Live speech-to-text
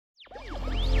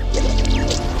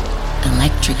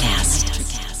NutraCast.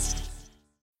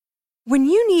 When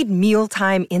you need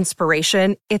mealtime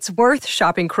inspiration, it's worth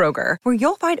shopping Kroger, where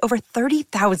you'll find over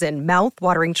 30,000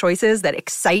 mouth-watering choices that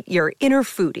excite your inner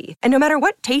foodie. And no matter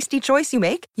what tasty choice you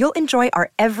make, you'll enjoy our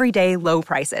everyday low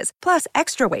prices, plus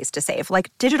extra ways to save,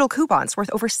 like digital coupons worth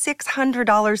over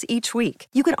 $600 each week.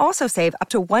 You can also save up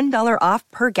to $1 off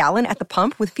per gallon at the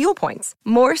pump with fuel points.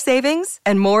 More savings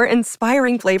and more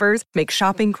inspiring flavors make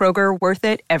shopping Kroger worth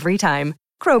it every time.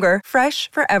 Kroger, fresh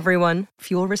for everyone.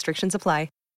 Fuel restrictions apply.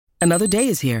 Another day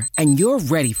is here, and you're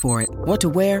ready for it. What to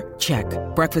wear? Check.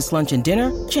 Breakfast, lunch, and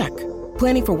dinner? Check.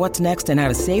 Planning for what's next and how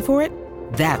to save for it?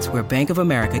 That's where Bank of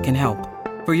America can help.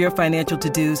 For your financial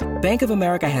to-dos, Bank of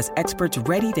America has experts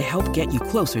ready to help get you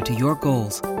closer to your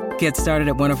goals. Get started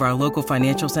at one of our local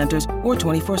financial centers or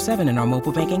 24/7 in our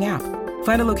mobile banking app.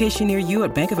 Find a location near you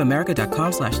at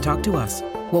bankofamerica.com/talktous.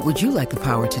 What would you like the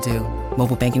power to do?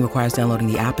 Mobile banking requires downloading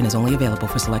the app and is only available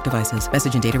for select devices.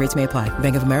 Message and data rates may apply.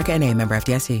 Bank of America N.A., member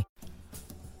FDIC.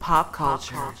 Pop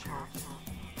culture,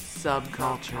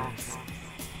 subcultures,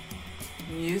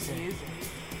 music,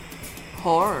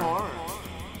 horror,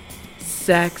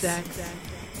 sex,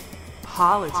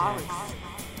 politics,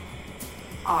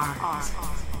 art,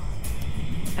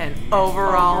 and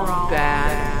overall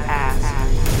badass.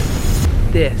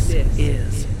 This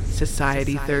is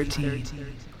Society 13,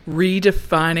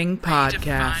 redefining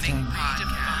podcasting.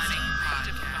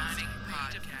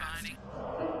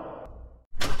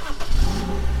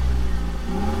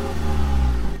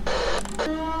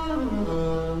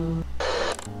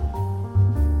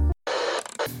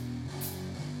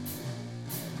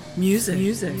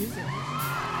 Music.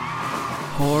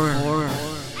 Horror.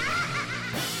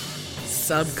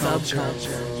 Subculture.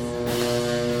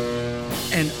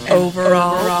 And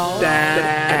overall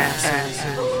badass.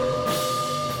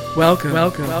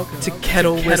 Welcome to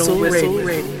Kettle Whistle Radio.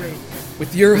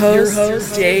 With your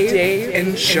hosts, Dave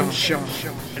and Sean.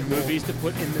 And movies to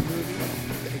put in the movie.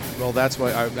 Well, that's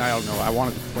why I don't know. I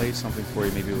wanted to play something for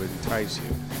you. Maybe it would entice you.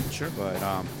 Sure. But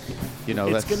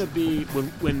it's going to be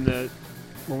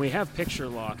when we have picture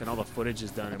lock and all the footage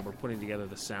is done and we're putting together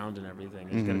the sound and everything.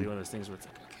 It's going to be one of those things where it's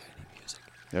like, okay, I need music.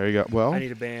 There you go. Well, I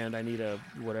need a band. I need a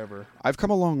whatever. I've come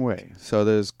a long way. So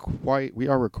we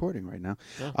are recording right now.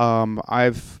 Yeah.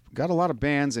 I've got a lot of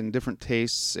bands in different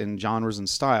tastes and genres and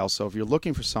styles. So if you're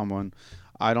looking for someone,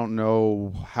 I don't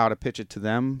know how to pitch it to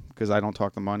them because I don't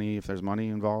talk the money if there's money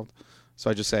involved. So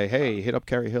I just say, hey, hit up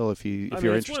Carrie Hill if you're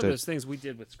interested. It's one of those things we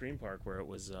did with Scream Park where it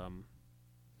was,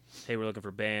 hey, we're looking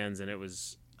for bands, and it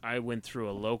was I went through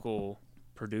a local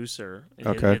producer and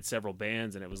he had several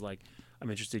bands, and it was like, I'm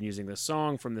interested in using this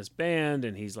song from this band,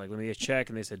 and he's like, let me just check,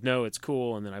 and they said, no, it's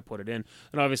cool, and then I put it in.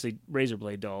 And obviously,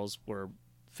 Razorblade Dolls were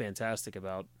fantastic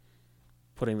about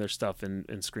putting their stuff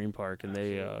in Scream Park, and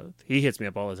he hits me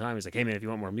up all the time. He's like, hey, man, if you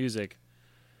want more music.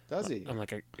 Does he? I'm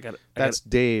like, That's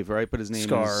Dave, right? But his name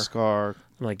is Scar.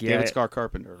 I'm like, yeah, David Scar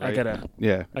Carpenter, right?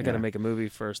 I gotta make a movie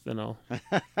first, then I'll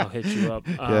hit you up.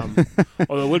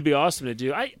 Although it would be awesome to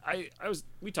do.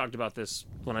 We talked about this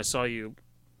when I saw you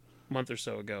a month or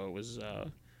so ago. It was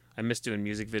I miss doing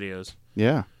music videos.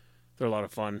 Yeah, they're a lot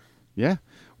of fun. Yeah.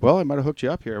 Well, I might have hooked you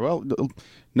up here. Well,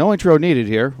 no intro needed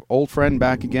here. Old friend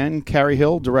back again. Carrie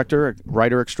Hill, director,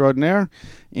 writer extraordinaire.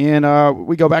 And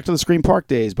we go back to the Scream Park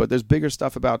days, but there's bigger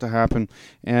stuff about to happen.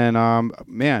 And,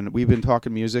 man, we've been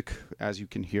talking music, as you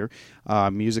can hear.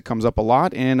 Music comes up a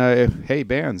lot. And, hey,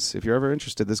 bands, if you're ever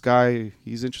interested, this guy,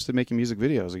 he's interested in making music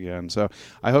videos again. So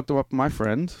I hooked him up with my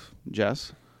friend,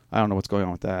 Jess. I don't know what's going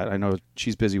on with that. I know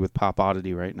she's busy with Pop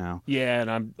Oddity right now. Yeah,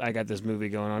 and I got this movie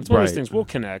going on. It's one of those things. We'll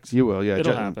connect. You will, yeah.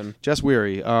 It'll happen. Jess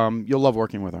Weary. You'll love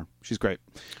working with her. She's great.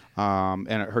 And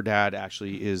her dad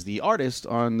actually is the artist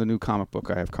on the new comic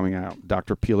book I have coming out,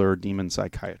 Dr. Peeler, Demon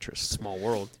Psychiatrist. Small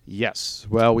world. Yes.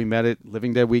 Well, we met at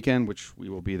Living Dead Weekend, which we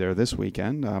will be there this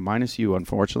weekend, minus you,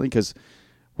 unfortunately, because,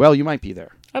 well, you might be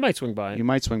there. I might swing by. You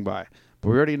might swing by. But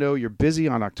we already know you're busy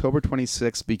on October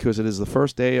 26th because it is the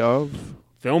first day of...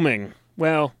 filming.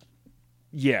 Well,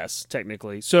 yes,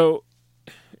 technically. So,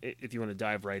 if you want to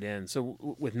dive right in.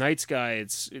 So, with Night Sky,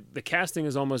 the casting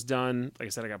is almost done. Like I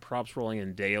said, I got props rolling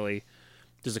in daily.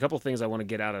 There's a couple of things I want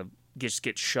to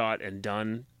get shot and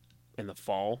done in the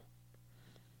fall.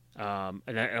 And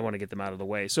I want to get them out of the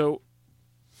way. So,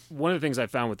 one of the things I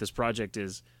found with this project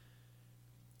is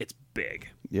it's big.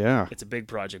 Yeah. It's a big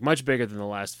project, much bigger than the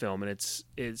last film. And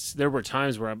there were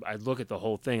times where I'd look at the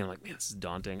whole thing and I'm like, man, this is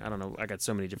daunting. I don't know. I got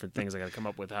so many different things I got to come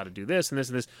up with how to do this and this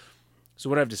and this.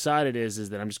 So what I've decided is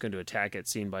that I'm just going to attack it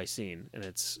scene by scene. And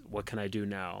it's, what can I do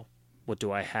now? What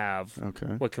do I have?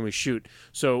 Okay. What can we shoot?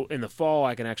 So in the fall,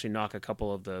 I can actually knock a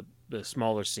couple of the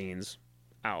smaller scenes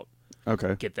out.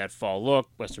 Okay. get that fall look.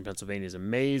 Western Pennsylvania is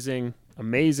amazing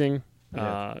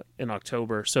in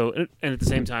October. So, and at the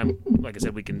same time, like I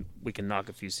said, we can knock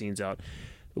a few scenes out.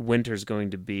 Winter's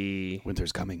going to be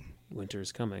Winter's coming. Winter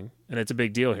is coming, and it's a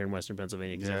big deal here in Western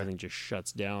Pennsylvania because everything just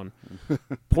shuts down.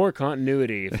 Poor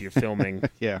continuity if you're filming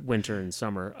winter and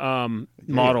summer.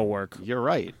 Model work. You're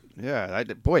right. Yeah,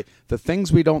 boy, the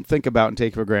things we don't think about and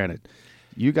take for granted.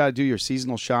 You got to do your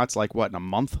seasonal shots like what, in a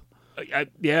month?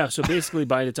 So basically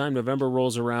by the time November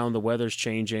rolls around, the weather's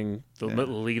changing, the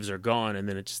little leaves are gone, and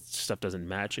then stuff doesn't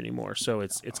match anymore. So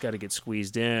it's got to get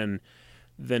squeezed in.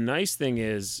 The nice thing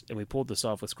is, and we pulled this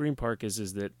off with Screen Park,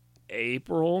 is that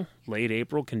late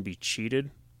April can be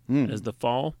cheated as the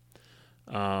fall.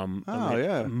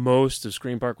 Most of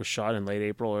Screen Park was shot in late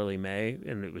April, early May,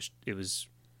 and it was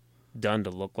done to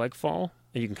look like fall,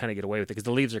 and you can kind of get away with it because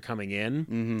the leaves are coming in.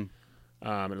 Mm-hmm.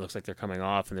 It looks like they're coming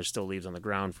off, and there's still leaves on the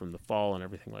ground from the fall and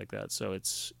everything like that. So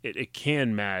it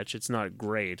can match. It's not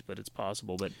great, but it's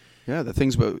possible. But yeah, the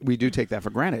things we do take that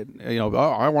for granted. I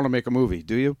want to make a movie.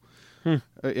 Do you?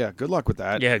 Good luck with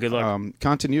that. Yeah, good luck.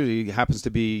 Continuity happens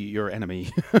to be your enemy,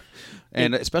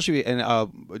 and especially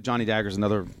Johnny Dagger's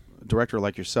another director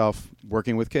like yourself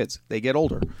working with kids. They get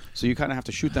older, so you kind of have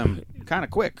to shoot them kind of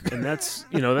quick. And that's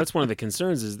one of the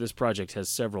concerns is this project has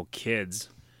several kids.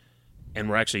 And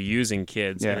we're actually using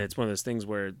kids, and it's one of those things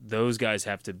where those guys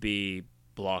have to be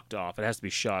blocked off. It has to be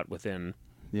shot within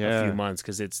a few months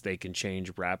because they can change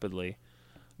rapidly,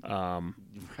 and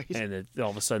all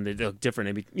of a sudden they look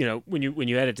different. And, when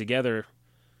you add it together,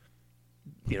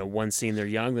 one scene they're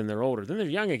young, then they're older, then they're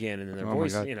young again, and then their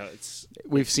voice.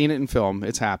 We've seen it in film.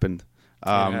 It's happened.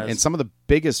 In some of the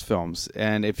biggest films,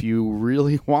 and if you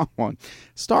really want one,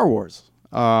 Star Wars.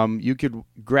 You could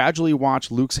gradually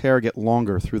watch Luke's hair get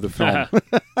longer through the film.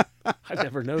 I've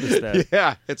never noticed that.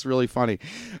 Yeah, it's really funny.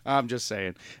 I'm just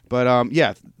saying. But,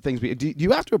 do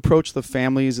you have to approach the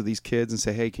families of these kids and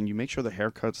say, hey, can you make sure the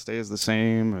haircut stays the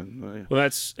same? And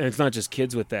it's not just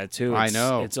kids with that, too. I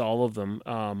know. It's all of them.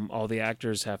 All the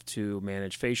actors have to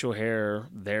manage facial hair,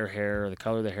 their hair, the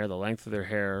color of their hair, the length of their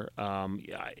hair.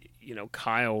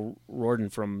 Kyle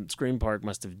Rorden from Screen Park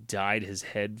must have dyed his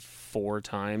head 4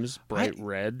 times bright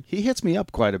red. He hits me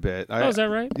up quite a bit. Is that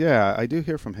right? Yeah, I do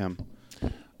hear from him.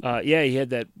 He had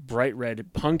that bright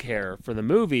red punk hair for the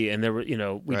movie, and there were,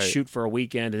 we'd shoot for a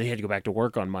weekend, and he had to go back to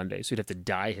work on Monday, so he'd have to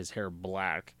dye his hair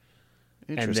black.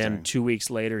 And then 2 weeks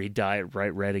later, he'd dye it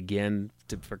bright red again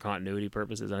for continuity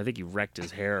purposes, and I think he wrecked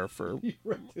his hair for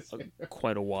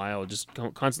quite a while, just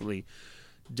constantly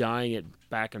dyeing it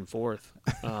back and forth.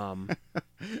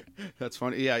 That's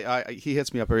funny. Yeah, he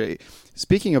hits me up.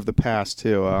 Speaking of the past,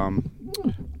 too,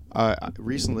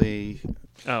 recently...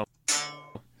 Oh.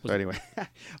 So anyway,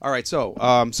 all right. So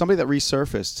somebody that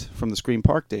resurfaced from the Screen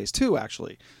Park days, 2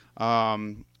 actually.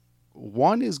 One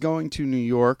is going to New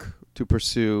York to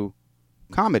pursue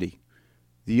comedy.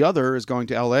 The other is going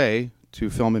to L.A. to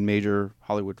film in major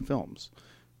Hollywood films.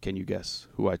 Can you guess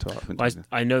who I talk?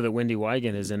 I know that Wendy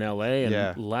Wiegand is in L.A.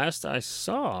 and last I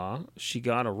saw, she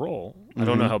got a role. I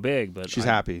don't know how big, but she's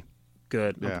happy.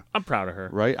 Good. Yeah. I'm proud of her.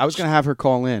 Right. I was going to have her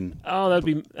call in. Oh, that'd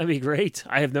be great.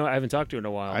 I haven't talked to her in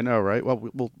a while. I know, right? Well,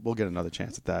 we'll get another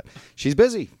chance at that. She's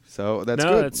busy, so that's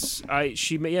good.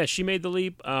 She made the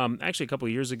leap. Actually, a couple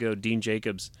of years ago, Dean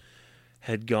Jacobs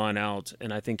had gone out,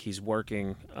 and I think he's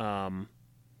working.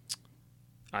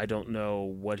 I don't know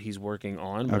what he's working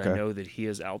on, but I know that he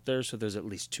is out there. So there's at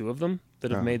least 2 of them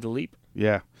that have made the leap.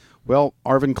 Yeah. Well,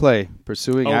 Arvin Clay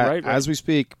pursuing as we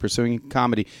speak, pursuing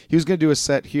comedy. He was going to do a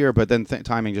set here, but then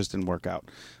timing just didn't work out.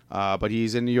 But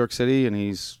he's in New York City, and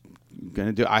he's going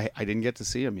to do. I didn't get to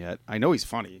see him yet. I know he's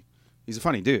funny. He's a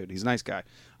funny dude. He's a nice guy.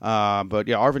 But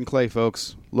yeah, Arvin Clay,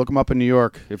 folks, look him up in New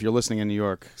York if you're listening in New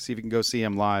York. See if you can go see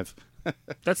him live.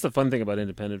 That's the fun thing about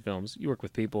independent films. You work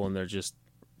with people, and they're just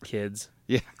kids.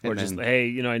 Yeah. Or just,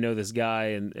 hey, I know this guy,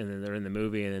 and then they're in the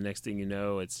movie, and the next thing you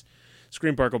know, it's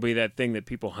Screen Park will be that thing that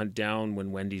people hunt down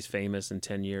when Wendy's famous in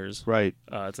 10 years. Right.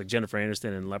 It's like Jennifer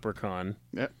Aniston in Leprechaun.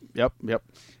 Yep.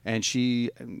 And she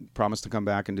promised to come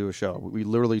back and do a show. We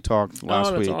literally talked last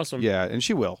week. Oh, that's awesome. Yeah, and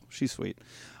she will. She's sweet.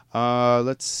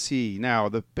 Let's see. Now,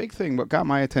 the big thing, what got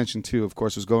my attention, too, of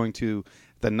course, was going to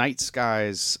the Night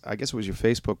Skies, I guess it was your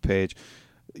Facebook page.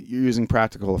 You're using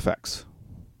practical effects.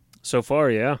 So far,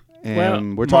 yeah.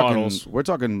 And we're talking, what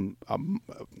do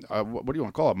you want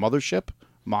to call it? Mothership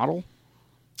model?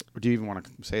 Or do you even want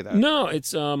to say that? No,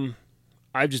 it's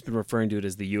I've just been referring to it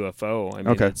as the UFO. I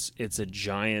mean, it's a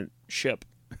giant ship.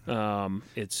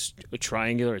 It's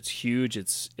triangular. It's huge.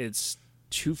 It's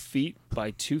 2 feet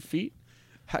by 2 feet.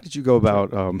 How did you go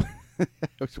about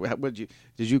Did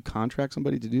you contract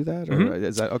somebody to do that, or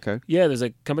is that okay? Yeah, there's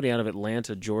a company out of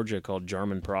Atlanta, Georgia, called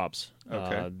Jarman Props.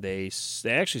 Okay. They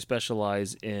actually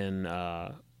specialize in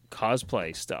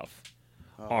cosplay stuff,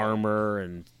 armor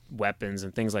and weapons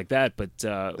and things like that. But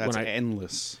That's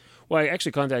endless. Well, I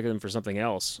actually contacted them for something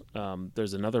else.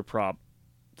 There's another prop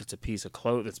that's a piece of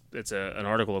clothing. It's an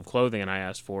article of clothing, and I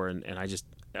asked for, and I just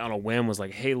on a whim was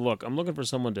like, hey, look, I'm looking for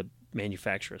someone to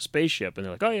manufacture a spaceship. And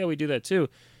they're like, oh, yeah, we do that too.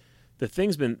 The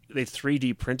thing's they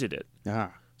 3D printed it.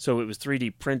 Ah. So it was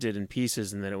 3D printed in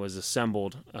pieces, and then it was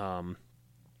assembled.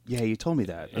 Yeah, you told me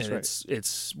that. That's and right.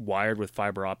 It's wired with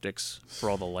fiber optics for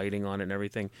all the lighting on it and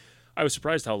everything. I was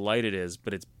surprised how light it is,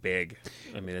 but it's big.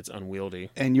 I mean, it's unwieldy.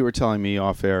 And you were telling me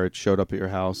off air it showed up at your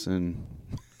house and...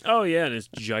 Oh, yeah, and it's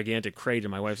gigantic crate,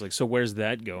 and my wife's like, so where's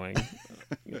that going?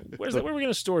 Where are we going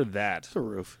to store that? The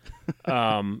roof.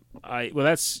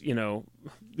 That's,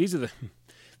 these are the...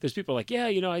 There's people like, yeah,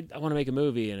 I want to make a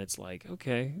movie, and it's like,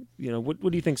 okay, what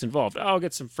do you think's involved? Oh, I'll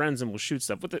get some friends and we'll shoot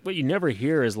stuff. What you never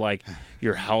hear is like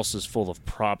your house is full of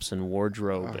props and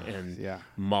wardrobe and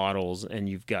models, and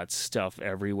you've got stuff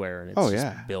everywhere, and it's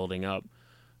just building up.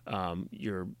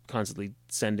 You're constantly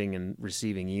sending and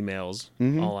receiving emails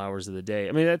all hours of the day.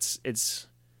 I mean, it's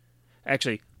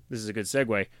actually, this is a good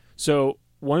segue. So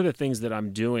one of the things that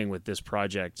I'm doing with this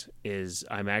project is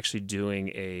I'm actually doing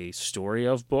a story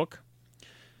of book.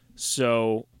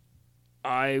 So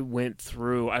I went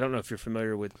through, I don't know if you're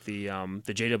familiar with the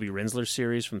J.W. Rinsler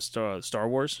series from Star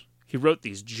Wars. He wrote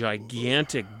these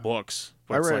gigantic books.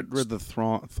 I read the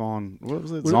Thrawn. What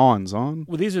was it? Zon?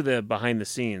 Well, these are the behind the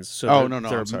scenes. So no,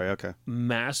 I'm sorry. Okay.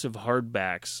 Massive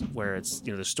hardbacks where it's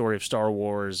the story of Star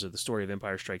Wars or the story of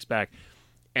Empire Strikes Back,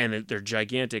 and they're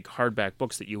gigantic hardback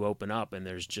books that you open up, and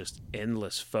there's just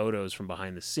endless photos from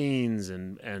behind the scenes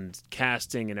and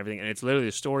casting and everything, and it's literally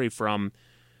a story from,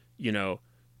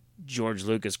 George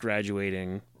Lucas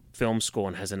graduating film school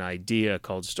and has an idea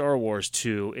called Star Wars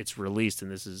to it's released,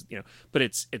 and this is but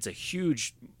it's a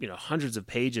huge hundreds of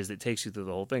pages that takes you through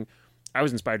the whole thing. I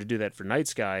was inspired to do that for Night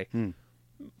Sky,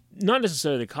 not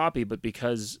necessarily to copy, but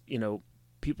because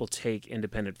people take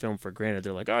independent film for granted.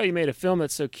 They're like, oh, you made a film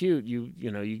that's so cute. You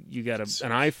got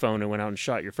an iPhone and went out and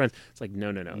shot your friends. It's like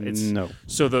no. No.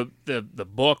 So the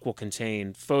book will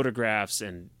contain photographs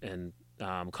and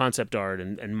concept art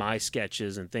and my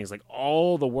sketches and things, like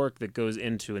all the work that goes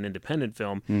into an independent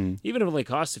film, even if it only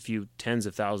costs a few tens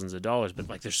of thousands of dollars, but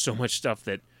like there's so much stuff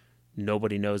that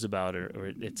nobody knows about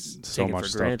or it's so taken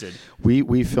much for granted.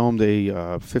 We filmed a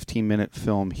 15-minute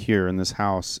film here in this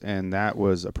house, and that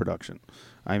was a production.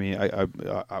 I mean,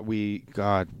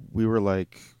 we were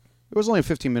like, it was only a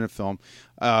 15-minute film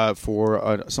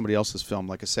for somebody else's film,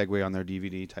 like a segue on their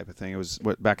DVD type of thing. It was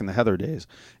back in the Heather days,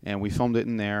 and we filmed it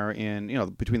in there.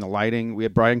 And between the lighting, we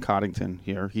had Brian Coddington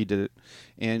here. He did it,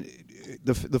 and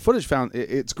the footage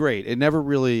it's great. It never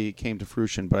really came to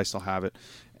fruition, but I still have it.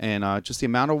 And just the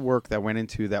amount of work that went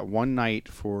into that one night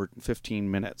for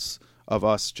 15 minutes of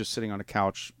us just sitting on a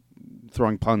couch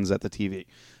throwing puns at the TV.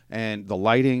 And the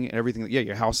lighting and everything. Yeah,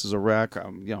 your house is a wreck.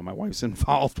 My wife's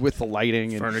involved with the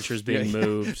lighting. And furniture's being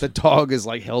moved. The dog is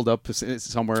like held up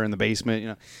somewhere in the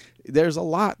basement. There's a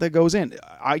lot that goes in.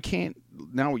 I can't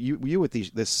now. You with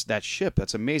that ship.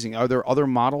 That's amazing. Are there other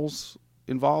models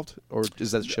involved, or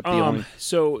is that ship the only?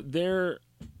 So there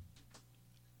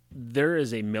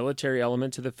is a military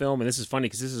element to the film, and this is funny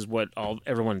because this is what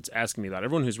everyone's asking me about.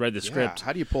 Everyone who's read the script.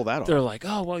 How do you pull that off? They're like,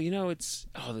 oh well,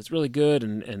 that's really good,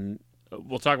 and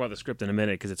we'll talk about the script in a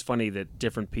minute because it's funny that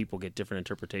different people get different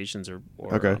interpretations or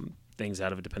things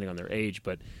out of it depending on their age.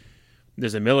 But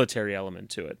there's a military element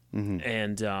to it,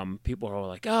 and people are all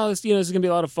like, "Oh, this is going to be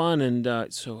a lot of fun."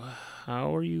 And so,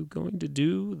 how are you going to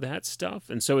do that stuff?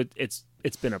 And so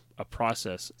it's been a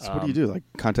process. So what do you do? Like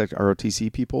contact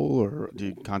ROTC people, or do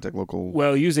you contact local?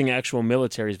 Well, using actual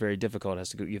military is very difficult.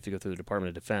 You have to go through the Department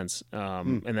of Defense,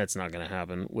 and that's not going to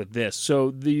happen with this.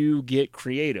 So you get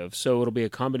creative. So it'll be a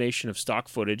combination of stock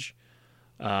footage,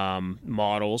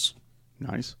 models.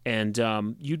 Nice.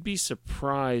 And you'd be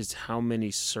surprised how many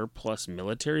surplus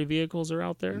military vehicles are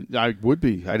out there. I would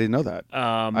be. I didn't know that.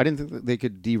 I didn't think that they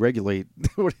could deregulate.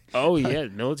 Oh, yeah.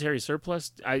 Military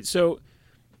surplus. So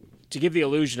to give the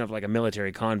illusion of like a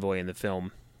military convoy in the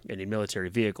film, you need military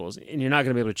vehicles. And you're not going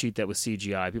to be able to cheat that with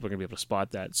CGI. People are going to be able to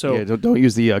spot that. So yeah, don't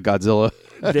use the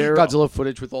Godzilla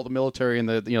footage with all the military and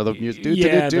the music.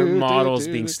 The models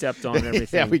being stepped on and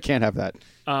everything. Yeah, we can't have that.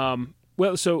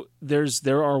 Well, so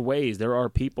there are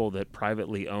people that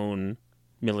privately own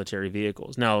military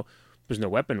vehicles. Now, there's no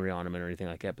weaponry on them or anything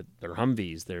like that, but there are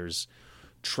Humvees, there's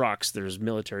trucks, there's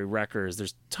military wreckers,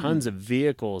 there's tons of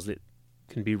vehicles that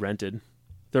can be rented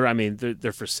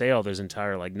They're for sale. There's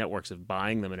entire like networks of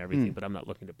buying them and everything, but I'm not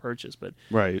looking to purchase. But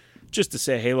right, just to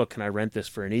say, hey, look, can I rent this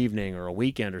for an evening or a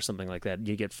weekend or something like that?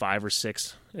 You get 5 or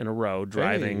 6 in a row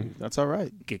driving. Hey, that's all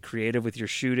right. Get creative with your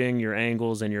shooting, your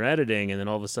angles, and your editing, and then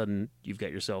all of a sudden you've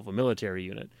got yourself a military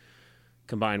unit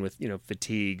combined with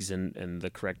fatigues and the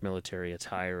correct military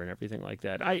attire and everything like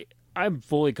that. I'm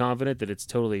fully confident that it's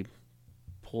totally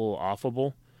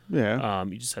pull-offable. Yeah.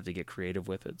 You just have to get creative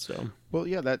with it. So. Well,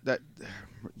 yeah,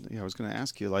 I was going to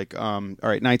ask you, like, all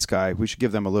right, Night Sky. We should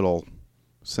give them a little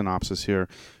synopsis here.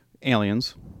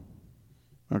 Aliens.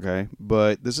 Okay,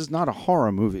 but this is not a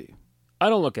horror movie. I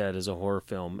don't look at it as a horror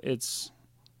film. It's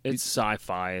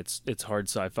sci-fi. It's hard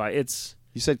sci-fi.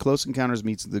 You said Close Encounters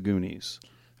meets The Goonies.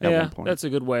 At one point. That's a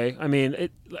good way. I mean,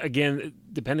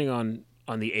 depending on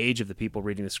the age of the people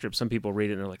reading the script, some people read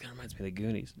it and they're like, that reminds me of The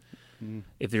Goonies.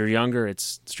 If they're younger,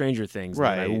 it's Stranger Things.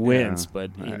 Right. And I wince, but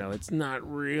right. It's not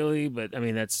really. But I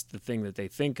mean, that's the thing that they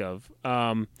think of.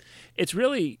 It's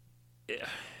really,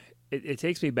 it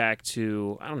takes me back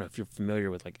to, I don't know if you're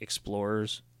familiar with like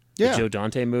Explorers, the Joe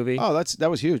Dante movie. Oh, that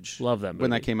was huge. Love that movie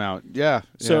when that came out. Yeah.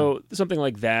 So something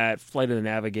like that, Flight of the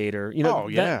Navigator.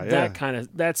 That kind of,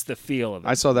 that's the feel of it.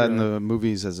 I saw that in the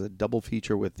movies as a double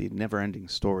feature with The Never-Ending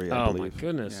Story. I believe. Oh my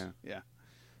goodness. Yeah.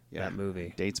 That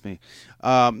movie dates me.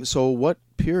 So what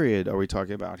period are we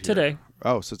talking about here? Today.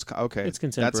 Oh, so it's okay. It's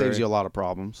contemporary. That saves you a lot of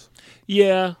problems.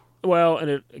 Yeah. Well,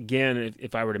 and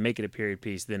if I were to make it a period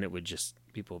piece, then it would just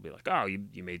people would be like, "Oh,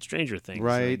 you made Stranger Things."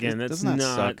 Right. And again, that's doesn't that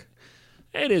not. Suck?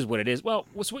 It is what it is. Well,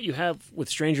 what's what you have with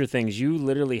Stranger Things? You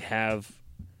literally have.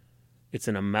 It's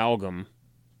an amalgam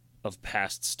of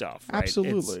past stuff. Right?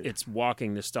 Absolutely. It's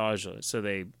walking nostalgia. So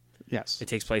Yes. It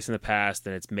takes place in the past,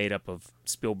 and it's made up of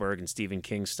Spielberg and Stephen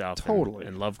King stuff, Totally.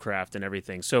 and Lovecraft and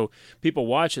everything. So people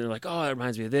watch it, and they're like, "Oh, that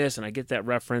reminds me of this," and I get that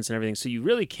reference and everything. So you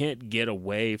really can't get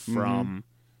away from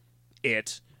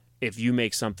it if you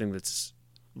make something that's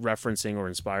referencing or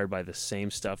inspired by the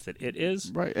same stuff that it is.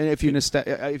 Right. And if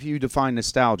you define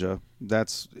nostalgia,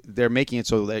 they're making it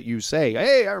so that you say,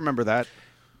 "Hey, I remember that."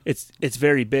 It's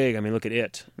very big. I mean, look at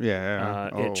it. Yeah.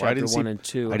 It chapter 1 and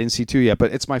 2. I didn't see 2 yet,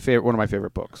 but it's one of my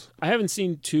favorite books. I haven't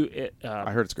seen 2.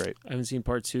 I heard it's great. I haven't seen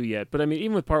part 2 yet, but I mean,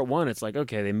 even with part 1, it's like,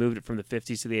 okay, they moved it from the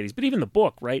 50s to the 80s. But even the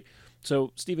book, right?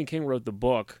 So Stephen King wrote the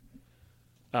book,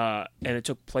 and it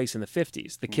took place in the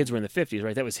 50s. The kids were in the 50s,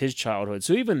 right? That was his childhood.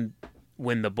 So even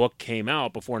when the book came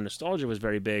out, before nostalgia was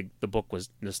very big, the book was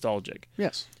nostalgic.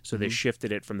 Yes. So they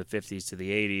shifted it from the 50s to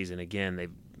the 80s, and again, they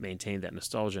maintained that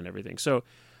nostalgia and everything. So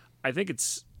I think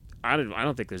I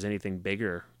don't think there's anything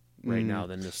bigger right now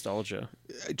than nostalgia.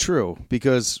 True,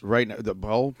 because right now,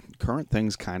 current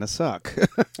things kind of suck.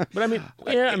 But I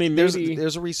mean, maybe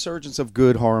there's a resurgence of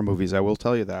good horror movies. I will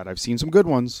tell you that. I've seen some good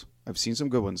ones.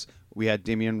 We had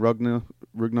Damien Rugna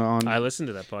on. I listened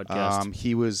to that podcast.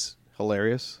 He was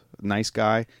hilarious, nice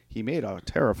guy. He made a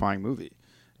terrifying movie,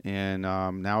 and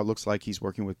now it looks like he's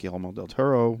working with Guillermo del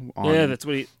Toro on. That's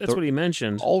what he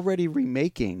mentioned. Already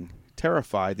remaking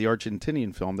Terrified, the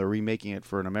Argentinian film. They're remaking it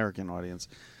for an American audience.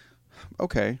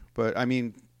 Okay, but I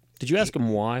mean, did you ask him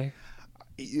why?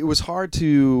 It was hard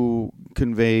to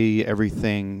convey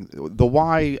everything. The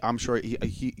why, I'm sure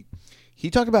he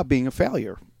talked about being a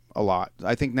failure a lot.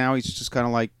 I think now he's just kind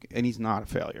of like, and he's not a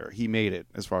failure. He made it,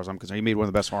 as far as I'm concerned. He made one of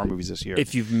the best horror movies this year.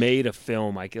 If you've made a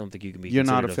film, I don't think you can be. You're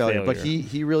not a failure. But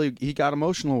he really got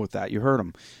emotional with that. You heard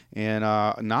him, and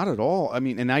not at all. I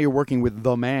mean, and now you're working with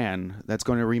the man that's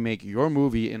going to remake your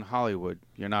movie in Hollywood.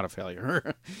 You're not a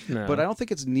failure. No. But I don't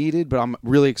think it's needed. But I'm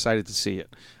really excited to see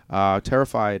it.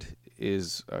 Terrified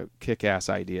is a kick-ass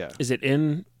idea. Is it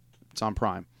in? It's on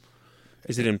Prime.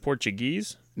 Is it in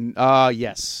Portuguese?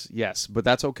 Yes, but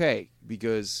that's okay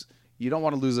because you don't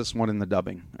want to lose this one in the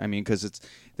dubbing. I mean, because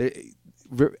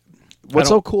what's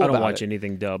so cool about it. I don't watch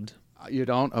anything dubbed. You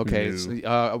don't? Okay. No.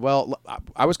 So,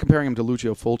 I was comparing him to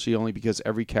Lucio Fulci only because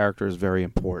every character is very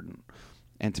important,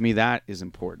 and to me that is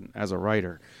important as a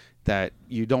writer. That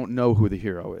you don't know who the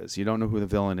hero is, you don't know who the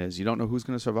villain is, you don't know who's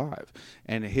going to survive,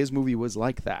 and his movie was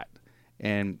like that,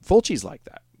 and Fulci's like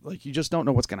that. Like you just don't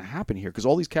know what's going to happen here because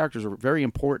all these characters are very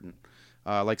important.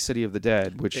 Like City of the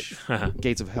Dead, which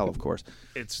Gates of Hell, of course.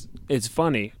 It's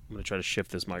funny. I'm going to try to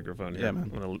shift this microphone here. Yeah, man.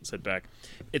 I'm going to sit back.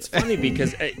 It's funny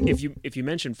because if you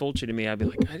mention Fulci to me, I'd be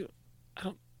like,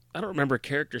 I don't remember a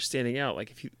character standing out.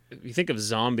 Like if you think of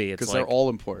Zombie, it's because like, they're all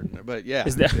important. But yeah,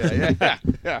 is that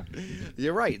yeah.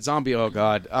 You're right. Zombie. Oh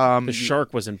God, the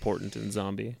shark was important in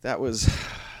Zombie. That was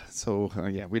so.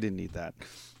 Yeah, we didn't need that.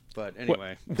 But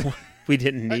anyway, we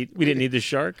didn't need the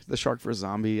shark. The shark for a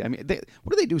zombie. I mean,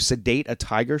 what do they do? Sedate a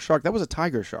tiger shark? That was a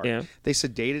tiger shark. Yeah. They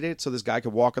sedated it so this guy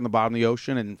could walk on the bottom of the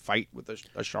ocean and fight with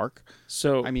a shark.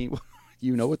 So I mean,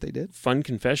 you know what they did? Fun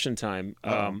confession time.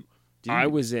 I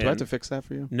was in. Do I have to fix that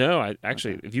for you? No, I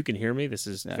actually, if you can hear me, this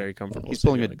is very comfortable. He's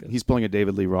pulling a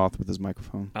David Lee Roth with his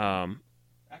microphone.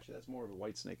 Actually, that's more of a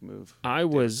Whitesnake move.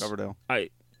 Coverdale.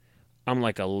 I'm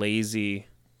like a lazy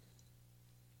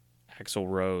Axl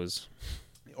Rose.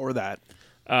 Or that.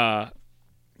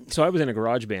 So I was in a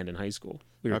garage band in high school.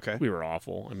 We were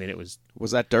awful. I mean, it was. Was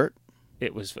that Dirt?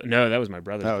 It was no, that was my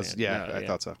brother's band. Yeah, I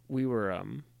thought so. We were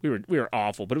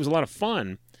awful, but it was a lot of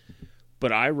fun. But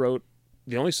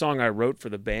the only song I wrote for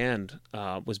the band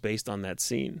was based on that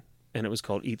scene, and it was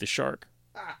called "Eat the Shark,"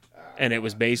 and it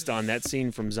was based on that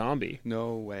scene from Zombie.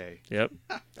 No way. Yep.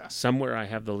 Somewhere I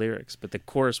have the lyrics, but the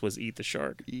chorus was "Eat the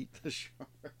Shark." Eat the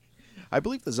shark. I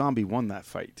believe the zombie won that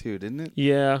fight too, didn't it?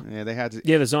 Yeah. Yeah, they had to.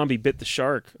 Yeah, the zombie bit the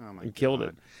shark and killed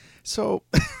it. So,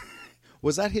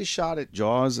 was that his shot at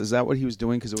Jaws? Is that what he was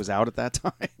doing because it was out at that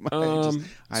time?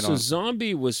 So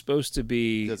Zombie was supposed to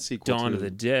be Dawn of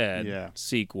the Dead Yeah.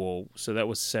 sequel. So that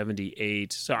was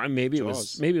 1978. So maybe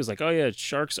Jaws. it was like, oh yeah,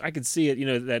 sharks. I could see it. You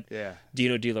know that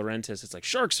Dino De Laurentiis. It's like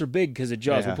sharks are big because of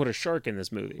Jaws. We'll put a shark in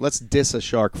this movie. Let's diss a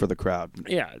shark for the crowd.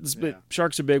 Yeah,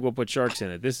 sharks are big. We'll put sharks in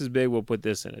it. This is big. We'll put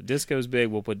this in it. Disco's big.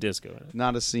 We'll put disco in it.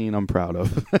 Not a scene I'm proud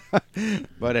of.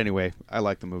 But anyway, I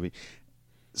like the movie.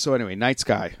 So anyway, Night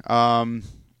Sky.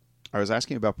 I was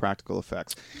asking about practical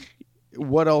effects.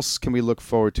 What else can we look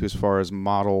forward to as far as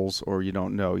models, or you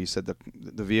don't know? You said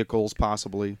the vehicles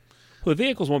possibly. Well, the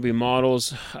vehicles won't be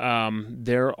models.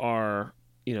 There are,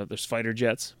 there's fighter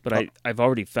jets, but I've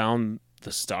already found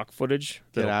the stock footage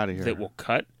that will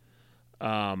cut,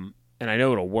 and I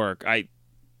know it'll work.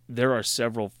 There are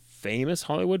several famous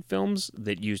Hollywood films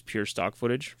that use pure stock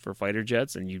footage for fighter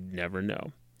jets, and you never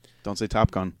know. Don't say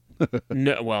Top Gun.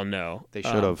 No. They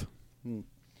should have.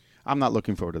 I'm not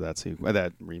looking forward to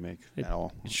that remake at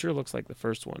all. It sure looks like the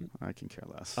first one. I can care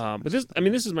less. But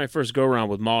this is my first go around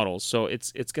with models, so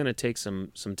it's going to take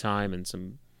some time and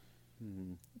some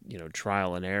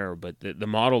trial and error. But the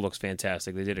model looks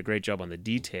fantastic. They did a great job on the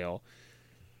detail,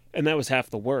 and that was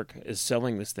half the work, is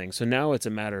selling this thing. So now it's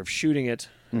a matter of shooting it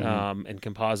and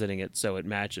compositing it so it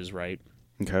matches right.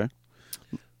 Okay.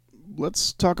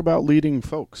 Let's talk about leading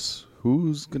folks.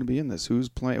 Who's going to be in this? Who's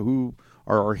playing? Who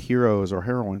are our heroes or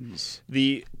heroines?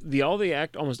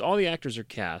 Almost all the actors are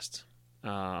cast.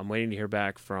 I'm waiting to hear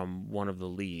back from one of the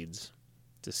leads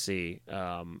to see,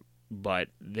 but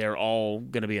they're all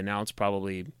going to be announced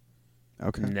probably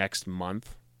next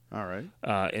month. All right,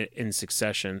 in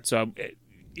succession. So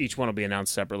each one will be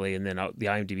announced separately, and then the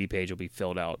IMDb page will be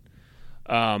filled out.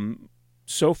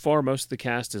 So far, most of the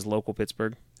cast is local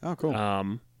Pittsburgh. Oh,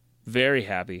 cool. Very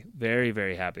happy, very,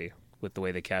 very happy with the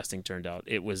way the casting turned out.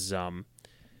 It was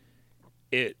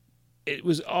it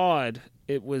was odd.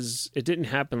 It didn't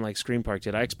happen like Scream Park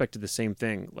did. I expected the same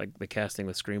thing, like the casting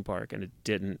with Scream Park, and it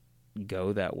didn't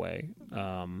go that way.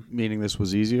 Meaning this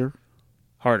was easier?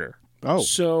 Harder. Oh.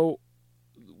 So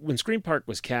when Scream Park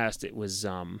was cast, it was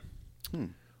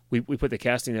we put the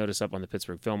casting notice up on the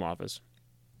Pittsburgh Film Office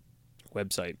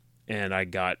website, and I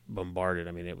got bombarded.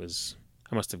 I mean,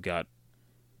 I must have got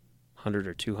 100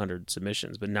 or 200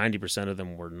 submissions, but 90% of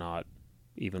them were not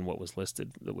even what was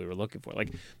listed that we were looking for.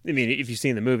 Like, I mean, if you've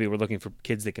seen the movie, we're looking for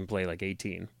kids that can play like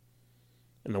 18.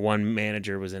 And the one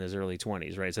manager was in his early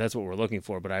 20s, right? So that's what we're looking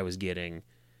for, but I was getting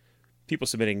people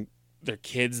submitting their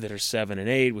kids that are 7 and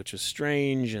 8, which was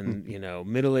strange, and,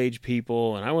 middle-aged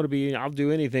people, and I'll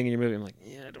do anything in your movie. I'm like,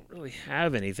 yeah, I don't really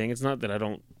have anything. It's not that I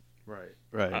don't... Right.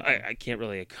 I can't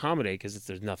really accommodate because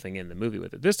there's nothing in the movie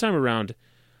with it. This time around...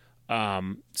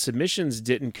 submissions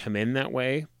didn't come in that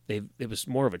way. It was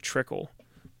more of a trickle,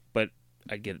 but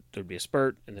there'd be a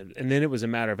spurt, and then it was a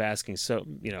matter of asking. So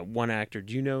one actor,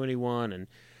 do you know anyone? And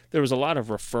there was a lot of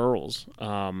referrals.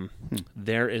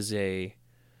 There is the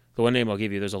one name I'll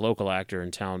give you. There's a local actor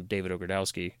in town, David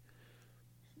Ogrodowski,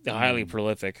 highly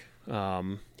prolific.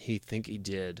 He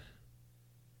did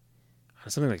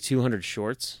something like 200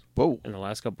 shorts in the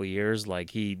last couple of years.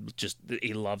 Like he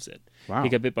loves it. Wow. He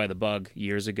got bit by the bug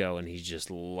years ago, and he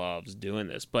just loves doing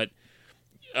this. But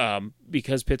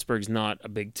because Pittsburgh's not a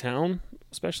big town,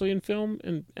 especially in film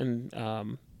and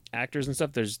actors and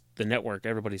stuff, there's the network.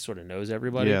 Everybody sort of knows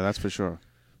everybody. Yeah, that's for sure.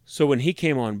 So when he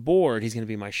came on board, he's going to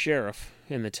be my sheriff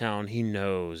in the town. He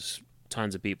knows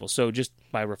tons of people. So just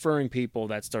by referring people,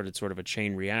 that started sort of a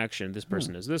chain reaction. This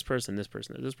person is this person, this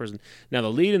person is this person. Now,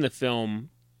 the lead in the film,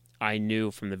 I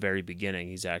knew from the very beginning.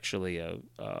 He's actually a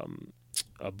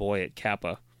boy at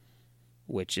Kappa,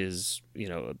 which is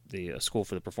the School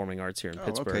for the Performing Arts here in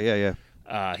Pittsburgh. Okay,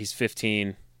 yeah. He's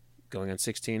 15, going on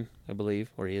 16, I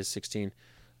believe, or he is 16.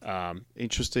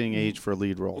 Interesting age for a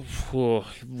lead role.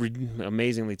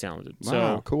 Amazingly talented. Wow,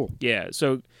 so, cool. Yeah,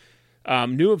 so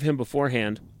knew of him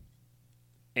beforehand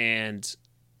and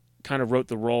kind of wrote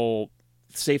the role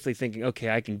safely thinking, okay,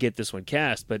 I can get this one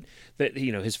cast. But that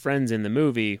his friends in the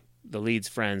movie, the lead's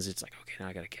friends, it's like, okay, now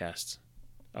I got to cast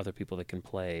other people that can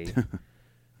play,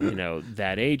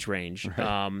 that age range.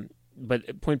 Right.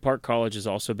 But Point Park College has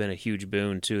also been a huge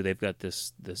boon too. They've got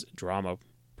this drama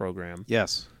program.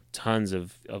 Yes. Tons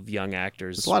of young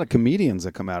actors. There's a lot of comedians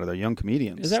that come out of there, young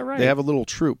comedians. Is that right? They have a little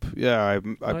troupe. Yeah,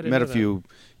 I've met a few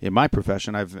in my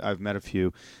profession. I've met a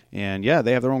few, and yeah,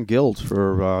 they have their own guild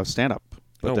for stand-up.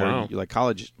 But they're like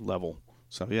college level.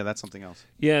 So yeah, that's something else.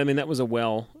 Yeah, I mean that was a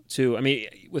well too. I mean,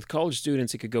 with college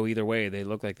students, it could go either way. They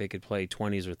look like they could play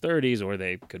 20s or 30s, or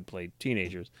they could play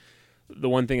teenagers. The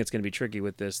one thing that's going to be tricky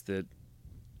with this that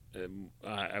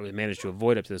I managed to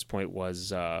avoid up to this point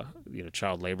was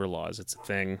child labor laws. It's a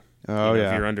thing. Oh yeah.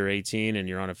 If you're under 18 and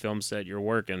you're on a film set, you're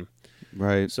working.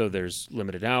 Right. So there's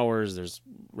limited hours. There's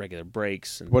regular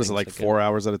breaks. And what is it, like 4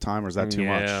 hours at a time, or is that too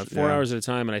much? Yeah, 4 hours at a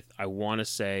time. And I want to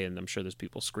say, and I'm sure there's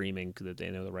people screaming that they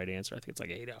know the right answer, I think it's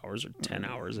like 8 hours or 10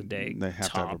 hours a day. They have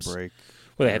tops. to have a break.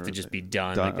 Well, they have to just be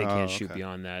done. Like they can't shoot okay.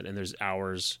 beyond that. And there's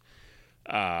hours.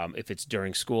 If it's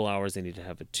during school hours, they need to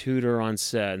have a tutor on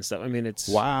set and stuff. I mean, it's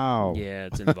wow. Yeah,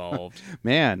 it's involved.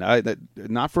 Man,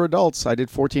 not for adults. I did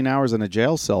 14 hours in a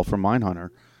jail cell for Mindhunter.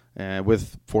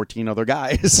 With 14 other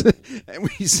guys, and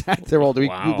we sat there all day.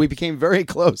 Wow. We became very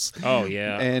close. Oh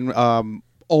yeah, and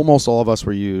almost all of us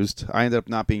were used. I ended up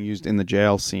not being used in the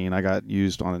jail scene. I got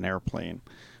used on an airplane.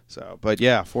 So, but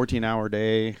yeah, 14-hour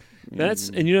day.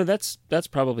 That's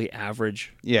probably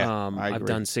average. Yeah, I've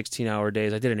done 16-hour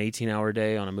days. I did an 18-hour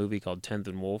day on a movie called 10th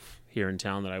and Wolf here in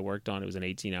town that I worked on. It was an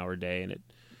 18-hour day, and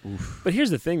Oof. But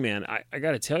here's the thing, man. I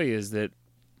got to tell you is that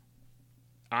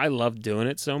I love doing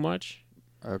it so much.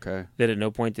 Okay. That at no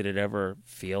point did it ever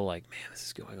feel like, man, this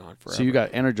is going on forever. So you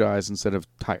got energized instead of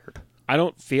tired. I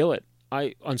don't feel it.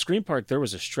 On Screen Park, there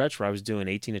was a stretch where I was doing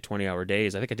 18 to 20-hour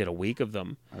days. I think I did a week of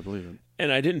them. I believe it.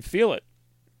 And I didn't feel it.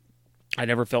 I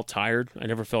never felt tired. I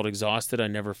never felt exhausted. I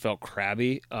never felt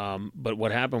crabby. But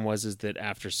what happened was that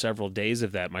after several days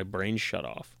of that, my brain shut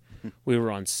off. We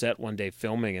were on set one day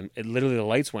filming, and literally the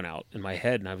lights went out in my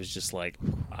head, and I was just like,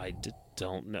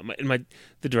 don't know.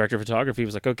 The director of photography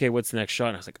was like, okay, what's the next shot?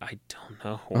 And I was like, I don't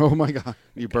know. Oh my God.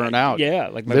 You burned out. Yeah.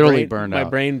 Like burned out. My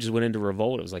brain just went into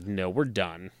revolt. It was like, no, we're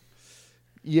done.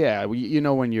 Yeah.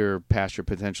 When you're past your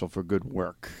potential for good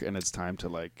work and it's time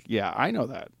to I know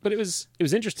that. But it was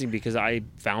interesting because I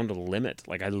found a limit.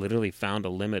 Like I literally found a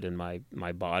limit in my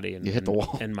body. And you hit the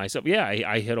wall. And myself. Yeah.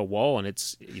 I hit a wall, and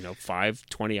it's, 5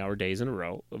 20-hour days in a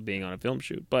row of being on a film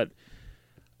shoot. But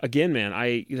again, man,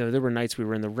 there were nights we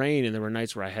were in the rain, and there were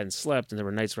nights where I hadn't slept, and there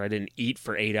were nights where I didn't eat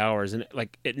for 8 hours, and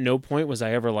at no point was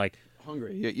I ever like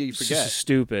hungry. You forget. This is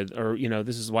stupid, or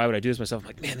this is, why would I do this myself? I'm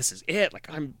like, man, this is it. Like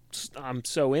I'm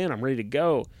so in. I'm ready to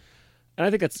go. And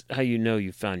I think that's how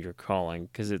you found your calling,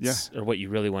 because it's or what you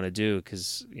really want to do,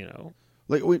 because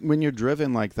Like when you're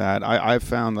driven like that, I've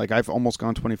found I've almost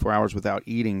gone 24 hours without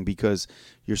eating because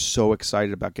you're so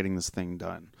excited about getting this thing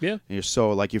done. Yeah. And you're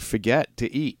so you forget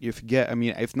to eat. You forget. I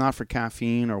mean, if not for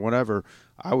caffeine or whatever,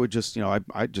 I would just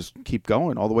I just keep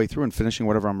going all the way through and finishing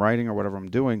whatever I'm writing or whatever I'm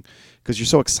doing, because you're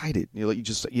so excited.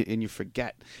 You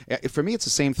forget. For me, it's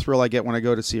the same thrill I get when I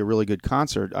go to see a really good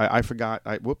concert. I forgot.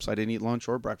 I didn't eat lunch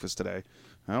or breakfast today.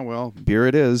 Oh well, beer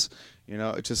it is.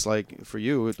 It's just like for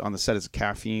you on the set, it's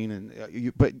caffeine,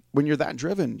 and but when you're that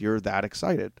driven, you're that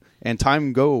excited, and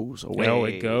time goes away. Oh,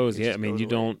 it goes. Yeah, I mean, you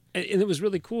don't. And it was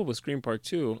really cool with Screen Park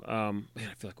too. Man,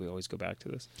 I feel like we always go back to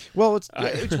this. Well,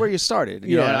 it's where you started.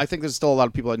 You know, and I think there's still a lot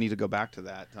of people that need to go back to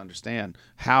that to understand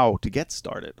how to get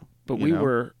started. But we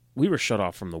were shut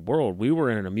off from the world. We were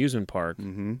in an amusement park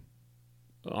on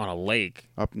a lake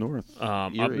up north.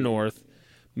 Up north.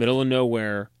 Middle of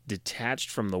nowhere, detached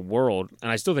from the world,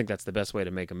 and I still think that's the best way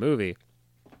to make a movie.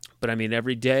 But I mean,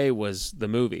 every day was the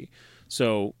movie.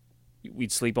 So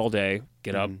we'd sleep all day,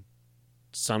 get up,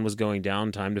 sun was going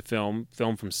down, time to film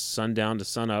from sundown to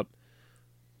sunup,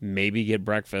 maybe get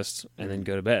breakfast, and then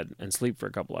go to bed and sleep for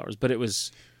a couple hours. But it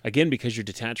was, again, because you're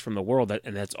detached from the world,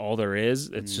 and that's all there is.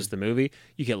 It's just the movie.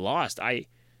 You get lost.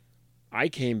 I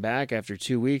came back after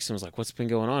 2 weeks and was like, what's been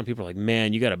going on? People are like,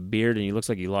 man, you got a beard and you looks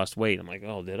like you lost weight. I'm like,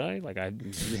 oh, did I?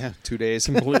 2 days.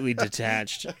 Completely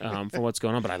detached from what's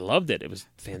going on. But I loved it. It was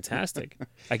fantastic.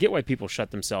 I get why people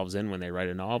shut themselves in when they write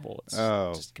a novel. It's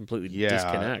just completely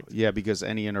disconnect. Yeah, because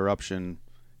any interruption,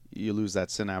 you lose that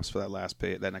synapse for that last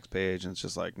page, that next page, and it's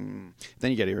just like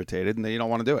then you get irritated, and then you don't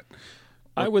want to do it.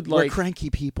 We're cranky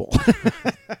people.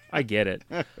 I get it.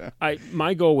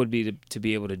 My goal would be to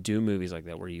be able to do movies like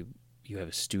that where you have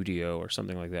a studio or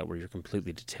something like that where you're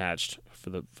completely detached for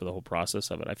the whole process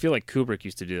of it. I feel like Kubrick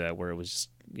used to do that, where it was just,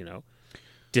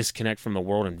 disconnect from the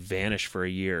world and vanish for a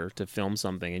year to film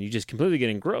something, and you just completely get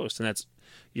engrossed, and that's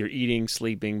you're eating,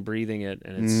 sleeping, breathing it,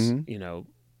 and it's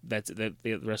that's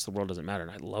the rest of the world doesn't matter.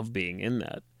 And I love being in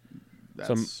that.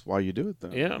 That's why you do it,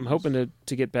 though. Yeah, I'm hoping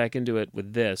to get back into it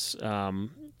with this.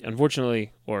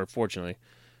 Unfortunately, or fortunately,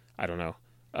 I don't know.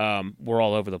 We're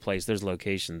all over the place. There's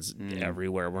locations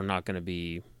everywhere. We're not going to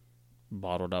be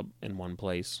bottled up in one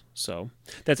place. So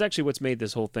that's actually what's made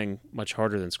this whole thing much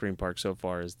harder than Screen Park so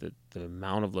far, is the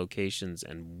amount of locations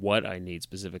and what I need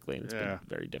specifically. And it's been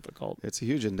very difficult. It's a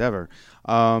huge endeavor.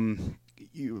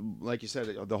 Like you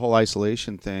said, the whole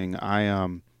isolation thing,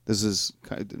 this is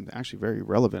actually very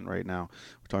relevant right now.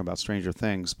 We're talking about Stranger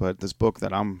Things, but this book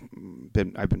that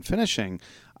I've been finishing,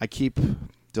 I keep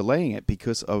delaying it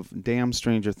because of damn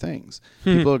Stranger Things.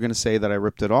 People are going to say that I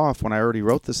ripped it off when I already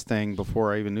wrote this thing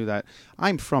before I even knew that.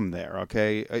 I'm from there,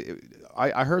 okay?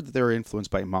 I heard that they were influenced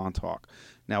by Montauk.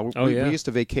 Now, we used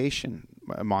to vacation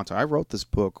Montauk. I wrote this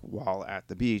book while at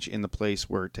the beach in the place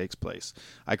where it takes place.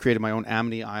 I created my own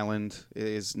Amity Island. It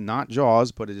is not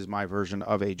Jaws, but it is my version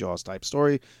of a Jaws-type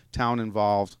story. Town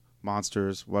involved,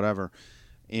 monsters, whatever.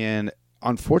 And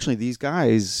unfortunately, these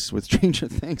guys with Stranger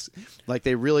Things, like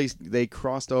they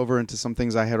crossed over into some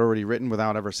things I had already written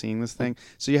without ever seeing this thing.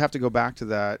 So you have to go back to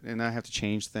that, and I have to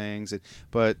change things.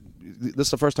 But this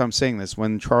is the first time I'm saying this.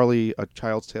 When Charlie, A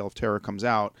Child's Tale of Terror comes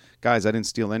out, guys, I didn't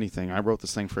steal anything. I wrote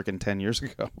this thing freaking 10 years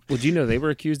ago. Well, do you know they were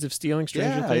accused of stealing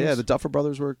Stranger Things? Yeah, the Duffer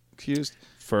Brothers were accused.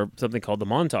 For something called the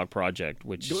Montauk Project,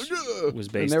 which was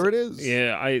based... And there it is.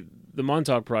 Yeah, the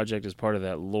Montauk Project is part of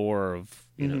that lore of,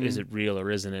 is it real or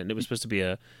isn't it? And it was supposed to be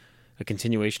a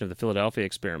continuation of the Philadelphia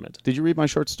experiment. Did you read my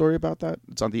short story about that?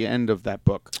 It's on the end of that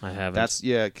book. I haven't. That's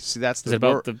is it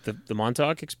about the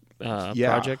Montauk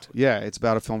project? Yeah, it's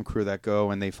about a film crew that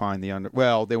go and they find they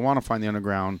want to find the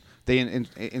underground.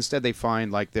 Instead they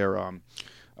find like their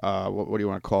what do you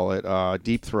want to call it?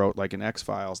 Deep Throat, like in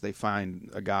X-Files. They find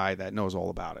a guy that knows all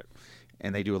about it,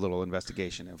 and they do a little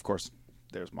investigation. And of course,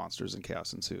 there's monsters and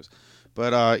chaos ensues.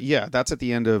 But that's at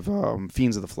the end of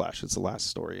Fiends of the Flesh. It's the last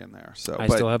story in there. So I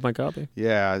still have my copy.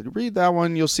 Yeah, read that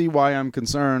one. You'll see why I'm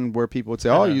concerned. Where people would say,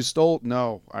 "Oh, you stole."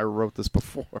 No, I wrote this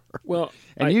before. Well,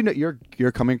 and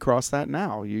you're coming across that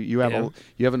now. You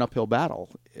have an uphill battle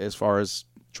as far as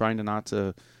trying to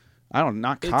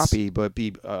not copy, but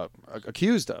be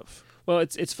accused of. Well,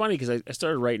 it's funny because I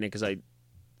started writing it because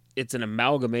it's an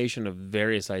amalgamation of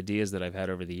various ideas that I've had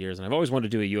over the years, and I've always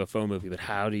wanted to do a UFO movie. But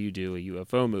how do you do a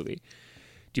UFO movie?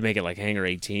 Do you make it like Hangar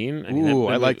 18?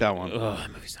 I like that one. Oh,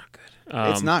 that movie's not good.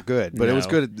 It's not good, but it was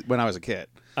good when I was a kid.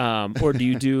 Or do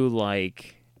you do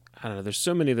like, I don't know, there's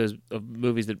so many of those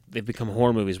movies that they've become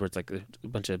horror movies where it's like a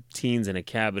bunch of teens in a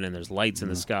cabin and there's lights in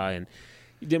the sky, and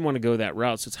you didn't want to go that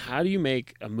route. So it's how do you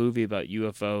make a movie about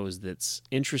UFOs that's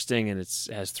interesting and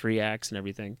has 3 acts and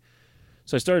everything?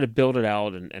 So I started to build it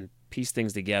out and piece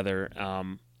things together,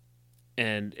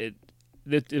 and it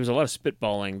was a lot of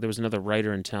spitballing. There was another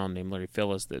writer in town named Larry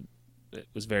Phyllis that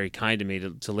was very kind to me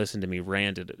to listen to me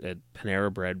rant at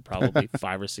Panera Bread probably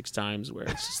 5 or 6 times, where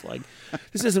it's just like,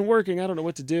 this isn't working, I don't know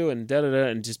what to do, and da-da-da,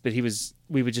 and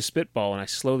we would just spitball, and I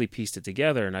slowly pieced it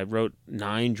together, and I wrote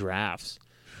 9 drafts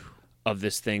of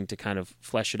this thing to kind of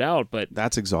flesh it out. But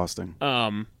that's exhausting. I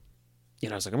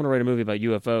was like, I'm going to write a movie about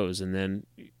UFOs, and then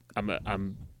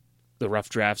I'm the rough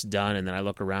draft's done, and then I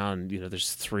look around,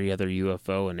 there's 3 other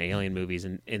UFO and alien movies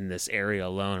in this area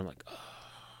alone. I'm like, oh.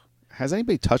 Has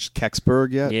anybody touched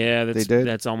Kecksburg yet? Yeah,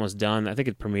 that's almost done. I think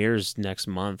it premieres next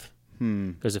month.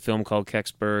 There's a film called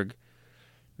Kecksburg.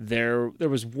 There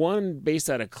was one based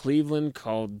out of Cleveland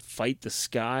called Fight the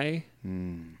Sky.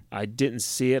 I didn't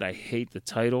see it. I hate the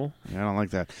title. Yeah, I don't like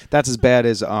that. That's as bad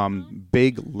as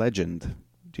Big Legend.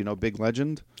 Do you know Big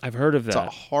Legend? I've heard of that. It's a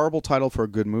horrible title for a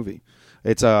good movie.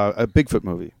 It's a Bigfoot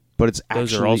movie, but it's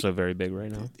those are also very big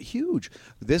right now. Huge.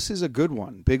 This is a good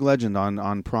one. Big Legend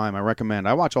on Prime. I recommend.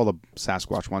 I watch all the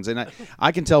Sasquatch ones, and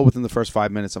I can tell within the first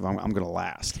 5 minutes if I'm going to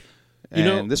last.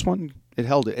 And this one, it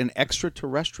held it. And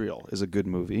Extraterrestrial is a good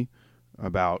movie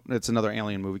it's another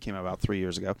alien movie, came out about 3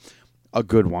 years ago. A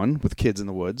good one with kids in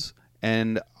the woods.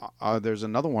 And there's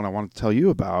another one I want to tell you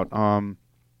about.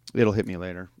 It'll hit me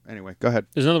later. Anyway, go ahead.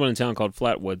 There's another one in town called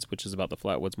Flatwoods, which is about the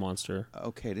Flatwoods Monster.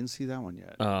 Okay, I didn't see that one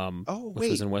yet. Which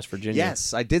was in West Virginia.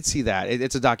 Yes, I did see that.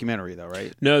 It's a documentary, though,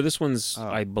 right? No, this one's,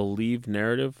 I believe,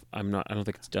 narrative. I don't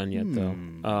think it's done yet,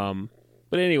 though.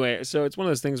 But anyway, so it's one of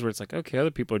those things where it's like, okay,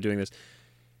 other people are doing this.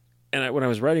 And when I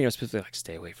was writing, I was specifically like,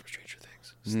 stay away from Stranger Things.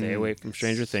 Stay away from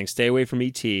Stranger Things. Stay away from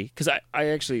E.T. Because I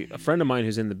actually, a friend of mine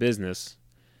who's in the business,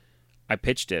 I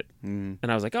pitched it. And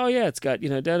I was like, oh, yeah, it's got,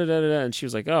 da-da-da-da-da. And she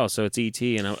was like, oh, so it's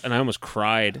E.T. And I almost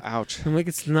cried. Ouch. I'm like,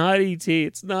 it's not E.T.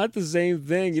 It's not the same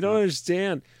thing. You don't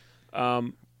understand.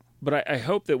 But I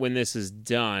hope that when this is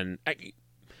done,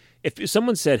 if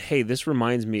someone said, hey, this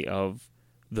reminds me of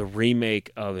the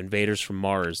remake of Invaders from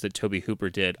Mars that Tobe Hooper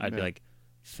did, I'd be like,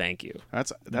 thank you.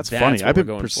 That's funny. I've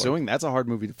been pursuing. That's a hard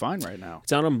movie to find right now.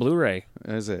 It's out on Blu-ray.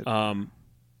 Is it?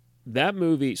 That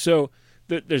movie. So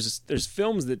there's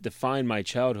films that define my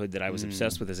childhood that I was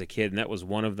obsessed with as a kid, and that was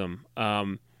one of them.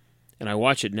 And I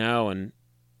watch it now, and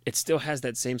it still has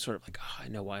that same sort of like, oh, I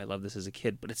know why I love this as a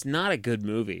kid, but it's not a good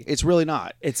movie. It's really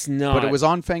not. It's not. But it was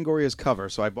on Fangoria's cover,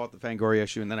 so I bought the Fangoria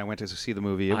issue, and then I went to see the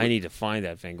movie. I need to find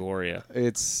that Fangoria.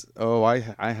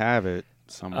 I have it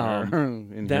somewhere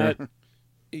in here.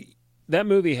 That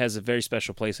movie has a very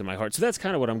special place in my heart. So that's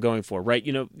kind of what I'm going for, right?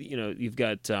 You've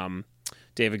got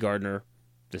David Gardner,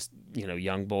 this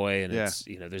young boy, and it's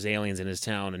there's aliens in his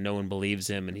town, and no one believes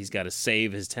him, and he's got to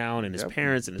save his town and his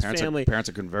parents and his family. Parents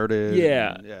are converted.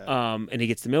 And he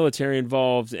gets the military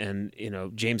involved, and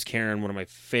James Caan, one of my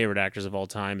favorite actors of all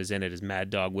time, is in it as Mad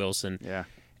Dog Wilson. Yeah,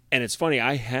 and it's funny.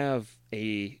 I have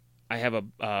a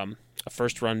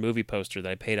first run movie poster that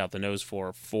I paid out the nose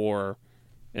for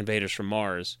Invaders from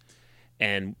Mars.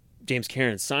 And James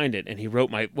Caan signed it, and he wrote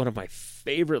one of my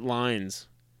favorite lines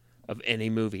of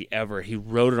any movie ever. He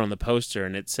wrote it on the poster,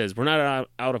 and it says, "We're not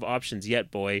out of options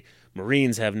yet, boy.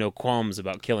 Marines have no qualms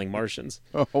about killing Martians."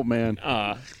 Oh man!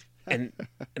 And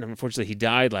unfortunately, he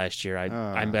died last year. I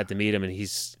got to meet him, and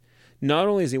he's not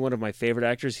only is he one of my favorite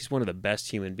actors, he's one of the best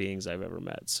human beings I've ever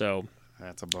met. So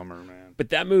that's a bummer, man. But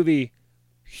that movie.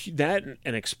 That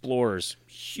and Explorers,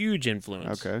 huge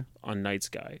influence on Night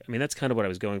Sky. I mean, that's kind of what I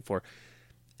was going for.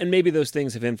 And maybe those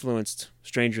things have influenced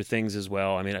Stranger Things as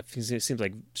well. I mean, it seems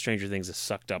like Stranger Things has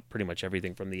sucked up pretty much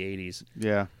everything from the 80s.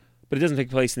 Yeah. But it doesn't take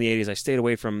place in the 80s. I stayed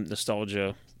away from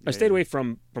nostalgia. I stayed away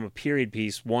from a period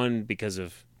piece, one, because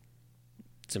of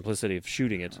simplicity of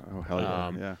shooting it. Oh, hell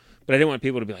yeah. But I didn't want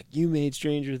people to be like, you made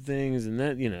Stranger Things and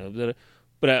that,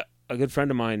 But a good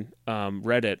friend of mine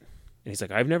read it, and he's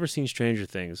like, I've never seen Stranger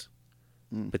Things,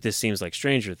 but this seems like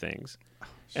Stranger Things.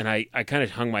 And I kind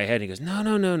of hung my head, and he goes,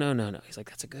 no. He's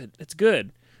like, it's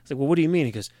good. I was like, well, what do you mean?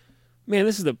 He goes, man,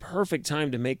 this is the perfect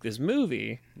time to make this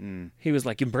movie. He was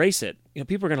like, embrace it.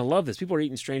 People are going to love this. People are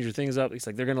eating Stranger Things up. He's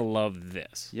like, they're going to love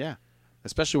this. Yeah.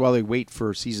 Especially while they wait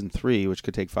for season 3, which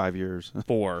could take 5 years.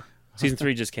 4. Season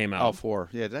 3 just came out. Oh, 4.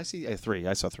 Yeah, did I see 3?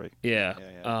 I saw 3.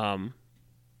 Yeah.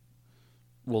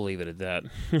 We'll leave it at that.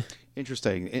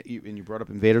 Interesting. And you brought up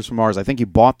Invaders from Mars. I think you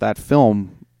bought that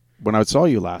film when I saw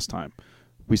you last time.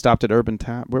 We stopped at Urban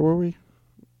Tap. Where were we?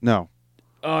 No.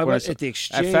 Oh, I went at the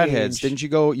Exchange. At Fatheads. Didn't you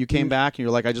go? You came back and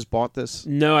you're like, I just bought this?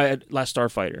 No, I had Last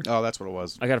Starfighter. Oh, that's what it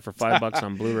was. I got it for $5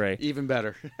 on Blu-ray. Even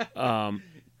better. Well,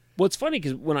 it's funny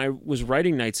because when I was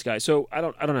writing Night Sky, so I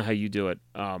don't know how you do it,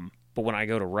 but when I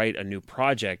go to write a new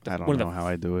project, I don't know how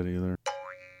I do it either.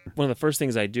 One of the first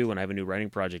things I do when I have a new writing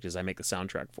project is I make the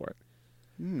soundtrack for it.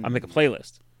 I make a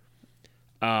playlist.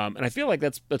 And I feel like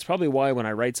that's probably why when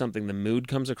I write something, the mood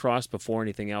comes across before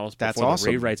anything else. That's before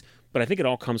awesome. The rewrites. But I think it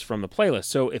all comes from the playlist.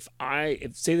 So if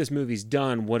say this movie's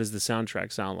done, what does the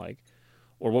soundtrack sound like?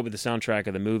 Or what would the soundtrack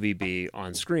of the movie be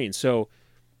on screen? So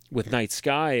with Night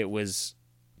Sky, it was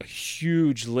a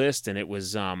huge list, and it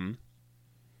was it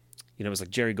was like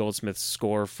Jerry Goldsmith's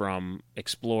score from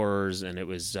Explorers, and it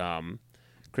was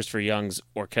Christopher Young's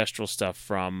orchestral stuff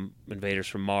from Invaders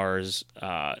from Mars,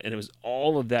 and it was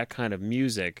all of that kind of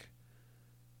music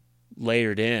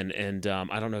layered in. And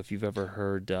I don't know if you've ever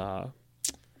heard the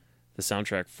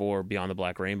soundtrack for Beyond the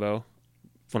Black Rainbow.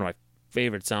 It's one of my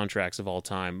favorite soundtracks of all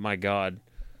time. My God.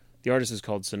 The artist is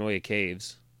called Sonoya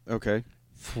Caves. Okay.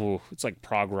 It's like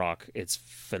prog rock. It's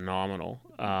phenomenal.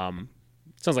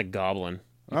 It sounds like Goblin.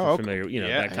 If you're familiar,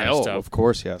 yeah, that kind of stuff. Of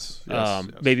course, yes.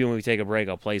 Maybe when we take a break,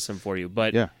 I'll play some for you.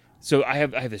 But yeah. So I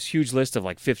have this huge list of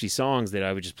like 50 songs that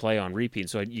I would just play on repeat.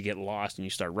 So you get lost and you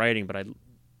start writing, but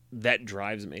that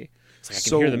drives me. It's like I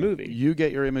can hear the movie. You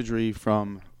get your imagery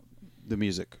from the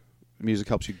music. Music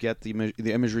helps you get the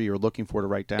imagery you're looking for to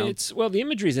write down. The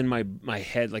imagery's in my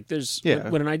head. Like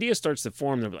when an idea starts to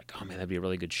form, they're like, oh man, that'd be a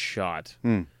really good shot.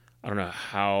 I don't know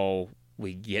how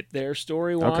we get there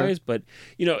story-wise, but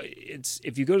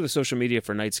if you go to the social media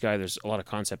for Night Sky, there's a lot of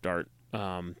concept art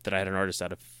that I had an artist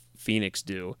out of Phoenix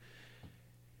do,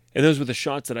 and those were the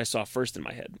shots that I saw first in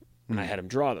my head. and I had him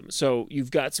draw them. So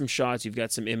you've got some shots, you've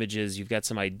got some images, you've got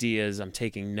some ideas. I'm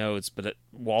taking notes, but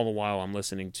all the while I'm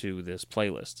listening to this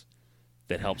playlist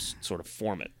that helps sort of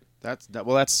form it. That's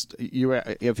you.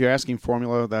 If you're asking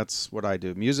formula, that's what I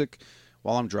do. Music,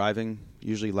 while I'm driving,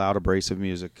 usually loud, abrasive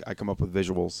music. I come up with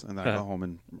visuals, and then I go home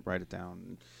and write it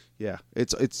down. Yeah,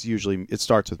 it's usually it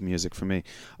starts with music for me.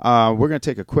 We're gonna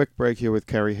take a quick break here with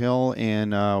Kerry Hill,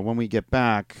 and when we get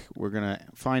back, we're gonna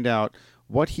find out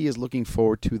what he is looking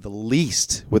forward to the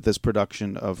least with this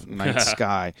production of Night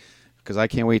Sky. Because I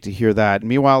can't wait to hear that.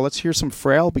 Meanwhile, let's hear some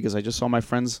Frail, because I just saw my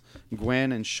friends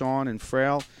Gwen and Sean and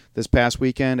Frail this past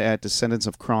weekend at Descendants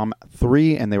of Crom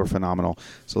 3, and they were phenomenal.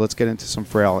 So let's get into some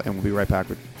Frail, and we'll be right back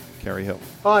with Kerry Hill.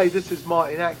 Hi, this is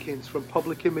Martin Atkins from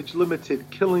Public Image Limited,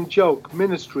 Killing Joke,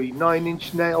 Ministry, 9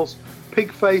 Inch Nails,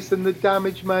 Pigface and the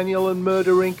Damage Manual, and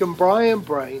Murder Inc. and Brian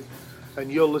Brain,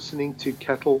 and you're listening to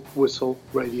Kettle Whistle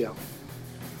Radio.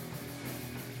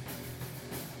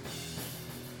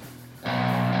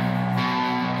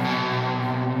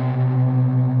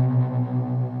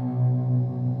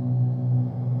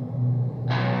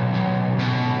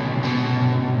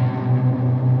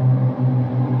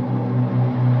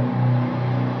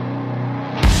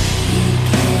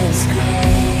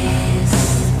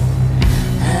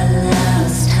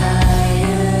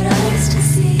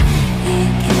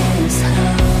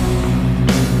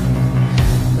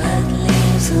 But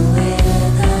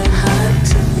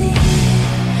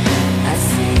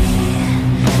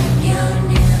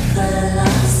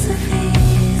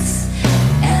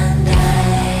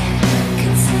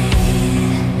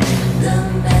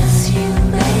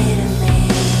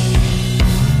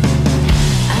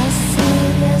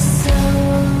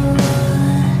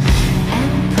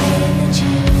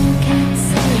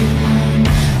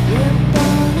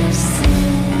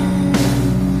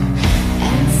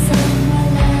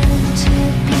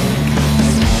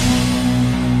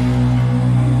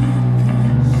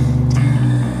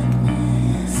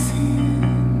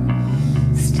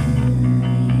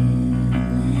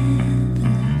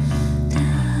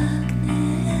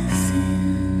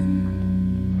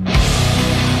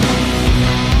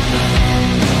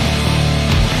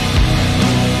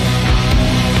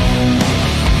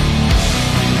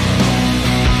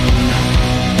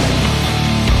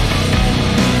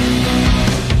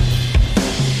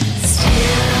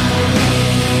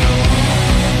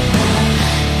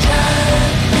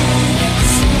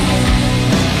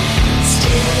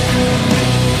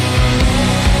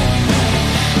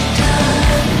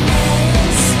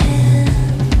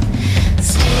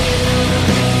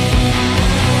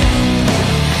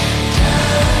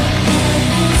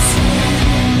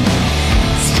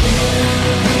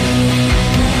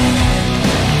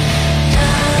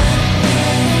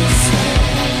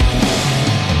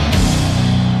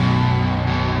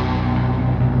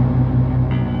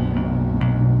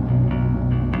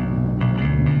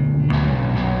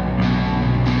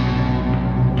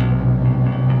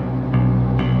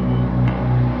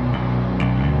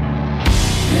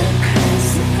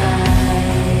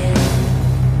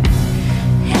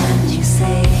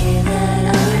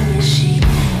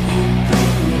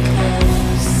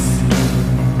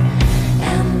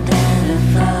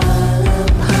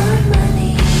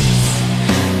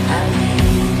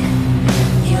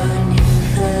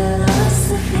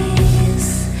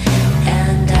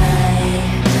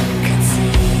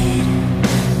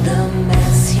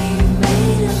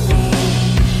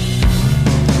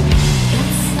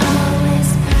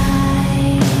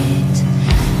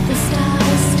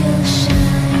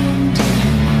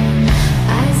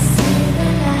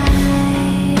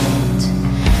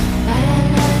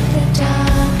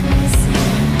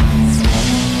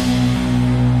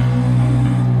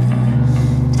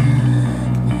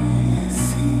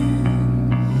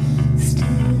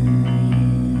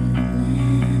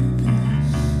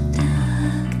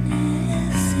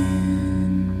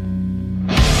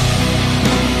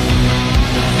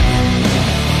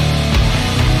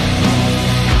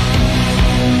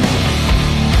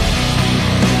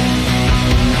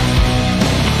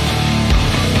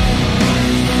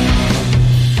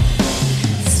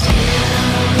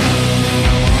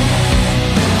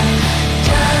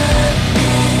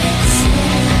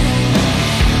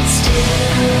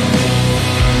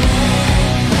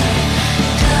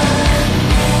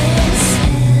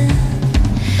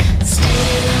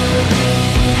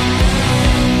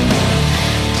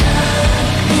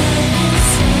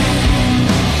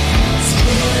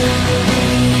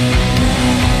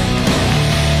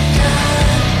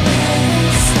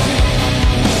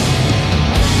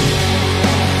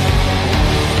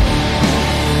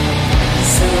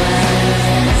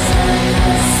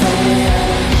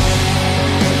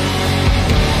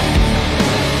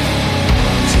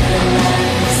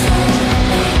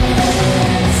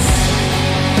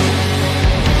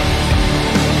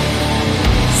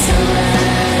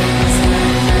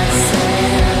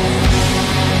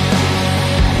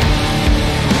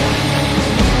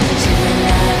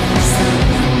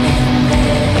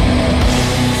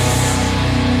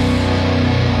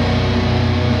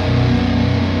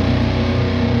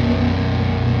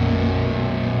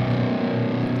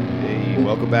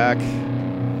Welcome back.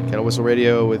 Kettle Whistle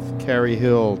Radio with Carey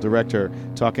Hill, director,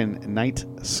 talking Night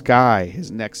Sky,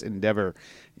 his next endeavor.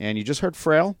 And you just heard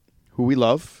Frail, who we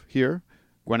love here.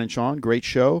 Gwen and Sean, great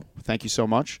show. Thank you so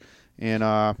much. And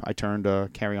I turned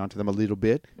Carey on to them a little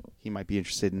bit. He might be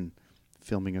interested in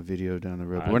filming a video down the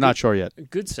road. But we're not sure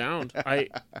yet. Good sound. I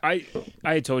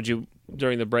had told you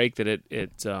during the break that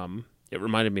it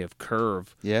reminded me of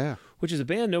Curve. Yeah. Which is a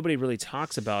band nobody really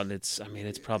talks about, and it's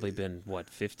probably been,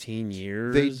 15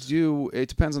 years? They do. It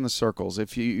depends on the circles.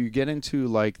 If you get into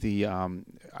like the,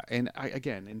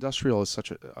 again, industrial is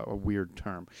such a weird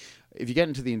term. If you get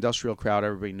into the industrial crowd,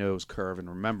 everybody knows Curve and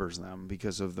remembers them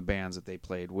because of the bands that they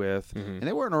played with. Mm-hmm. And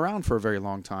they weren't around for a very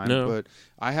long time. No. But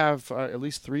I have at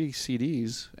least 3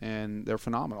 CDs, and they're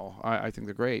phenomenal. I think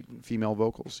they're great. Female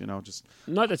vocals, just...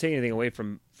 Not to take anything away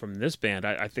from this band.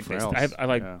 I think I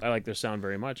like their sound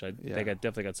very much. They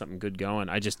definitely got something good going.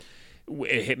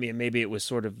 It hit me, and maybe it was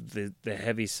sort of the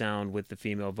heavy sound with the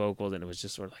female vocals, and it was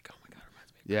just sort of like, oh my God, it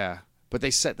reminds me. Yeah. But they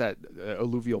set that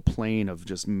alluvial plane of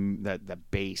just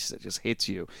that bass that just hits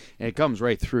you, and it comes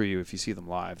right through you if you see them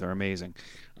live. They're amazing.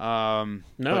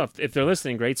 If they're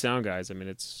listening, great sound, guys. I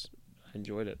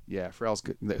enjoyed it. Yeah, Pharrell's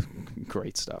good.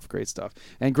 Great stuff,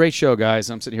 and great show, guys.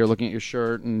 I'm sitting here looking at your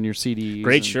shirt and your CDs.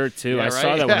 Great shirt too. Yeah, I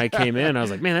saw that when I came in. I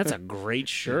was like, man, that's a great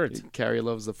shirt. Carey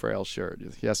loves the Pharrell shirt.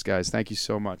 Yes, guys, thank you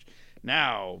so much.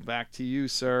 Now, back to you,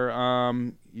 sir.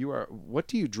 What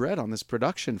do you dread on this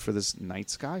production for this Night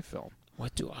Sky film?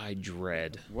 What do I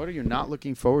dread? What are you not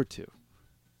looking forward to?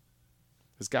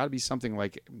 There's got to be something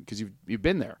like, because you've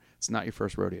been there. It's not your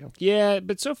first rodeo. Yeah,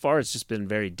 but so far it's just been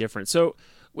very different. So,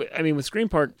 with Screen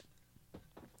Park,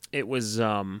 it was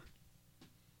I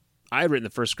had written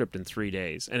the first script in 3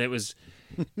 days, and it was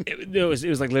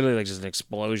like literally like just an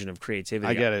explosion of creativity.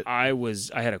 I get it. I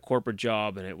had a corporate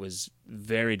job, and it was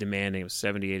very demanding. It was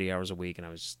 70, 80 hours a week, and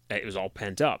it was all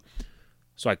pent up.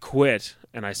 So I quit,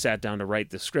 and I sat down to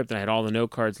write the script, and I had all the note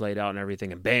cards laid out and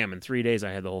everything, and bam, in 3 days I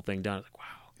had the whole thing done. I was like, wow.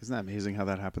 Isn't that amazing how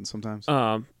that happens sometimes?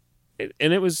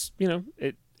 It was,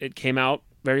 it came out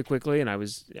very quickly, and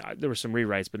there were some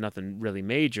rewrites, but nothing really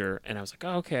major, and I was like,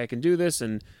 oh, okay, I can do this,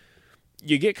 and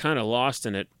you get kind of lost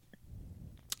in it.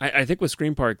 I think with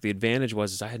Screen Park, the advantage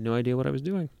was I had no idea what I was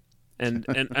doing. And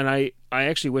I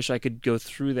actually wish I could go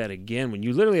through that again. When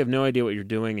you literally have no idea what you're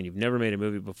doing and you've never made a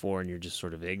movie before and you're just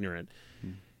sort of ignorant,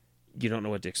 you don't know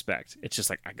what to expect. It's just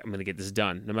like, I'm going to get this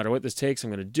done. No matter what this takes, I'm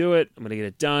going to do it. I'm going to get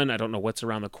it done. I don't know what's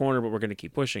around the corner, but we're going to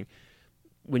keep pushing.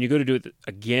 When you go to do it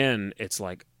again, it's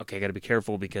like, okay, I got to be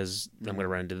careful because I'm going to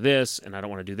run into this, and I don't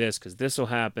want to do this because this will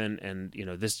happen, and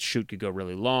this shoot could go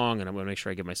really long, and I'm going to make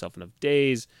sure I give myself enough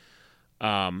days.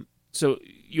 So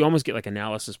you almost get like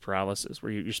analysis paralysis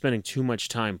where you're spending too much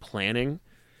time planning,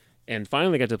 and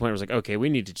finally got to the point where it's like, okay, we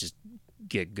need to just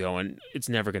get going. It's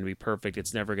never going to be perfect.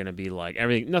 It's never going to be like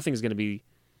everything. Nothing's going to be.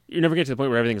 You're never get to the point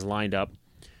where everything's lined up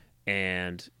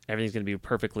and everything's going to be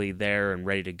perfectly there and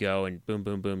ready to go. And boom,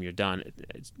 boom, boom, you're done.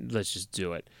 Let's just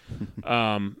do it.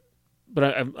 But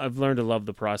I've learned to love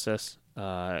the process.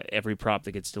 Every prop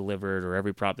that gets delivered or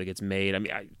every prop that gets made.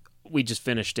 We just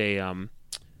finished a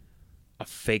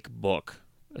fake book.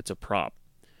 It's a prop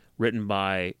written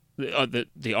by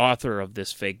the author of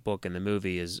this fake book in the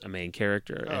movie is a main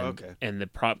character. Oh, okay. And the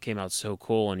prop came out so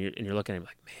cool, and you're looking at him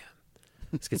like, man,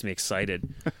 this gets me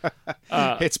excited.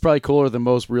 It's probably cooler than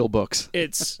most real books.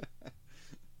 It's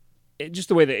just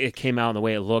the way that it came out and the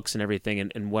way it looks and everything,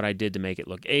 and what I did to make it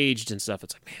look aged and stuff.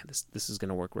 It's like, man, this is going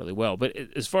to work really well. But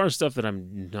as far as stuff that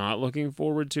I'm not looking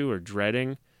forward to or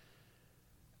dreading,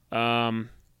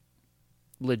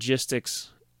 logistics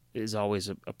is always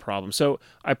a problem. So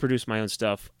I produce my own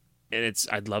stuff, and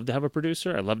I'd love to have a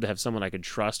producer. I'd love to have someone I could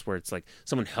trust, where it's like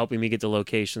someone helping me get the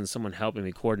locations, someone helping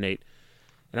me coordinate,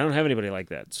 and I don't have anybody like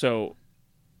that. So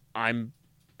I'm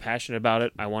passionate about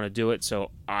it. I want to do it,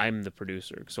 so I'm the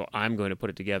producer. So I'm going to put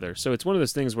it together. So it's one of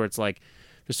those things where it's like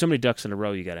there's so many ducks in a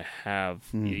row you got to have.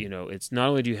 It's not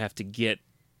only do you have to get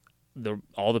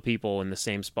all the people in the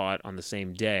same spot on the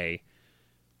same day.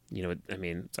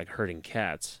 It's like herding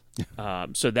cats.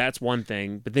 So that's one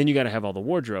thing. But then you got to have all the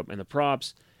wardrobe and the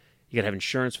props. You got to have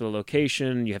insurance for the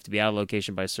location. You have to be out of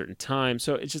location by a certain time.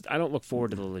 So it's just, I don't look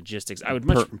forward to the logistics. I would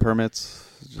much permits.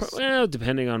 Well,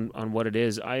 depending on what it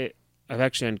is. I've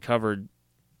actually uncovered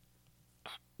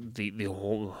the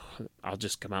whole. I'll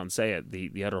just come out and say it.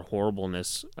 The utter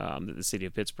horribleness that the city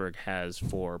of Pittsburgh has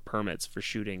for permits for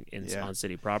shooting on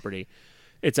city property.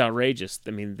 It's outrageous.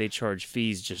 They charge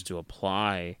fees just to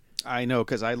apply. I know,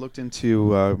 because I looked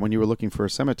into, when you were looking for a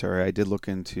cemetery, I did look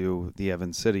into the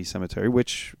Evans City Cemetery,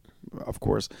 which of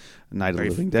course, Night of the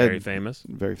Living Dead.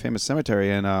 Very famous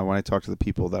cemetery. And when I talk to the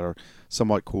people that are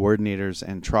somewhat coordinators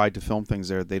and tried to film things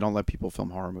there, they don't let people film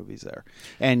horror movies there.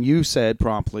 And you said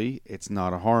promptly, it's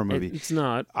not a horror movie. It's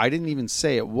not. I didn't even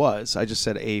say it was. I just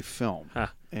said a film. Huh.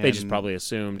 They just probably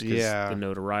assumed because the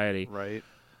notoriety. Right.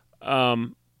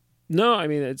 No, I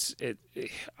mean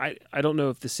I don't know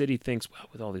if the city thinks, well,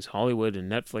 with all these Hollywood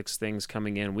and Netflix things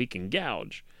coming in, we can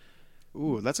gouge.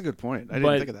 Ooh, that's a good point. I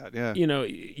didn't think of that. Yeah. You know,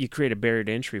 you create a barrier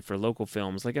to entry for local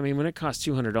films. Like, I mean, when it costs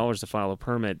 $200 to file a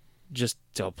permit just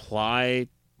to apply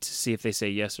to see if they say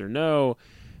yes or no,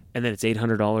 and then it's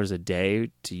 $800 a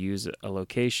day to use a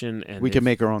location, and we can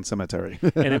make our own cemetery.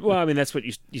 Well, I mean, that's what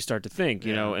you start to think,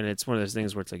 you know. And it's one of those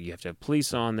things where it's like you have to have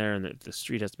police on there, and the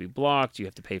street has to be blocked. You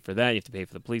have to pay for that. You have to pay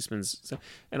for the policemen's.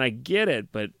 And I get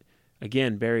it, but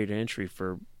again, barrier to entry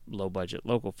for low budget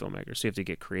local filmmakers. So you have to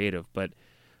get creative. But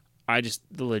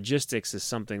the logistics is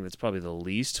something that's probably the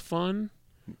least fun,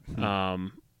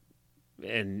 and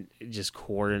just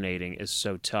coordinating is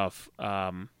so tough. You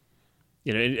know,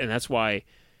 and that's why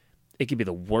it could be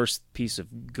the worst piece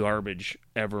of garbage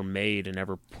ever made and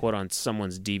ever put on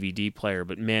someone's DVD player.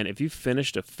 But man, if you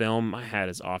finished a film, my hat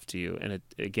is off to you. And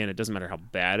it doesn't matter how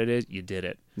bad it is, you did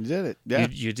it. You did it. Yeah.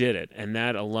 You did it. And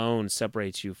that alone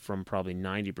separates you from probably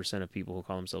 90% of people who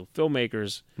call themselves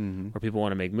filmmakers or people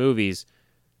want to make movies.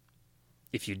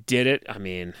 If you did it, I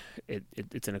mean,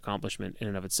 it's an accomplishment in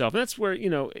and of itself. And that's where, you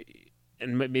know,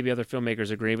 and maybe other filmmakers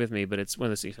agree with me, but it's one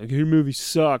of those things like, your movie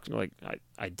sucked. Like,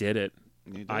 I did it.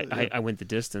 I went the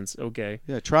distance. Okay.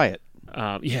 Yeah, try it.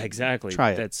 Yeah, exactly.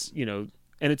 Try it. That's, you know,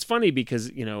 and it's funny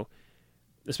because, you know,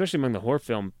 especially among the horror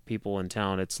film people in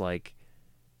town, it's like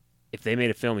if they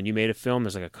made a film and you made a film,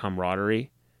 there's like a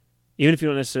camaraderie. Even if you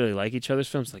don't necessarily like each other's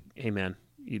films, like, hey man,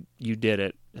 you did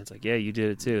it. And it's like, yeah, you did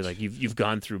it too. Like you've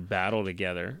gone through battle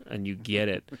together and you get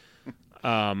it.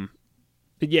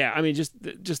 But yeah, I mean, just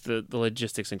the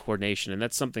logistics and coordination, and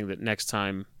that's something that next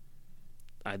time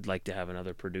I'd like to have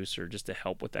another producer just to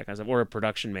help with that kind of stuff, or a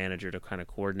production manager to kind of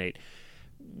coordinate.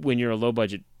 When you're a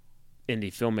low-budget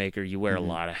indie filmmaker, you wear a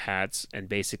lot of hats, and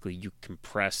basically you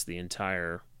compress the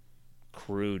entire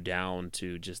crew down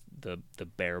to just the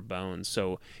bare bones.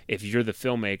 So if you're the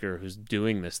filmmaker who's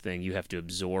doing this thing, you have to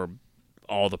absorb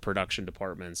all the production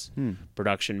departments,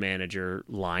 production manager,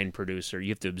 line producer. You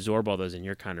have to absorb all those, and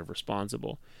you're kind of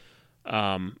responsible.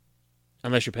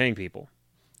 Unless you're paying people.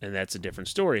 And that's a different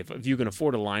story. If you can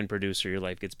afford a line producer, your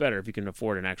life gets better. If you can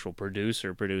afford an actual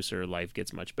producer, life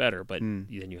gets much better. But then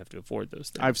you have to afford those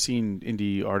things. I've seen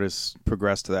indie artists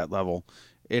progress to that level.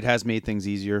 It has made things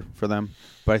easier for them,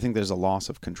 but I think there's a loss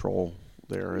of control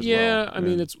there as well. Yeah, I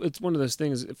mean, it's one of those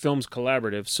things. Film's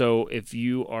collaborative, so if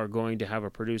you are going to have a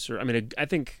producer, I mean,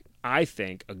 I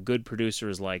think a good producer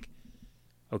is like,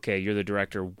 okay, you're the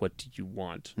director. What do you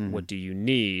want? What do you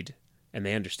need? And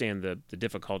they understand the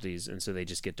difficulties, and so they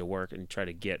just get to work and try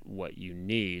to get what you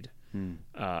need and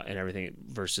everything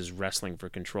versus wrestling for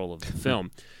control of the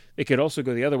film. It could also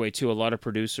go the other way, too. A lot of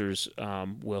producers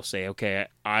will say, okay,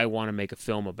 I want to make a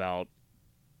film about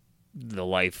the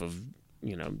life of,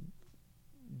 you know,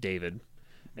 David.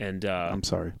 And I'm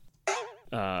sorry.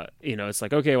 You know, it's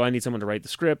like, okay, well, I need someone to write the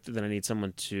script, then I need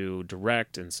someone to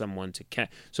direct and someone to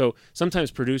So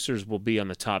sometimes producers will be on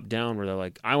the top down where they're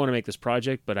like, I want to make this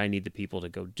project, but I need the people to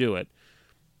go do it,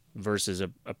 versus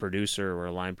a producer or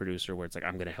a line producer where it's like,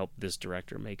 I'm going to help this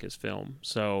director make his film.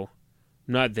 So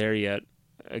I'm not there yet.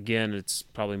 Again, it's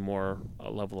probably more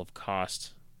a level of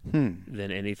cost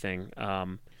than anything.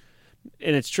 And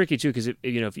it's tricky too, because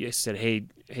you know, if you said, "Hey,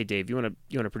 Dave, you want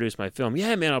to produce my film?"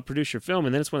 Yeah, man, I'll produce your film.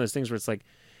 And then it's one of those things where it's like,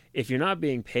 if you're not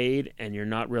being paid and you're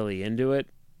not really into it,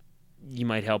 you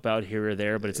might help out here or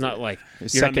there, but it's not like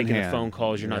you're not making the phone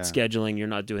calls, you're not scheduling, you're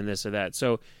not doing this or that.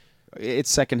 So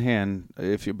it's secondhand.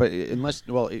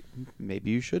 Maybe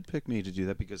you should pick me to do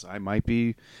that, because I might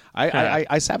be.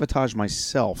 I sabotage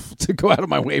myself to go out of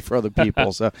my way for other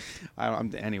people. So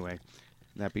anyway.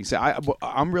 That being said,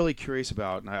 I'm really curious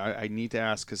about, and I need to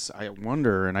ask, because I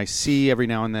wonder, and I see every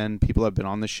now and then people have been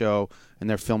on the show and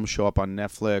their films show up on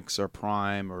Netflix or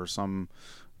Prime or some,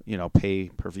 you know,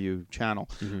 pay-per-view channel.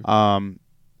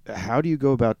 How do you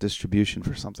go about distribution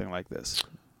for something like this?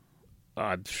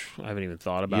 I haven't even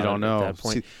thought about it. You don't know. At that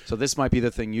point. See, so this might be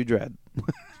the thing you dread.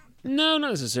 No, not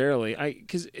necessarily.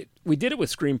 Because we did it with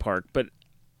Scream Park, but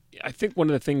I think one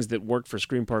of the things that worked for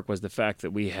Scream Park was the fact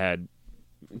that we had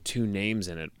 2 names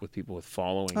in it with people with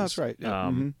followings. Oh, that's right.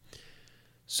 Yeah.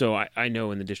 So I know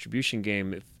in the distribution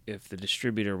game, if the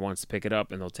distributor wants to pick it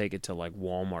up and they'll take it to like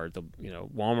Walmart,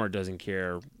 Walmart doesn't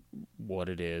care what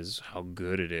it is, how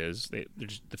good it is.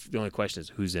 The only question is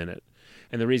who's in it.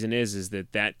 And the reason is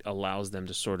that allows them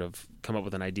to sort of come up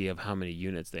with an idea of how many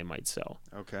units they might sell.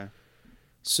 Okay.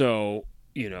 So,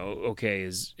 okay,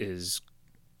 is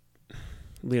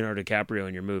Leonardo DiCaprio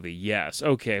in your movie? Yes.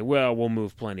 Okay, well, we'll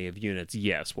move plenty of units.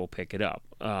 Yes, we'll pick it up.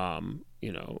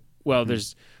 Well,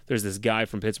 there's this guy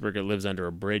from Pittsburgh that lives under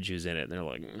a bridge who's in it, and they're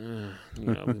like,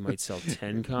 we might sell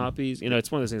 10 copies.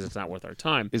 It's one of those things that's not worth our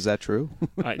time. Is that true?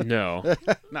 No.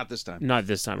 Not this time. Not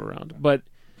this time around. But,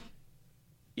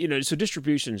 so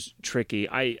distribution's tricky.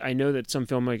 I know that some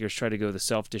filmmakers try to go the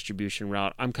self-distribution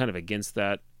route. I'm kind of against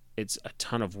that. It's a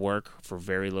ton of work for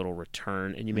very little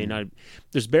return, and you may not.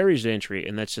 There's barriers to entry,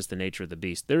 and that's just the nature of the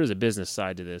beast. There is a business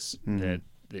side to this that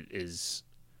is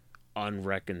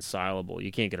unreconcilable. You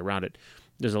can't get around it.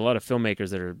 There's a lot of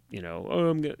filmmakers that are,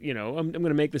 I'm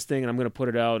gonna make this thing and I'm gonna put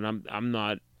it out, and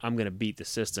I'm gonna beat the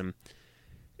system.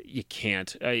 You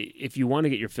can't. If you want to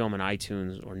get your film on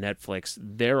iTunes or Netflix,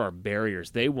 there are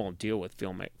barriers. They won't deal with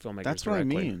filmmakers. That's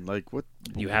directly. What I mean. Like what?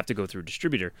 You have to go through a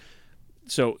distributor.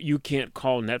 So you can't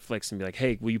call Netflix and be like,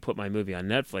 "Hey, will you put my movie on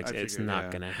Netflix?" It's not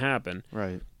going to happen.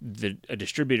 Right. A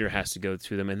distributor has to go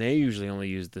through them, and they usually only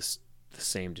use the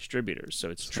same distributors, so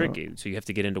it's tricky. So you have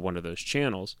to get into one of those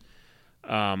channels.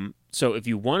 So if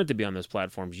you wanted to be on those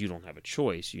platforms, you don't have a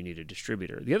choice. You need a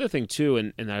distributor. The other thing too,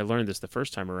 and I learned this the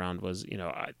first time around, was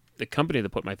the company that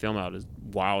put my film out is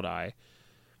Wild Eye,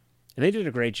 and they did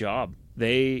a great job.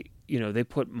 They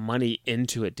put money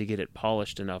into it to get it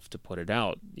polished enough to put it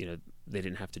out. They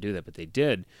didn't have to do that, but they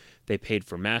did. They paid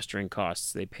for mastering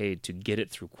costs. They paid to get it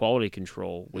through quality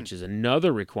control, which is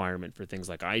another requirement for things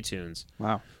like iTunes.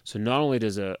 Wow. So not only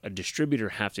does a distributor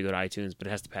have to go to iTunes, but it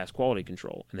has to pass quality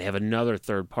control. And they have another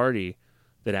third party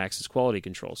that acts as quality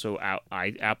control. So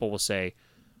Apple will say,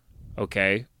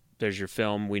 okay, there's your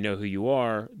film. We know who you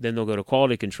are. Then they'll go to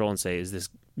quality control and say, does this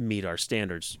meet our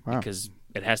standards? Wow. Because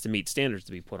it has to meet standards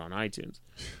to be put on iTunes.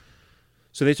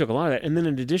 So they took a lot of that. And then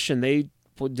in addition, they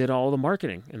did all the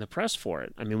marketing and the press for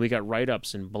it. I mean, we got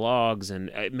write-ups and blogs, and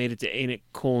it made it to Ain't It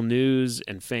Cool News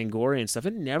and Fangoria and stuff.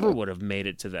 It never would have made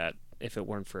it to that if it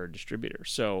weren't for a distributor.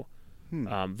 So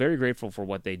very grateful for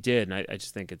what they did, and I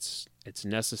just think it's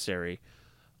necessary.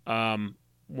 When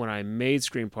I made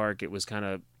Scream Park, it was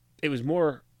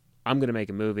more, I'm going to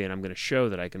make a movie and I'm going to show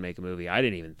that I can make a movie. I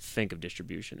didn't even think of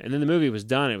distribution. And then the movie was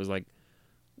done. It was like,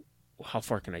 how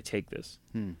far can I take this?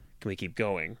 Can we keep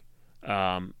going?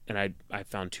 And I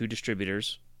found 2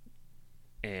 distributors,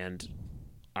 and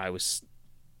I was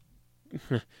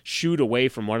shooed away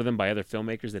from one of them by other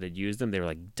filmmakers that had used them. They were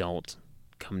like, don't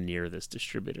come near this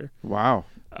distributor. Wow.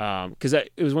 Because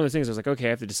it was one of the things I was like, okay, I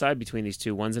have to decide between these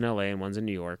 2. One's in LA and one's in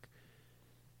New York.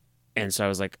 And so I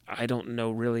was like, I don't know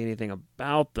really anything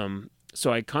about them.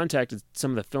 So I contacted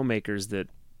some of the filmmakers that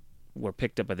were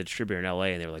picked up by the distributor in LA,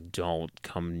 and they were like, don't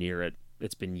come near it.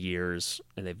 It's been years,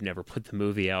 and they've never put the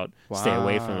movie out. Wow. Stay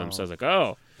away from them. So I was like,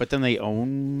 oh. But then they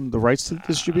own the rights to the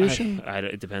distribution?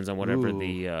 It depends on whatever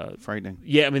the... frightening.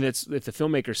 Yeah, I mean, if the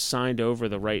filmmaker signed over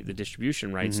the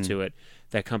distribution rights to it,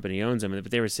 that company owns them. But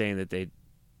they were saying that they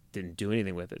didn't do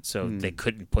anything with it. So they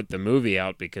couldn't put the movie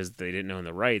out because they didn't own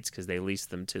the rights, because they leased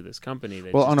them to this company.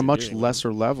 Well, on a much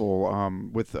lesser level,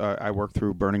 I work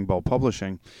through Burning Bulb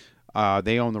Publishing.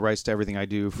 They own the rights to everything I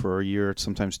do for a year,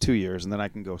 sometimes 2 years, and then I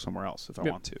can go somewhere else if I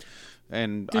want to.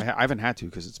 And I haven't had to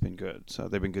because it's been good. So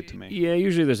they've been good to me. Yeah,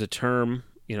 usually there's a term.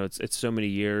 It's so many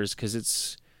years because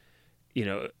it's,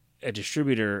 a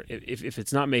distributor, if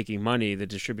it's not making money, the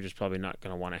distributor's probably not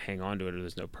going to want to hang on to it, or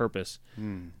there's no purpose.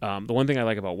 The one thing I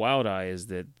like about Wild Eye is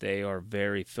that they are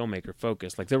very filmmaker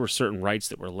focused. Like, there were certain rights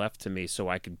that were left to me so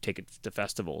I could take it to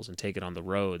festivals and take it on the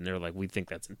road, and they're like, we think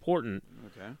that's important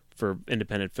for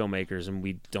independent filmmakers, and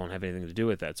we don't have anything to do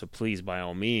with that, so please, by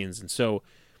all means. And so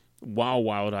while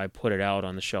Wild Eye put it out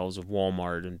on the shelves of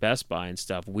Walmart and Best Buy and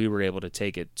stuff, we were able to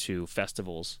take it to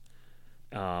festivals.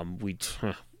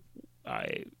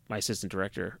 My assistant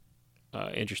director,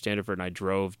 Andrew Standiford, and I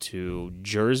drove to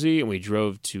Jersey, and we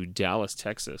drove to Dallas,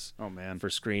 Texas. Oh man, for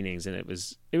screenings, and it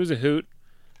was a hoot.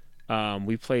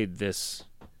 We played this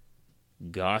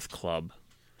goth club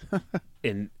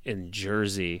in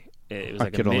Jersey. It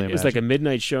was like a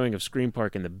midnight showing of Scream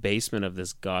Park in the basement of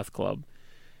this goth club.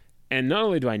 And not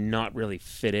only do I not really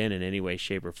fit in any way,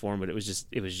 shape, or form, but it was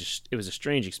a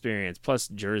strange experience. Plus,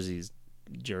 Jersey's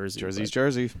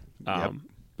Jersey. Yep.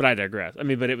 But I digress. I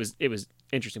mean, but it was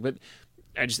interesting. But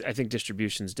I think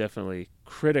distribution's definitely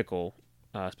critical,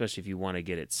 especially if you want to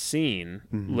get it seen,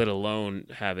 let alone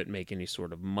have it make any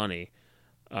sort of money.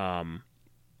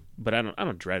 But I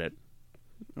don't dread it.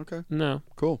 Okay. No.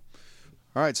 Cool.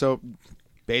 All right. So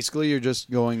Basically, you're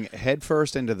just going head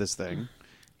first into this thing.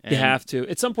 You have to.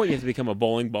 At some point, you have to become a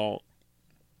bowling ball.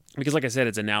 Because like I said,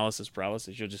 it's analysis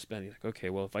paralysis. You'll just spend, like, okay,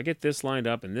 well, if I get this lined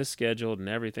up and this scheduled and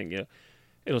everything,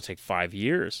 it'll take 5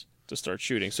 years to start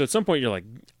shooting. So at some point, you're like,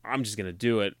 I'm just going to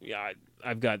do it. Yeah,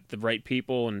 I've got the right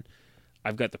people, and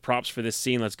I've got the props for this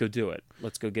scene. Let's go do it.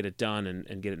 Let's go get it done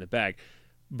and get it in the bag.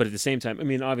 But at the same time, I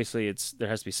mean, obviously, there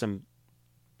has to be some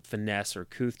finesse or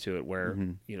couth to it where,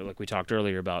 like we talked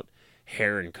earlier about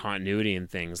hair and continuity and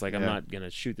things. Like, I'm not going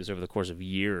to shoot this over the course of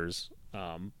years,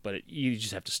 but you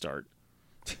just have to start.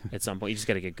 At some point, you just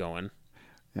got to get going.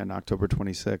 And October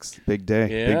 26th, big day,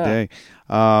 big day.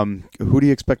 Who do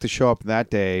you expect to show up that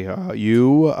day?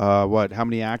 What? How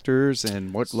many actors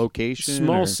and what location?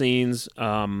 Small scenes.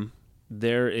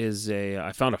 There is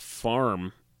I found a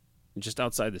farm just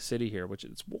outside the city here, which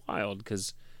it's wild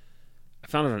because I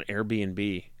found it on Airbnb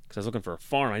because I was looking for a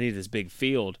farm. I needed this big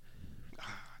field,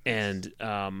 and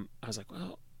I was like,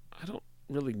 well, I don't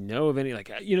really know of any. Like,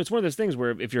 it's one of those things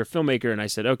where if you're a filmmaker and I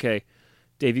said, okay,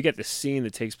 Dave, you got this scene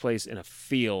that takes place in a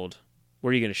field. Where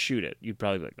are you going to shoot it? You'd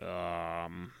probably be like,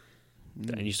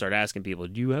 and you start asking people,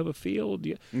 do you have a field?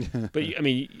 But,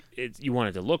 you want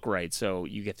it to look right, so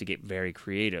you have to get very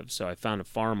creative. So I found a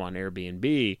farm on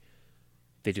Airbnb.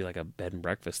 They do like a bed and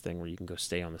breakfast thing where you can go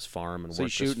stay on this farm and work this farm.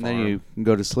 So you shoot and then you can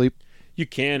go to sleep? You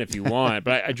can if you want.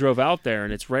 But I drove out there,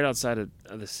 and it's right outside of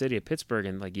the city of Pittsburgh.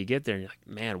 And, like, you get there, and you're like,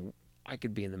 man, I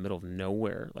could be in the middle of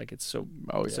nowhere. Like, it's so...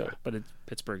 Oh, yeah. But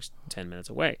Pittsburgh's 10 minutes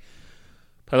away.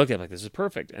 But I looked at it like, this is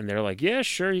perfect. And they're like, yeah,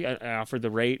 sure. I offered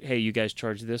the rate. Hey, you guys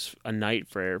charge this a night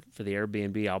for the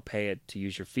Airbnb. I'll pay it to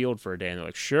use your field for a day. And they're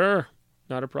like, sure,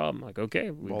 not a problem. I'm like, okay.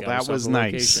 Well, that was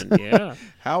nice. Yeah.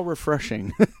 How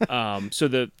refreshing. So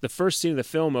the first scene of the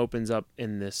film opens up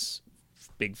in this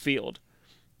big field.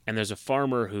 And there's a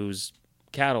farmer whose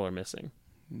cattle are missing.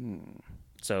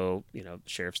 So,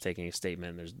 sheriff's taking a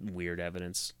statement, and there's weird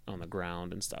evidence on the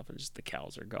ground and stuff, and just the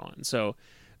cows are gone. So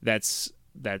that's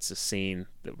a scene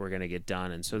that we're going to get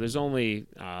done. And so there's only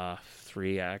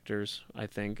 3 actors, I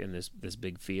think, in this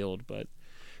big field. But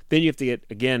then you have to get,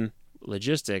 again,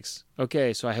 logistics.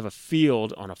 Okay, so I have a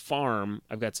field on a farm.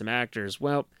 I've got some actors.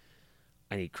 Well,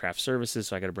 I need craft services,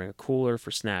 so I got to bring a cooler for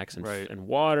snacks and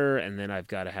water, and then I've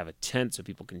got to have a tent so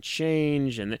people can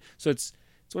change. And so it's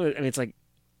one of the, it's like,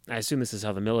 I assume this is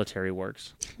how the military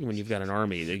works when you've got an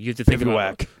army. You have to think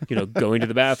about, going to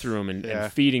the bathroom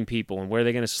and feeding people and where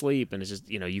they're going to sleep. And it's just,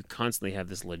 you constantly have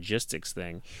this logistics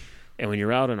thing. And when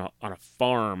you're out on a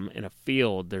farm in a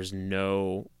field, there's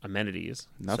no amenities.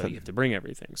 Nothing. So you have to bring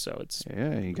everything. So it's...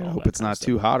 Yeah, you got to hope it's not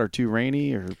too hot or too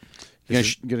rainy. Or you're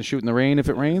going to shoot in the rain if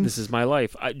it rains? This is my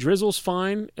life. Drizzle's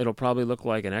fine. It'll probably look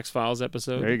like an X-Files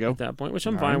episode at that point, which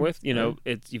I'm fine with.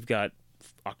 You've got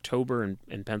October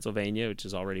in Pennsylvania, which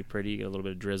is already pretty. You get a little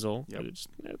bit of drizzle. Yep. It's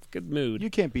good mood. You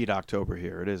can't beat October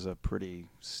here. It is a pretty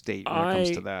state when it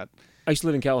comes to that. I used to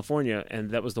live in California, and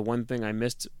that was the one thing I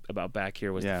missed about back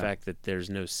here was the fact that there's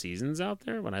no seasons out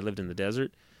there. When I lived in the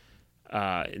desert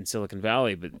in Silicon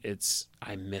Valley, but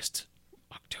I missed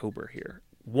October here.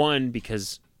 1,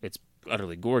 because it's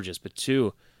utterly gorgeous, but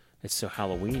 2, it's so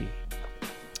Halloween-y.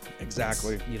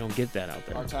 Exactly. You don't get that out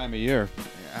there. Our time of year.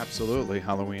 Absolutely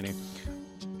Halloween-y.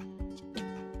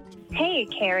 Hey,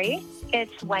 Carrie.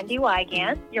 It's Wendy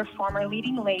Wygant, your former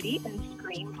leading lady in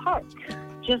Scream Park.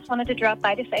 Just wanted to drop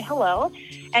by to say hello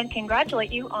and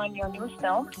congratulate you on your newest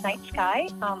film, Night Sky.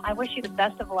 I wish you the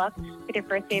best of luck with your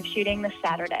birthday of shooting this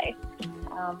Saturday.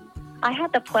 I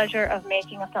had the pleasure of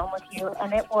making a film with you,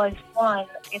 and it was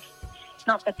it's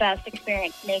not the best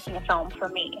experience making a film for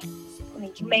me. I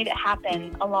mean, you made it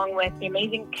happen along with the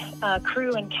amazing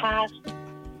crew and cast.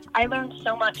 I learned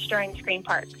so much during Scream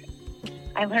Park.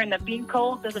 I learned that being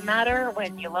cold doesn't matter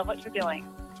when you love what you're doing.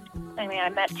 I mean, I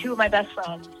met 2 of my best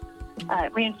friends.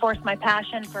 It reinforced my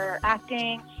passion for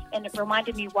acting, and it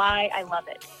reminded me why I love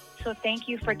it. So thank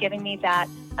you for giving me that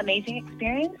amazing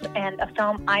experience and a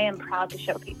film I am proud to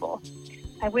show people.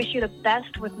 I wish you the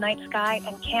best with Night Sky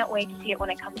and can't wait to see it when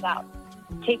it comes out.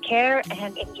 Take care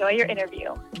and enjoy your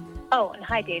interview. Oh, and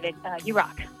hi, David. You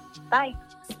rock. Bye.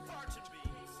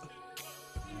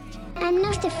 I'm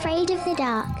not afraid of the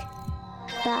dark,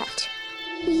 but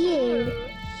you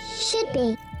should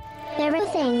be. There are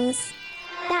things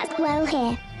that dwell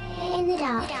here in the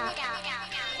dark.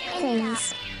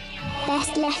 Things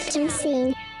best left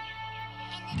unseen.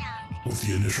 With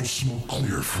the initial smoke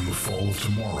cleared from the fall of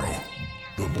tomorrow,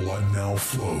 the blood now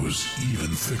flows even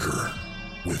thicker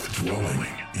with dwelling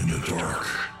in the dark.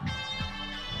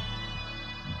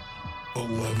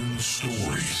 11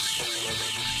 stories.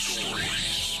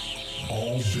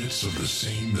 All bits of the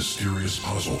same mysterious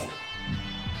puzzle.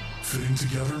 fitting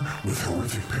together with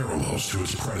horrific parallels to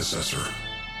its predecessor.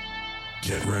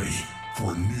 Get ready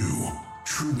for new,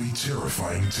 truly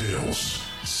terrifying tales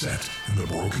set in the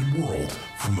broken world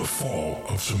from the fall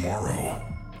of tomorrow.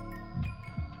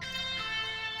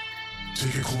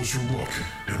 Take a closer look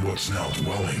at what's now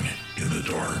dwelling in the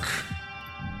dark.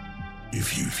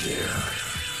 If you dare.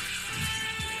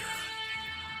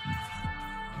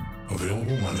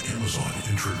 Available on Amazon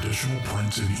in traditional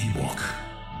print and ebook.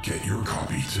 Get your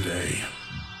copy today.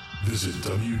 Visit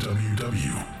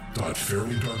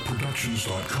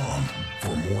www.fairlydarkproductions.com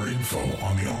for more info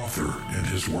on the author and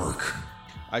his work.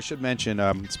 I should mention,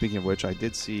 speaking of which, I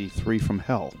did see 3 from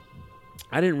Hell.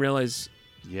 I didn't realize.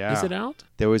 Yeah. Is it out?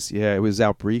 It was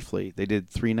out briefly. They did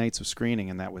 3 nights of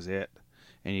screening, and that was it.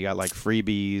 And you got like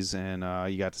freebies, and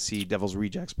you got to see Devil's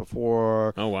Rejects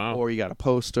before. Oh, wow. Or you got a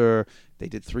poster. They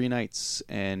did 3 nights,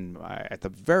 and at the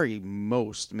very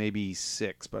most, maybe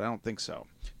 6, but I don't think so.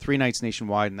 3 nights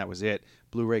nationwide, and that was it.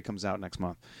 Blu-ray comes out next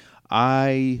month.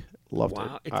 I loved it.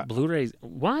 Wow, it's Blu-rays.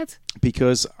 What?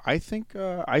 Because I think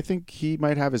he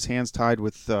might have his hands tied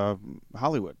with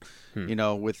Hollywood,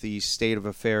 with the state of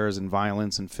affairs and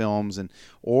violence and films,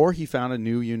 or he found a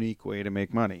new, unique way to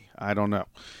make money. I don't know.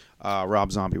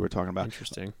 Rob Zombie we're talking about.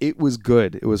 Interesting. It was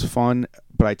good. It was fun.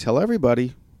 But I tell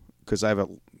everybody, because I have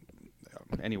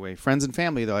friends and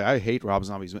family, they're like, I hate Rob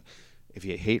Zombie's. If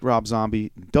you hate Rob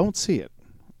Zombie, don't see it.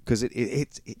 Because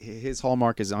his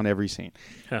hallmark is on every scene.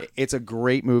 Huh. It's a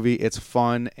great movie. It's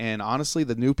fun. And honestly,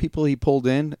 the new people he pulled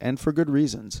in, and for good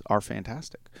reasons, are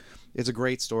fantastic. It's a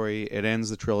great story. It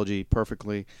ends the trilogy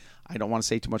perfectly. I don't want to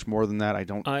say too much more than that. I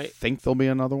don't think there'll be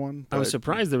another one. I was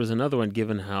surprised there was another one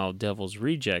given how Devil's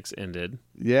Rejects ended.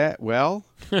 Yeah, well,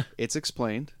 it's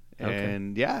explained. Okay.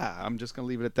 And yeah, I'm just going to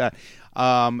leave it at that.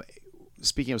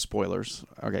 Speaking of spoilers.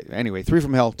 Okay, anyway, 3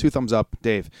 from Hell, 2 thumbs up.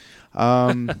 Dave.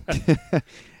 Are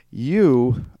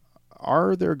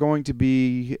there going to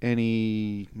be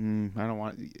any,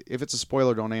 if it's a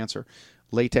spoiler, don't answer,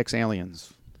 latex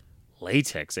aliens?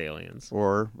 Latex aliens?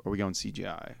 Or are we going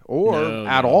CGI? Or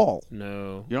at all?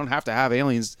 No. You don't have to have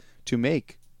aliens to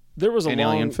make an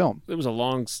alien film. There was a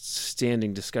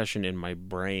long-standing discussion in my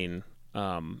brain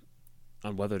on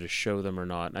whether to show them or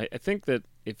not. I think that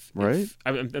if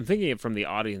I'm thinking it from the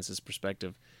audience's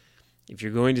perspective, if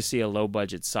you're going to see a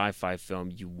low-budget sci-fi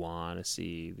film, you want to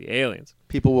see the aliens.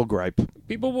 People will gripe.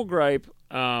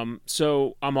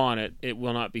 So I'm on it. It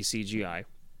will not be CGI.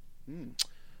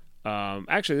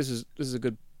 Actually, this is a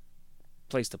good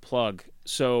place to plug.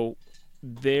 So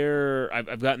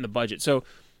I've gotten the budget. So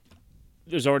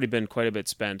there's already been quite a bit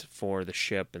spent for the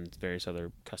ship and various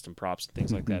other custom props and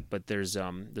things like that. But there's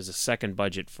a second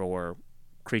budget for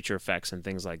creature effects and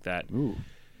things like that. Ooh.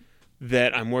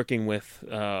 That I'm working with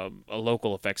a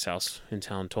local effects house in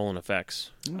town, Tolan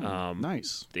Effects.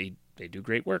 Nice. They do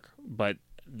great work, but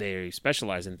they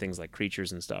specialize in things like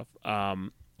creatures and stuff.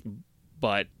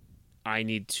 But I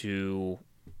need to.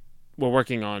 We're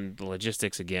working on the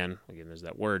logistics again. Again, there's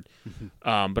that word.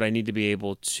 But I need to be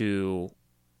able to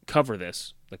cover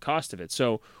the cost of it.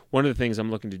 So one of the things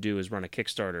I'm looking to do is run a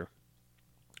Kickstarter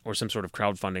or some sort of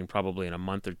crowdfunding probably in a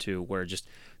month or two, where just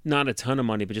not a ton of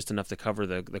money, but just enough to cover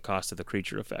the cost of the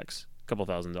creature effects, a couple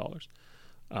 $1,000s.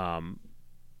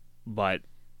 But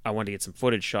I want to get some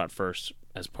footage shot first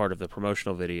as part of the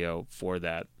promotional video for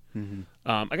that.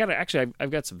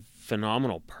 I've got some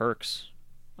phenomenal perks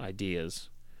ideas.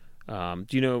 Are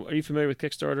you familiar with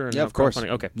Kickstarter? And yeah, of course.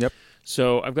 Okay. Yep.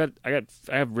 So I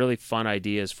have really fun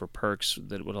ideas for perks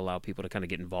that would allow people to kind of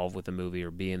get involved with the movie or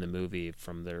be in the movie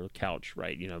from their couch,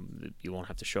 right? You won't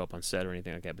have to show up on set or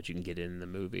anything like that, but you can get in the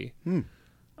movie.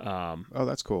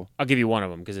 That's cool. I'll give you one of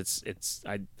them because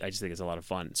I just think it's a lot of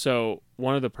fun. So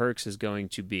one of the perks is going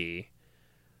to be,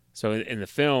 so in the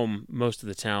film, most of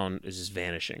the town is just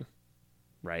vanishing,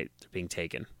 right? They're being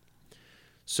taken.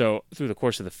 So through the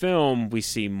course of the film, we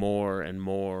see more and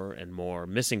more and more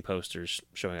missing posters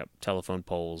showing up, telephone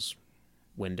poles,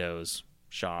 windows,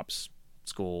 shops,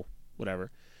 school,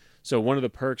 whatever. So one of the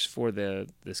perks for this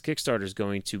Kickstarter is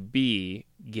going to be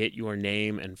get your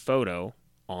name and photo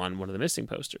on one of the missing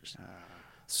posters.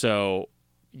 So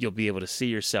you'll be able to see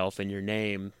yourself and your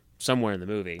name somewhere in the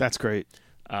movie. That's great.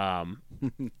 And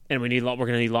we're going to need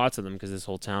lots of them because this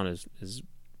whole town is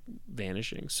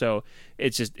vanishing. So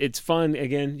it's fun.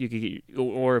 Again, you could get,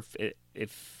 or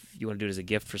if you want to do it as a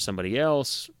gift for somebody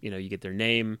else, you get their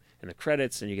name in the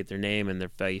credits and you get their name and their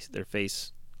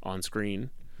face on screen.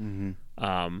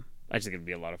 I just think it'd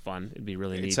be a lot of fun. It'd be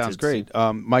really neat. It sounds great.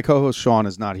 My co-host Sean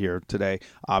is not here today.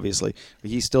 Obviously,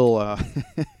 he's still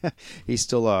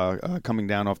coming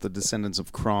down off the Descendants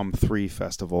of Crom 3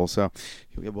 festival, so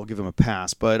we'll give him a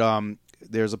pass. But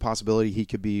there's a possibility he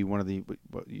could be one of the.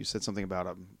 You said something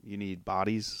about you need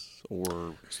bodies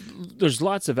or. There's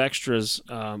lots of extras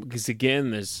because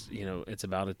again, there's it's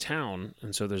about a town,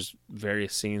 and so there's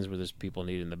various scenes where there's people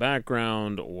needed in the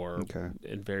background or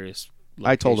in various.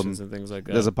 I told him and things like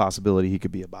that. There's a possibility he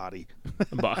could be a body,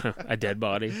 a dead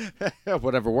body,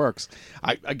 whatever works.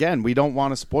 We don't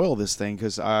want to spoil this thing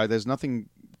because there's nothing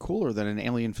cooler than an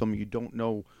alien film you don't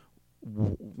know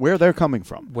where they're coming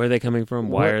from. Where are they coming from?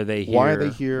 Why are they here? Why are they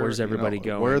here? Where's everybody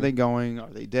going? Where are they going? Are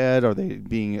they dead? Are they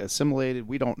being assimilated?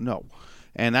 We don't know.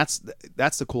 And that's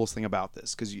the coolest thing about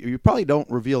this because you probably don't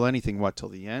reveal anything till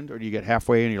the end, or you get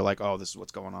halfway and you're like, oh, this is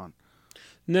what's going on.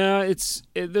 No,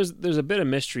 there's a bit of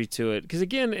mystery to it because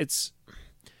again, it's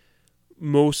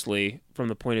mostly from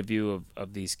the point of view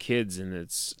of these kids and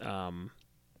it's and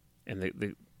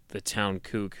the town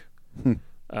kook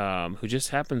who just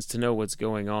happens to know what's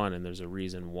going on and there's a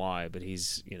reason why, but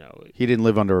he's he didn't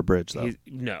live under a bridge though.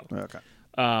 No. Okay.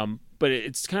 But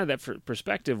it's kind of that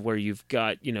perspective where you've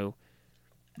got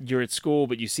you're at school,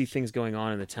 but you see things going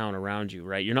on in the town around you,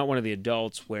 right? You're not one of the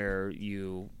adults where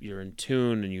you're in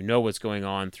tune and you know what's going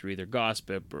on through either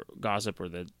gossip or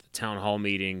the town hall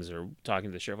meetings or talking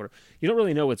to the sheriff. Whatever. You don't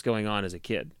really know what's going on as a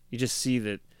kid. You just see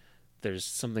that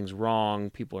something's wrong.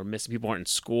 People are missing. People aren't in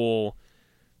school.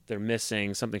 They're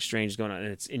missing. Something strange is going on,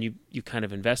 and you kind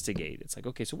of investigate. It's like,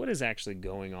 okay, so what is actually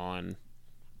going on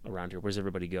around here? Where's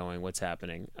everybody going? What's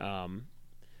happening?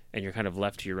 And you're kind of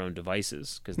left to your own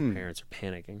devices because the parents are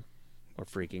panicking or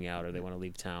freaking out or they want to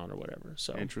leave town or whatever.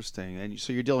 So interesting. And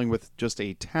so you're dealing with just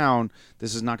a town.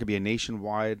 This is not going to be a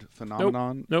nationwide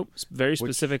phenomenon? Nope. Very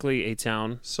specifically a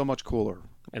town. So much cooler.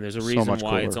 And there's a reason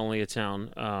why it's only a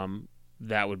town.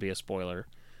 That would be a spoiler.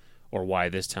 Or why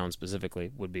this town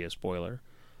specifically would be a spoiler.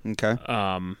 Okay.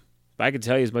 I can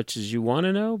tell you as much as you want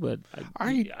to know, but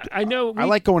I know. I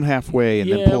like going halfway and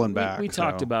then pulling back. We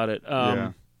talked about it.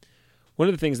 One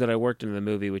of the things that I worked into the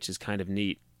movie, which is kind of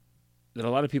neat, that a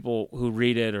lot of people who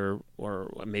read it or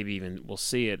maybe even will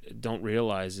see it don't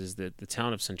realize is that the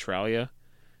town of Centralia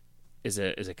is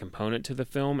a component to the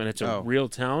film, and it's a real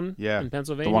town in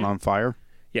Pennsylvania. The one on fire?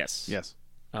 Yes. Yes.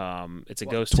 It's a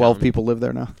ghost 12 town. people live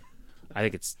there now? I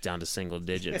think it's down to single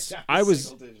digits. I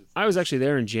was actually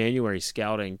there in January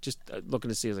scouting, just looking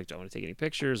to see. I was like, do I want to take any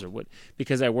pictures or what?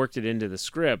 Because I worked it into the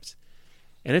script,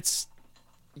 and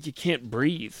you can't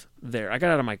breathe there. I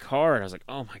got out of my car and I was like,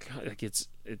 oh my god, like it's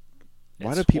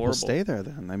why do people stay there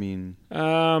then? I mean,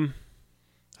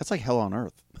 that's like hell on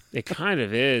earth. It kind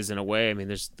of is in a way. I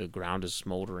mean, the ground is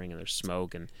smoldering and there's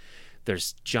smoke and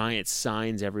there's giant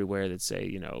signs everywhere that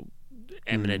say,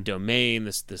 eminent domain.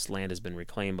 This land has been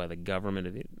reclaimed by the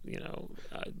government.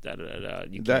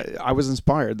 I was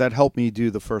inspired. That helped me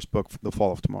do the first book, The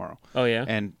Fall of Tomorrow. Oh yeah,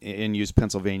 and use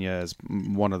Pennsylvania as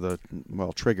one of the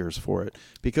triggers for it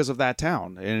because of that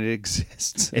town, and it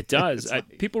exists. It does.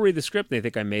 People read the script and they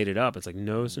think I made it up. It's like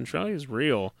no, Centralia is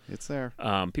real. It's there.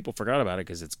 People forgot about it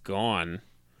because it's gone.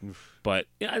 But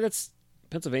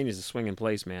Pennsylvania's a swinging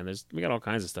place, man. We got all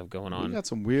kinds of stuff going on. We got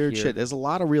some weird shit. There's a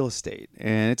lot of real estate,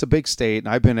 and it's a big state, and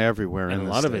I've been everywhere. And a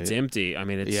lot of it's empty. I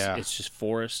mean, it's just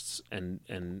forests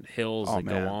and hills that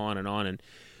go on, and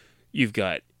you've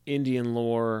got Indian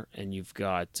lore, and you've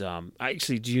got.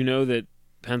 Actually, do you know that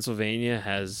Pennsylvania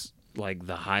has like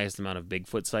the highest amount of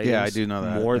Bigfoot sightings? Yeah, I do know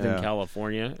that. More than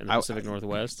California in the Pacific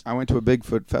Northwest. I went to a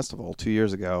Bigfoot festival 2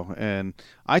 years ago, and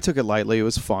I took it lightly. It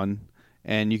was fun.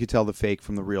 And you could tell the fake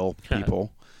from the real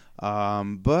people.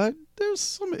 But there's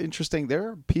some interesting... There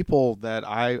are people that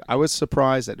I was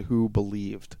surprised at who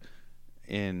believed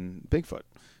in Bigfoot.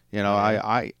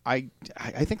 I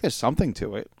think there's something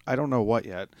to it. I don't know what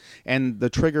yet. And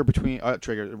the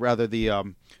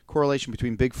correlation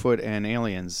between Bigfoot and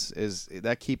aliens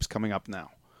that keeps coming up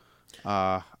now.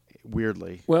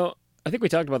 Weirdly. Well, I think we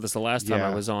talked about this the last time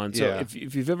I was on. So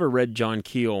if you've ever read John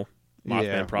Keel,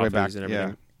 Mothman Prophecies and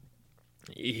everything...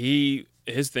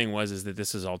 His thing is that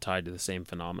this is all tied to the same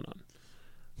phenomenon.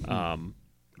 I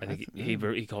think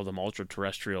he called them ultra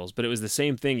terrestrials, but it was the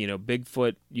same thing.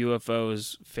 Bigfoot,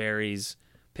 UFOs, fairies,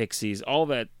 pixies, all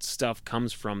that stuff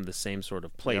comes from the same sort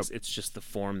of place. Yep. It's just the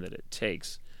form that it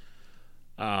takes.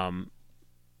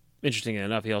 Interestingly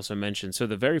enough, he also mentioned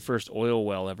the very first oil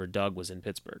well ever dug was in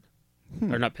Pittsburgh,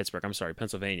 or not Pittsburgh. I'm sorry,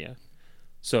 Pennsylvania.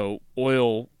 So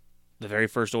the very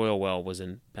first oil well was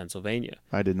in Pennsylvania.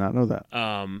 I did not know that.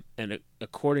 And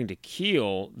according to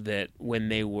Keel, that when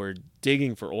they were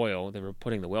digging for oil, they were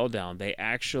putting the well down, they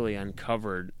actually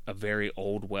uncovered a very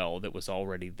old well that was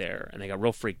already there. And they got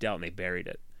real freaked out and they buried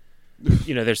it.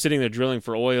 They're sitting there drilling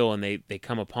for oil and they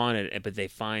come upon it, but they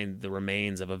find the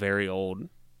remains of a very old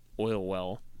oil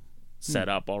well set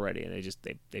up already, and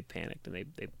they panicked and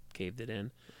they caved it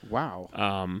in. Wow.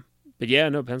 But yeah,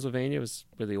 no, Pennsylvania was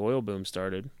where the oil boom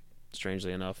started.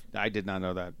 Strangely enough, I did not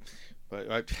know that.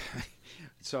 But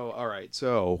so all right,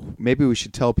 so maybe we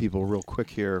should tell people real quick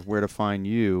here where to find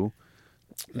you.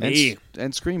 Me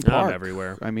and Scream Park. I'm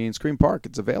everywhere. I mean, Scream Park.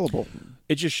 It's available.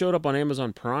 It just showed up on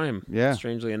Amazon Prime. Yeah.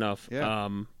 Strangely enough. Yeah.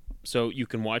 So you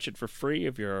can watch it for free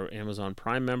if you're an Amazon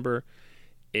Prime member.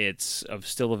 It's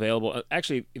still available.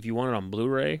 Actually, if you want it on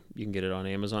Blu-ray, you can get it on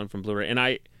Amazon from Blu-ray.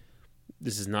 And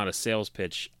this is not a sales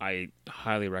pitch. I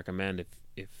highly recommend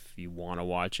if you want to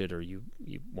watch it or you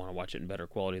want to watch it in better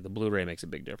quality, the Blu-ray makes a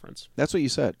big difference. That's what you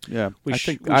said. Yeah. We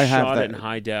shot it in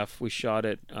high def. We shot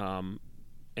it, and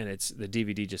it's the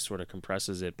DVD just sort of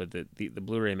compresses it, but the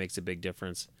Blu-ray makes a big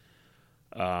difference.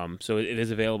 So it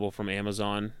is available from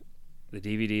Amazon. The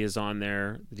DVD is on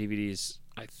there. The DVD's,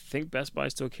 I think Best Buy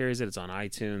still carries it. It's on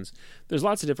iTunes. There's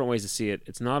lots of different ways to see it.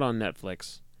 It's not on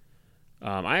Netflix.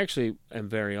 I actually am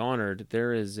very honored.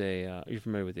 There is you're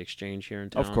familiar with the Exchange here in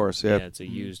town? Of course, yeah. Yeah, it's a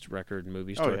used record and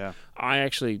movie store. Oh, yeah. I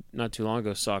actually, not too long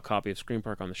ago, saw a copy of Scream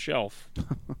Park on the shelf.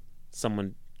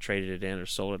 Someone traded it in or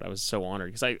sold it. I was so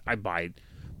honored because I buy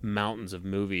mountains of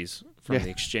movies from the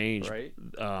Exchange. Right.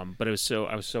 But I was so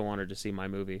honored to see my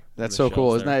movie. That's so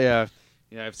cool, isn't that? Yeah.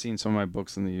 Yeah, I've seen some of my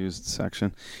books in the used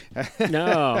section.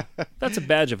 No, that's a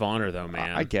badge of honor, though,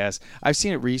 man. I guess. I've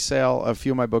seen it resale. A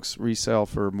few of my books resale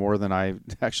for more than I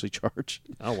actually charge.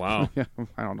 Oh, wow.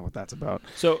 I don't know what that's about.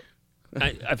 So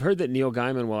I've heard that Neil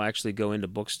Gaiman will actually go into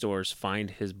bookstores,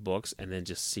 find his books, and then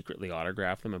just secretly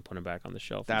autograph them and put them back on the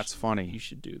shelf. That's funny. You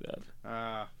should do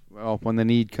that. Well, when the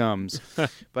need comes.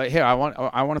 But here, I want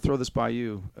to throw this by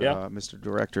you, Mr.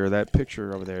 Director. That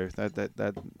picture over there,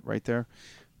 that right there.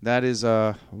 That is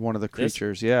one of the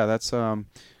creatures. This? Yeah, that's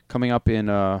coming up in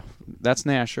that's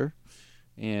Nasher,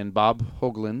 and Bob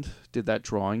Hoagland did that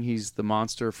drawing. He's the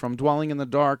monster from Dwelling in the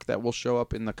Dark that will show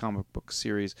up in the comic book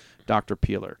series Dr.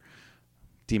 Peeler,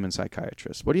 Demon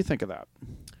Psychiatrist. What do you think of that?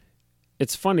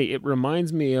 It's funny. It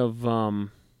reminds me of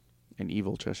an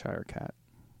evil Cheshire cat.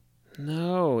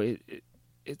 No,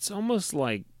 it's almost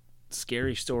like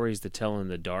Scary Stories to Tell in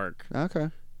the Dark. Okay.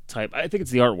 Type. I think it's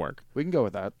the artwork. We can go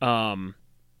with that.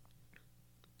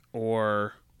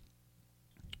 Or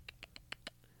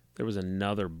there was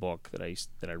another book that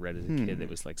I read as a kid that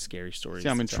was like Scary Stories. See,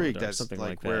 I'm intrigued as something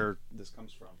like that. Where this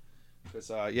comes from.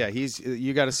 Because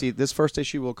you got to see this first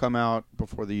issue will come out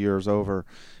before the year is over,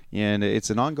 and it's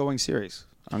an ongoing series.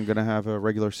 I'm gonna have a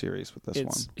regular series with this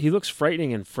one. He looks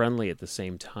frightening and friendly at the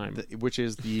same time, which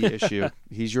is the issue.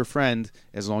 He's your friend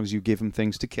as long as you give him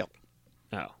things to kill.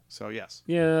 Oh, so yes,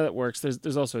 yeah, that works.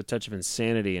 There's also a touch of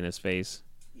insanity in his face.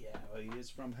 Yeah, well, he is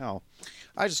from hell.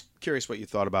 I was just curious what you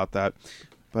thought about that.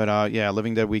 But yeah,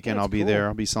 Living Dead Weekend, I'll be there.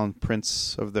 I'll be selling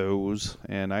prints of those,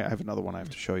 and I have another one I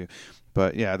have to show you.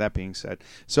 But yeah, that being said,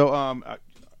 so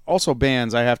also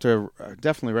bands, I have to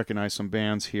definitely recognize some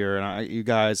bands here, and you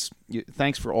guys,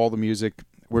 thanks for all the music.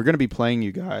 We're going to be playing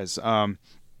you guys.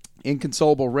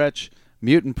 Inconsolable Wretch,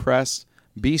 Mutant Press,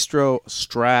 Bistro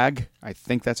Strag, I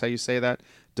think that's how you say that,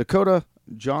 Dakota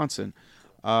Johnson,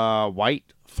 White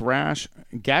Thrash,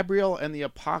 Gabriel and the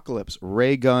Apocalypse,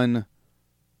 Ray Gun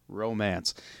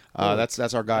Romance.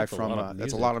 That's our guy from.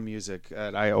 That's a lot of music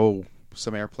that I owe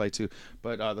some airplay to.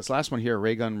 But this last one here,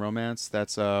 Ray Gun Romance,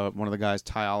 that's one of the guys,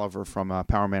 Ty Oliver from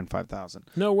Power Man 5000.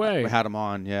 No way. We had him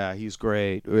on. Yeah, he's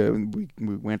great. We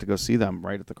went to go see them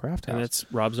right at the Craft House. And that's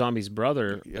Rob Zombie's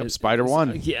brother. Spider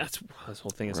One. Yeah, this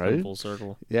whole thing is come full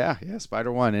circle. Yeah,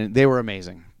 Spider One, and they were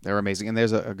amazing. And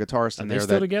there's a guitarist in there. Are they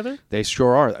still together? They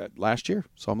sure are. Last year,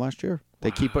 saw them last year.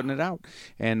 They keep putting it out.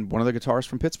 And one of the guitarists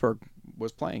from Pittsburgh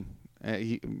was playing.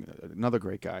 Another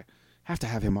great guy. Have to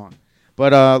have him on.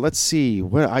 But let's see.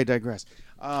 I digress.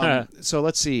 So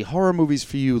let's see. Horror movies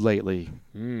for you lately.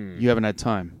 You haven't had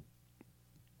time.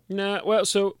 Nah. Well,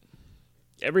 so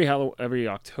every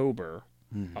October,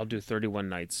 I'll do 31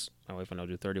 nights. My wife and I'll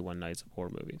do 31 nights of horror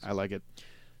movies. I like it.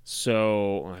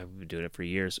 So I've been doing it for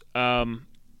years.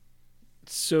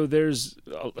 So there's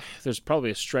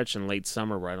probably a stretch in late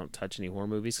summer where I don't touch any horror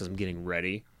movies because I'm getting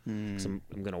ready. Because I'm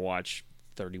going to watch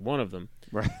 31 of them.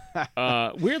 Right.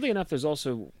 Weirdly enough, there's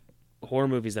also horror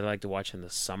movies that I like to watch in the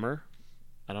summer.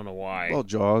 I don't know why. Well,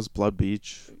 Jaws, Blood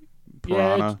Beach,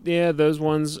 Piranha. Yeah, those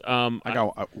ones. Go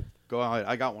ahead.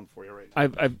 I got one for you right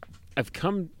now. I've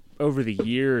come over the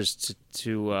years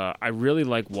to I really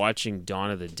like watching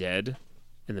Dawn of the Dead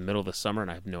in the middle of the summer,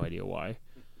 and I have no idea why.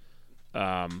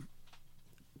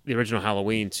 The original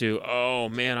Halloween too. Oh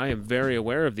man, I am very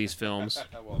aware of these films.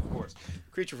 Well, of course,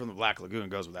 Creature from the Black Lagoon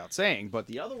goes without saying, but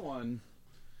the other one,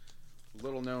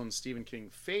 little-known Stephen King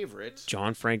favorite.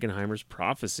 John Frankenheimer's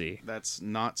Prophecy. That's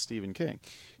not Stephen King.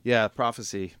 Yeah,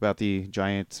 Prophecy about the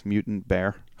giant mutant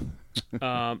bear.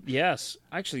 Yes.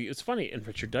 Actually, it's funny, and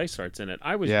Richard Dysart's in it.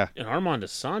 And Armand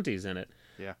Assante's in it.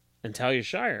 Yeah. And Talia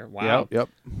Shire. Wow. Yep.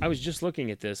 I was just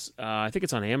looking at this. I think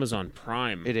it's on Amazon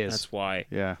Prime. It is. That's why.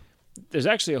 Yeah. There's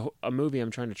actually a movie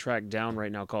I'm trying to track down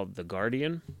right now called The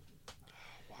Guardian.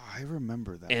 Wow, I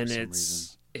remember that And for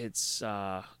some it's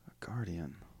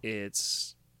Guardian.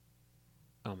 It's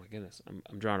oh my goodness,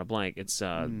 I'm drawing a blank. It's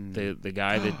the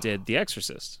guy that did The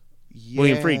Exorcist.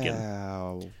 William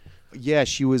Friedkin. Yeah,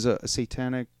 she was a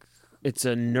satanic. It's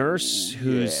a nurse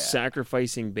who's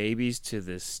sacrificing babies to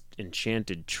this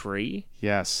enchanted tree.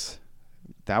 Yes.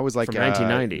 That was like from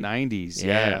 1990. 90s.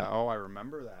 Yeah. Oh, I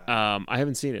remember that. I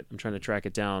haven't seen it. I'm trying to track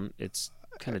it down. It's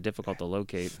kind of difficult to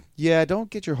locate. Yeah,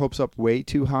 don't get your hopes up way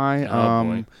too high.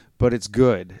 Boy. But it's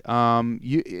good.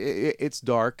 It's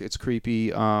dark. It's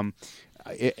creepy.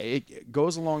 It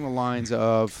goes along the lines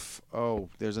of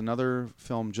there's another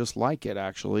film just like it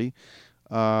actually.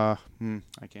 I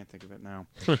can't think of it now.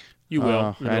 You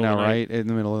will. I know, right? In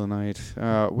the middle of the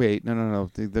night. Wait, no.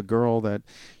 The girl that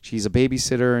she's a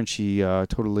babysitter and she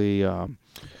totally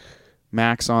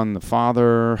Max on the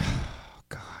father.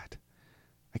 God,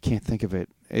 I can't think of it.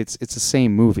 It's the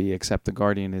same movie except the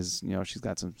Guardian is she's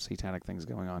got some satanic things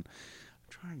going on. I'm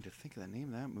trying to think of the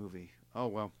name of that movie. Oh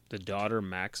well, the daughter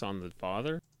Max on the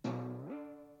father.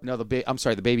 No, I'm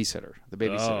sorry, the babysitter. The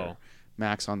babysitter, Oh.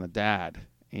 Max on the dad,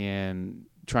 and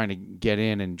trying to get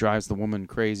in and drives the woman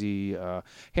crazy.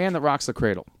 Hand that rocks the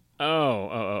cradle.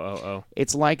 Oh.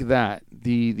 It's like that.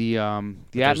 The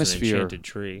atmosphere. An enchanted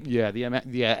tree. Yeah,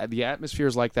 the atmosphere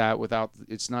is like that. Without,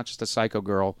 it's not just a psycho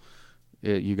girl.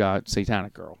 You got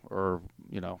satanic girl or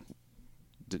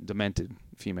demented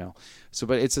female. So,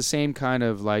 but it's the same kind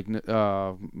of like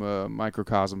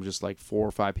microcosm. Just like 4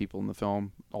 or 5 people in the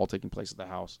film, all taking place at the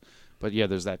house. But yeah,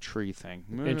 there's that tree thing.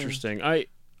 Interesting. I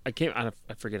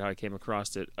forget how I came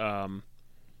across it.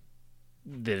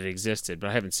 That it existed,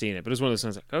 but I haven't seen it. But it was one of those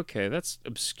things like, okay, that's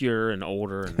obscure and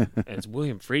older, and it's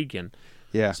William Friedkin.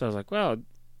 Yeah. So I was like, well,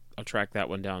 I'll track that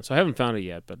one down. So I haven't found it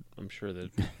yet, but I'm sure that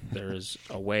there is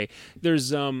a way.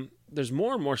 There's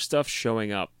more and more stuff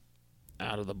showing up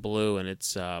out of the blue, and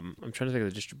it's I'm trying to think of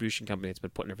the distribution company that's been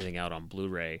putting everything out on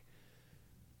Blu-ray.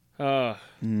 Do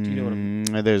you know what I'm?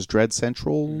 There's Dread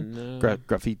Central, No.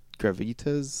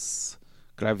 Gravitas.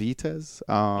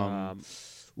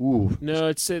 Ooh. No,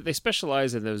 it's they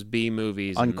specialize in those B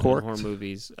movies, Uncorked. and horror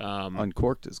movies.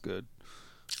 Uncorked is good.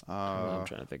 I'm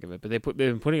trying to think of it, but they've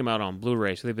been putting them out on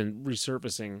Blu-ray, so they've been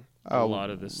resurfacing a lot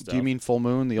of this stuff. Do you mean Full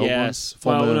Moon, the old ones?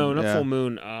 Full Moon? No, not yeah. Full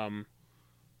Moon.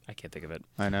 I can't think of it.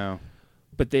 I know.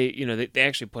 But they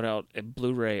actually put out a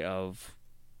Blu-ray of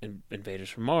Invaders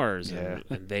from Mars and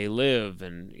They Live,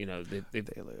 and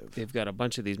they've got a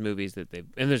bunch of these movies that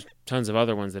and there's tons of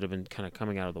other ones that have been kind of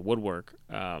coming out of the woodwork.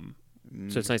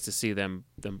 So it's nice to see them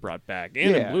brought back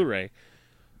and in Blu-ray.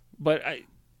 But I'm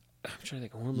trying to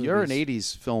think of horror movies. You're an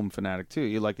 80s film fanatic too.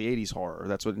 You like the 80s horror.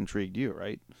 That's what intrigued you,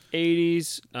 right?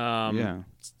 80s. Yeah.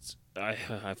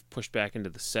 I've pushed back into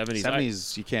the 70s.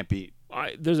 70s you can't beat.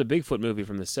 There's a Bigfoot movie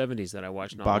from the 70s that I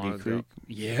watched not long ago. Boggy Creek.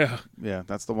 Yeah. Yeah,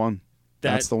 that's the one.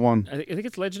 That's the one. I think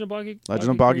it's Legend of Boggy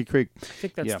Creek. I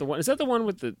think that's the one. Is that the one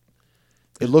with the...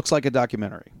 It looks like a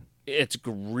documentary. It's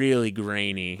really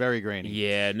grainy. Very grainy.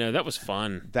 Yeah, no, that was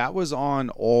fun. That was on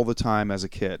all the time as a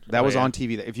kid. That was on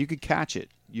TV. If you could catch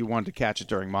it, you wanted to catch it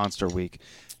during Monster Week.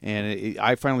 And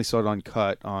I finally saw it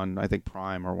uncut on, I think,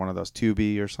 Prime or one of those,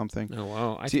 Tubi or something. Oh,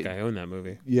 wow. I think I own that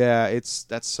movie. Yeah,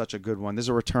 that's such a good one. There's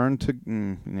a return to...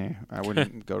 I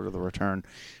wouldn't go to the return.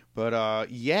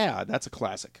 But, yeah, that's a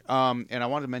classic. And I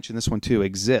wanted to mention this one, too,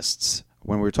 Exists.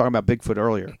 When we were talking about Bigfoot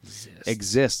earlier,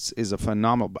 Exists is a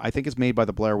phenomenal. I think it's made by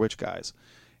the Blair Witch guys,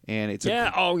 and it's okay. You know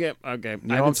I haven't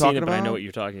what I'm seen talking it, but I about? know what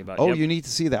you're talking about. Oh, Yep. you need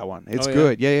to see that one. It's yeah?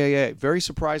 good. Yeah. Very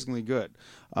surprisingly good.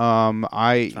 Found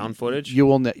footage. You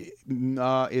will.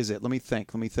 Is it? Let me think.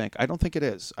 I don't think it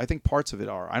is. I think parts of it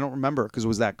are. I don't remember because it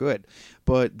was that good.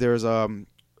 But there's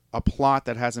a plot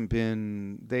that hasn't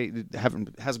been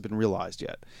realized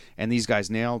yet, and these guys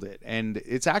nailed it, and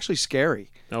it's actually scary.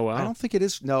 Oh wow! I don't think it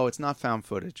is. No, it's not found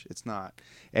footage. It's not.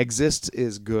 Exists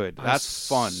is good. That's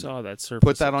fun. Saw that surface.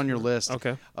 Put that on your list.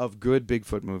 Okay. Of good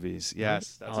Bigfoot movies.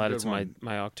 Yes, that's I'll add it to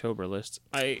my October list.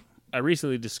 I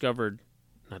recently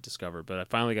but I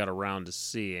finally got around to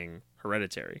seeing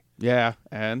Hereditary. Yeah,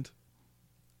 and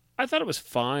I thought it was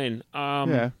fine.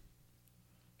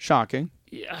 Shocking.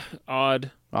 Yeah,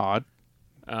 odd. Odd.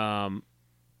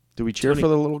 Do we cheer for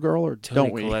the little girl or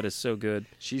don't we? Toni Collette is so good.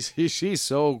 She's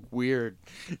so weird.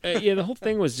 Yeah, the whole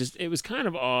thing was it was kind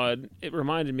of odd. It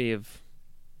reminded me of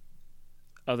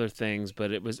other things,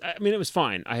 but it was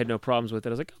fine. I had no problems with it.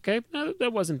 I was like, okay, no,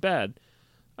 that wasn't bad.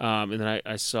 And then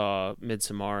I saw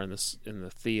Midsommar in the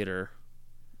theater.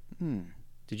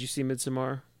 Did you see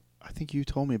Midsommar? I think you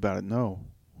told me about it. No.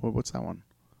 What's that one?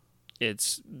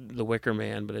 It's The Wicker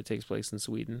Man, but it takes place in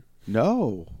Sweden.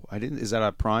 No, I didn't. Is that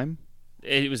a Prime?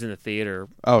 It was in the theater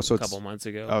a couple months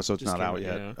ago. Oh, so it's not out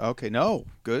yet. Yeah. Okay, no.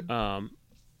 Good. I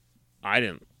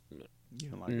didn't. You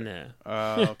don't like it?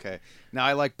 Okay. Now,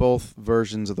 I like both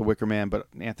versions of The Wicker Man, but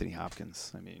Anthony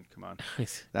Hopkins. I mean, come on.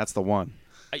 That's the one.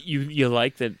 You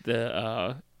like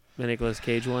the Nicolas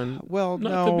Cage one? Well,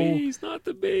 not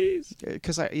the bees.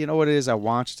 Because you know what it is? I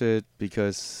watched it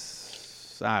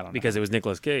because I don't know. Because it was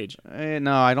Nicolas Cage.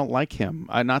 No, I don't like him.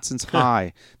 Not since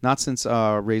not since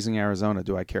Raising Arizona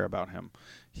do I care about him.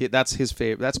 That's his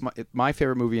favorite. That's my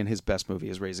favorite movie, and his best movie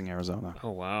is Raising Arizona.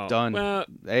 Oh wow, done. Well,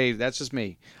 hey, that's just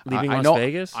me. Leaving Las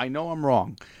Vegas. I know I'm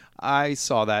wrong. I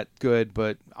saw that good,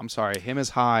 but I'm sorry. Him as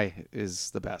High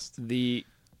is the best.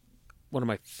 One of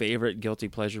my favorite guilty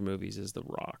pleasure movies is The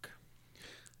Rock.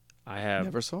 I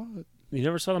never saw it. You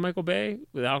never saw the Michael Bay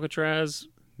with Alcatraz?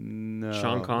 No.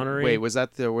 Sean Connery. Wait, was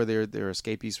that where they're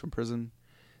escapees from prison?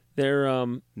 They're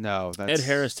no. That's... Ed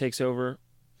Harris takes over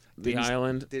the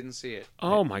island. Didn't see it.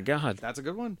 Oh my God, that's a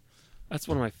good one. That's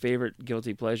one of my favorite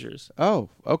guilty pleasures. Oh,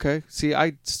 okay. See,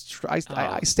 I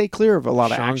stay clear of a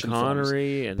lot of action films. Sean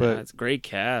Connery, and it's a great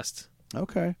cast.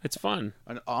 Okay, it's fun.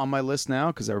 And on my list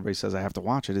now, because everybody says I have to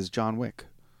watch it, is John Wick.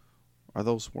 Are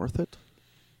those worth it?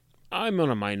 I'm on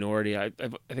a minority. I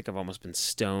think I've almost been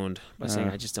stoned by saying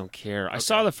I just don't care. I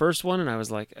saw the first one and I was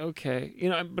like, okay,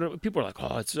 but people are like,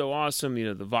 oh, it's so awesome,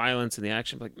 the violence and the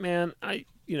action. I'm like, man, I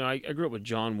grew up with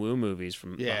John Woo movies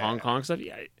from the Hong Kong stuff.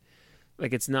 Yeah,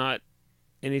 like it's not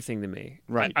anything to me.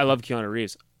 Right. I love Keanu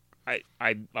Reeves.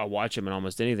 I'll watch him in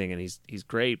almost anything, and he's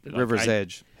great. But River's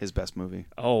Edge, his best movie.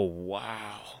 Oh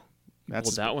wow.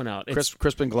 Pulled that one out.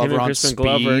 Crispin Glover on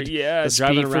Speed.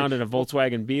 Driving around in a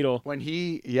Volkswagen Beetle. When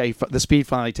the Speed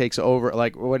finally takes over,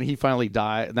 like when he finally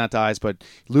but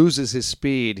loses his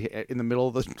speed in the middle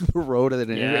of the road at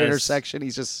an intersection.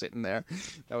 He's just sitting there.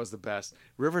 That was the best.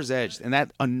 River's Edge and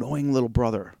that annoying little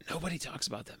brother. Nobody talks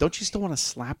about that. Don't you still want to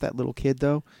slap that little kid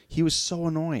though? He was so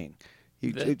annoying.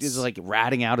 He's like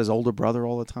ratting out his older brother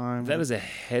all the time. That is a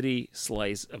heady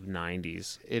slice of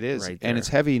 90s. It is. Right there. And it's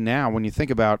heavy now when you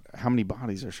think about how many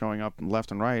bodies are showing up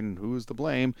left and right and who's to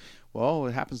blame. Well,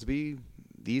 it happens to be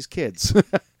these kids.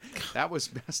 That was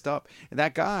messed up. And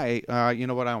that guy, you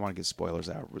know what? I don't want to get spoilers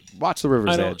out. Watch The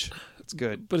River's Edge. It's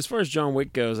good. But as far as John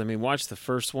Wick goes, I mean, watch the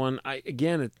first one.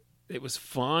 It was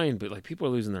fine, but like people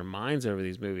are losing their minds over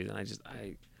these movies.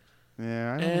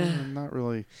 And not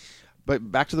really.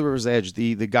 But back to The River's Edge,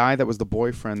 the guy that was the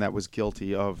boyfriend that was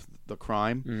guilty of the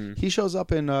crime, he shows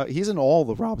up in he's in all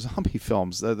the Rob Zombie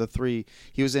films. The three.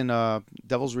 He was in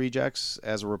Devil's Rejects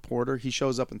as a reporter. He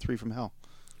shows up in 3 from Hell.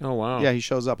 Oh wow! Yeah, he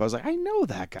shows up. I was like, I know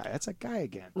that guy. That's that guy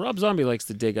again. Rob Zombie likes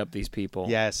to dig up these people.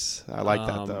 Yes, I like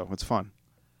that though. It's fun.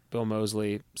 Bill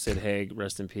Moseley, Sid Haig,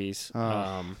 rest in peace.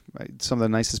 Some of the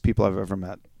nicest people I've ever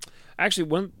met.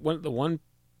 Actually, the one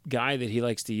guy that he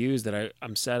likes to use that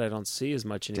I'm sad I don't see as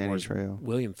much anymore is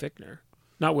William Fichtner.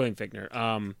 Not William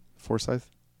Fichtner. Forsythe?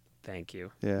 Thank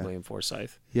you. Yeah. William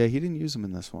Forsythe. Yeah, he didn't use him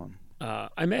in this one.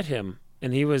 I met him,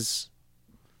 and he was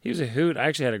a hoot. I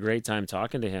actually had a great time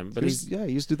talking to him. But he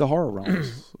used to do the horror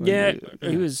realms.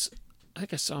 He was. I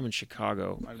think I saw him in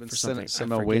Chicago for something.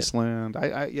 Cinema Wasteland.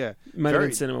 Might have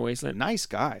been Cinema Wasteland. Nice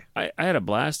guy. I had a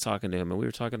blast talking to him, and we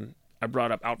were talking. I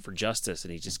brought up Out for Justice,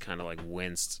 and he just kind of like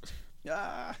winced.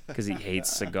 Because he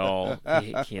hates Seagal.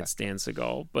 He can't stand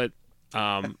Seagal. But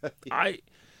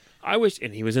I wish,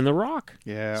 and he was in The Rock.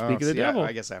 Yeah. Speak of the devil.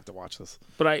 I guess I have to watch this.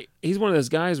 But he's one of those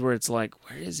guys where it's like,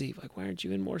 where is he? Like, why aren't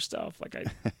you in more stuff? Like I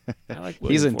like.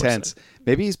 He's intense.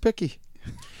 Maybe he's picky.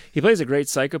 He plays a great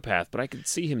psychopath, but I could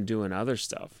see him doing other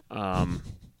stuff. Well,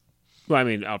 I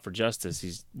mean, Out for Justice,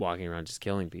 he's walking around just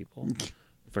killing people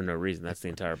for no reason. That's the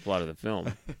entire plot of the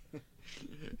film.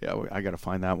 Yeah, I got to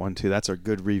find that one too. That's a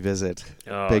good revisit,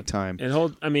 big time.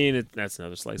 That's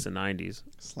another slice of 90s.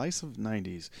 Slice of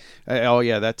 90s.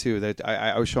 That too. That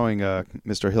I was showing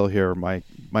Mr. Hill here my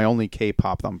only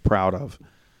K-pop I'm proud of.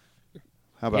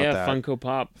 How about that? Funko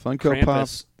Pop. Funko Pop,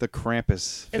 the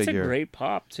Krampus figure. It's a great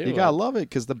pop too. You gotta love it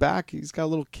because the back, he's got a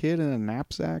little kid in a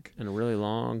knapsack and a really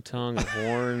long tongue and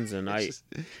horns, and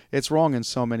it's wrong in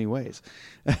so many ways.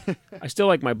 I still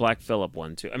like my Black Phillip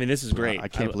one too. I mean, this is great. I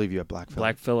can't believe you have Black Phillip.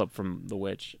 Black Phillip from The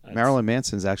Witch. Marilyn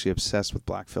Manson's actually obsessed with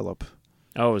Black Phillip.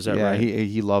 Oh, is that yeah, right?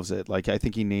 he loves it. Like I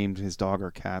think he named his dog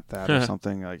or cat that or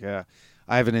something. Like yeah,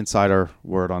 I have an insider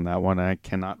word on that one. I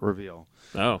cannot reveal.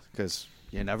 Oh, because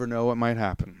you never know what might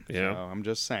happen. Yeah, so I'm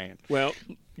just saying. Well,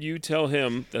 you tell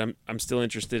him that I'm still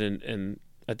interested in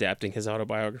adapting his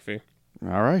autobiography.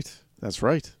 All right, that's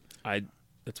right.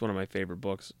 It's one of my favorite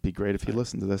books. Be great if you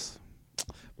listen to this.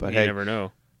 But you hey, never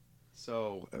know.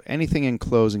 So, anything in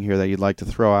closing here that you'd like to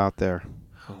throw out there?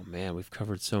 Oh man, we've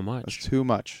covered so much. That's too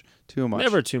much. Too much.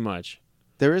 Never too much.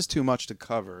 There is too much to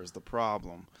cover. Is the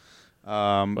problem?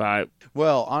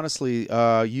 Well, honestly,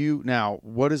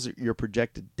 what is your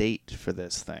projected date for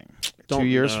this thing? 2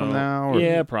 years from now? Or?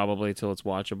 Yeah, probably till it's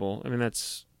watchable. I mean,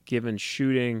 that's given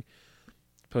shooting.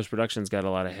 Post-production's got a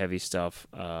lot of heavy stuff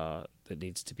that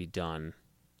needs to be done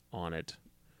on it.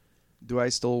 Do I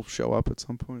still show up at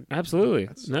some point? Absolutely.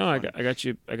 So I got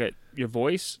you. I got your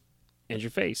voice and your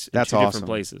face. That's in two different awesome.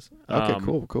 places.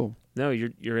 Okay, cool. No,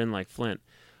 you're in like Flint.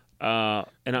 And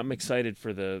I'm excited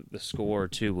for the score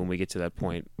too when we get to that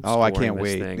point. Oh, I can't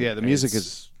wait. Thing. Yeah, the music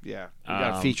is you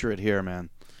got to feature it here, man.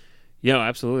 Yeah,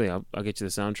 absolutely. I'll get you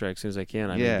the soundtrack as soon as I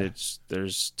can. I mean,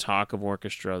 there's talk of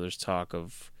orchestra. There's talk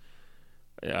of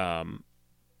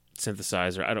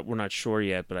synthesizer. We're not sure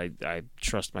yet, but I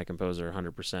trust my composer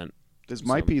 100%. This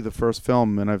might be the first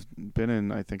film, and I've been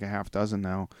in I think a half dozen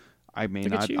now. I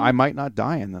might not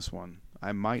die in this one.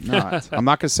 I might not. I'm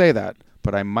not going to say that,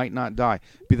 but I might not die.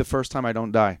 Be the first time I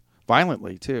don't die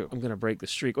violently too. I'm going to break the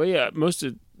streak. Well, yeah, most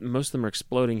of them are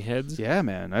exploding heads. Yeah,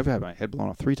 man, I've had my head blown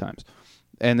off 3 times,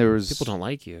 and there was people don't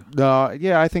like you.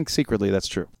 Yeah, I think secretly that's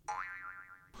true.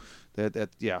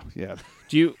 Yeah.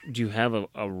 Do you have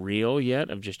a reel yet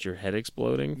of just your head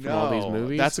exploding from all these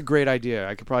movies? That's a great idea.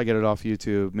 I could probably get it off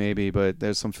YouTube maybe, but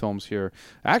there's some films here.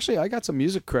 Actually, I got some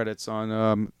music credits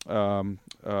on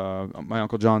My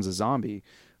Uncle John's a Zombie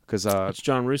because it's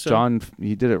John Russo. John,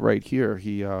 he did it right here.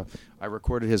 I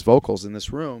recorded his vocals in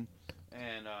this room,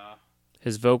 and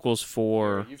his vocals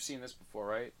for. You've seen this before,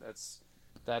 right?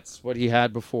 That's what he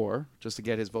had before, just to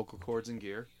get his vocal cords in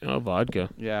gear. Oh, vodka.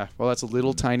 Yeah. Well, that's a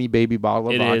little tiny baby bottle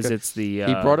of vodka. It is. It's the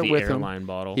he brought it with airline him.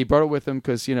 bottle. He brought it with him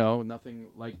because, nothing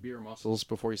like beer muscles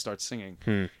before he starts singing.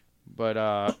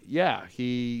 But,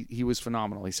 he was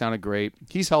phenomenal. He sounded great.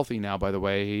 He's healthy now, by the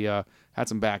way. He had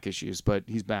some back issues, but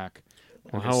he's back.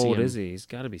 Well, how old is he? He's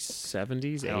got to be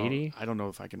 70s, 80? I don't know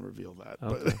if I can reveal that.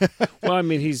 Okay. But well, I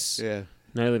mean, he's... Yeah.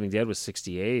 Night of the Living Dead was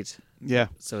 68. Yeah.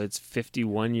 So it's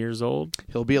 51 years old.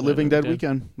 He'll be at Living Dead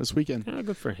weekend this weekend. Yeah,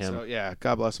 good for him. So, yeah,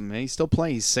 God bless him. He's still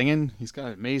playing. He's singing. He's got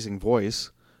an amazing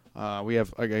voice. We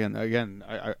have, again,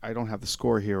 I don't have the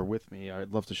score here with me.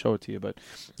 I'd love to show it to you. But,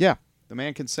 yeah, the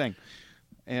man can sing.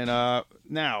 And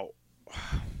now,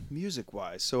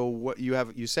 music-wise, so what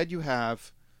you said you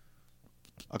have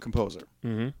a composer.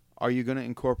 Mm-hmm. Are you going to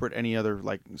incorporate any other,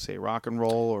 like, say, rock and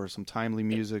roll or some timely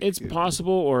music? It's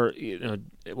possible, or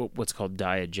what's called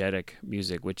diegetic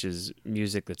music, which is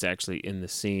music that's actually in the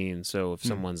scene. So if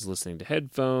someone's listening to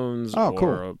headphones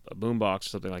or a boombox or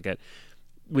something like that,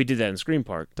 we did that in Scream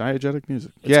Park. Diegetic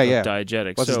music. It's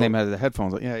diegetic. What's his name out of the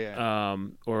headphones? Yeah.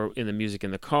 Or in the music in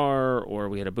the car, or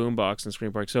we had a boombox in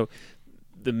Scream Park. So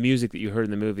the music that you heard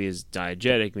in the movie is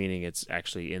diegetic, meaning it's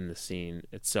actually in the scene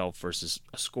itself versus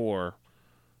a score.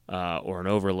 Or an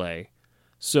overlay.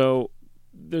 So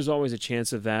there's always a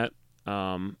chance of that.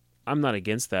 I'm not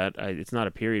against that. It's not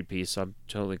a period piece, so I'm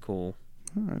totally cool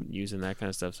using that kind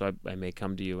of stuff. So I may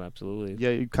come to you, absolutely. Yeah,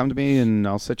 you come to me, and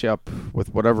I'll set you up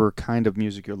with whatever kind of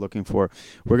music you're looking for.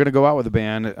 We're going to go out with a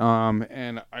band,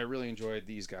 and I really enjoyed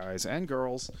these guys and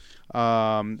girls.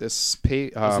 Is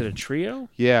it a trio?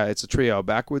 Yeah, it's a trio.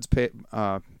 Backwoods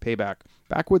Payback.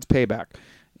 Backwoods Payback.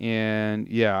 And,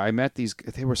 yeah, I met these.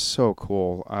 They were so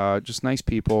cool. Just nice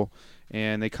people.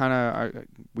 And they kind of,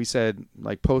 we said,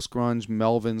 like, post-grunge,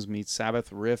 Melvins meets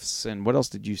Sabbath riffs. And what else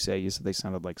did you say? You said they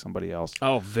sounded like somebody else.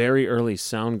 Oh, very early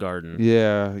Soundgarden.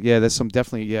 Yeah, there's some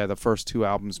definitely, the first 2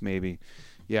 albums maybe.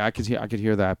 Yeah, I could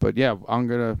hear that. But, yeah,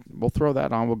 we'll throw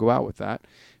that on. We'll go out with that.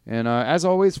 And as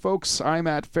always, folks, I'm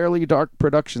at Fairly Dark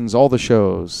Productions. All the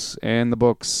shows and the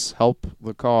books help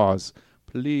the cause.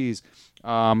 Please.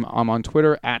 I'm on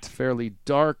Twitter at Fairly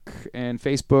Dark and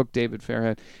Facebook, David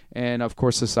Fairhead, and of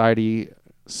course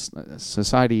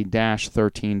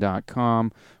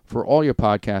society-13.com for all your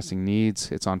podcasting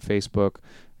needs. It's on Facebook.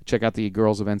 Check out the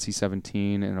Girls of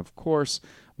NC-17, and of course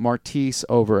Martise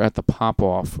over at the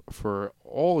Pop-Off for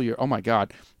all your. Oh my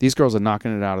God, these girls are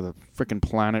knocking it out of the freaking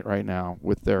planet right now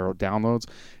with their downloads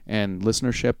and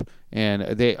listenership, and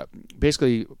they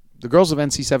basically the Girls of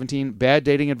NC-17, bad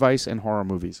dating advice and horror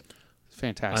movies.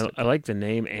 fantastic. I like the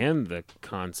name and the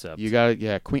concept. You got it,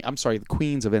 yeah. The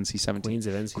Queens of NC-17. Queens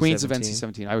of NC-17. Queens of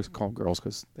NC-17. I always call them girls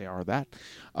because they are that.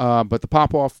 But the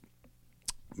pop-off,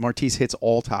 Martise hits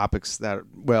all topics that are,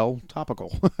 well,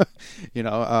 topical.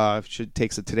 She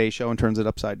takes a Today Show and turns it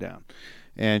upside down.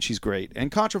 And she's great.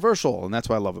 And controversial, and that's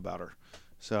what I love about her.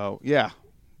 So, yeah,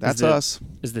 that's us.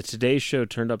 Is the Today Show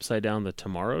turned upside down the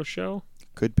Tomorrow Show?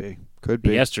 Could be. The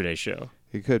Yesterday Show.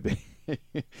 It could be.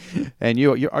 And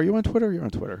you are you on Twitter? You're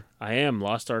on Twitter. I am,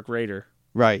 Lost Ark Raider.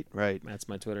 Right. That's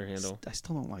my Twitter handle. I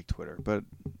still don't like Twitter, but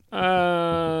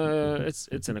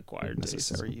it's an acquired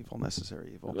necessary taste.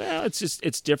 evil. Well,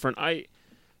 it's different.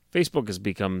 Facebook has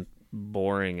become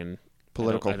boring and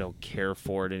political. I don't care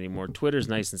for it anymore. Twitter's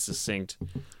nice and succinct.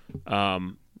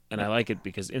 And I like it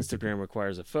because Instagram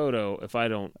requires a photo. If I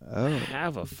don't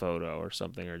have a photo or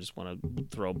something, or just want to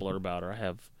throw a blurb out, or I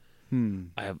have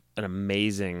an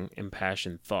amazing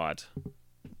impassioned thought,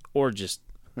 or just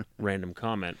random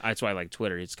comment. That's why I like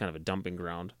Twitter. It's kind of a dumping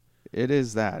ground. It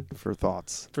is that for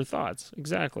thoughts. For thoughts,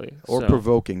 exactly. Or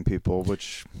provoking people,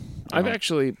 which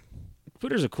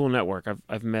Twitter's a cool network.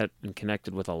 I've met and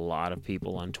connected with a lot of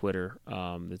people on Twitter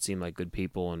that seem like good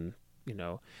people, and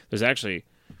there's actually,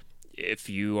 if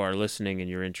you are listening and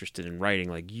you're interested in writing,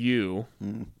 like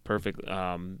perfect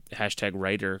hashtag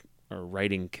writer or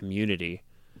writing community.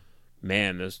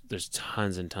 Man, there's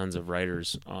tons and tons of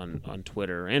writers on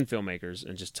Twitter and filmmakers,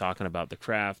 and just talking about the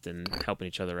craft and helping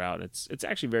each other out. It's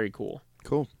actually very cool.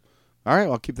 Cool. All right,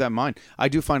 well, I'll keep that in mind. I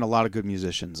do find a lot of good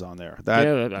musicians on there.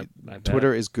 I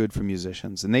Twitter is good for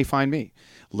musicians, and they find me.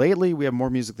 Lately, we have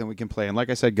more music than we can play. And like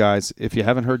I said, guys, if you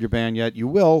haven't heard your band yet, you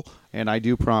will, and I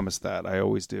do promise that. I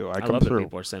always do. I love that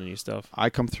people are sending you stuff. I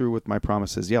come through with my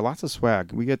promises. Yeah, lots of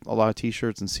swag. We get a lot of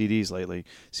T-shirts and CDs lately.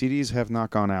 CDs have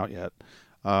not gone out yet.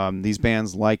 These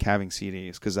bands like having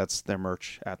CDs because that's their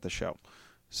merch at the show.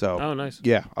 So, nice.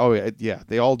 Yeah. Oh, yeah.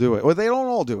 They all do it. Well, they don't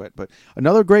all do it, but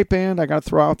another great band I got to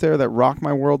throw out there that rocked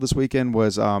my world this weekend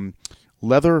was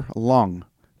Leather Lung.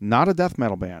 Not a death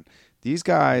metal band. These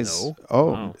guys,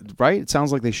 right? It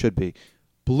sounds like they should be.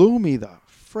 Blew me the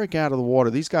frick out of the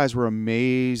water. These guys were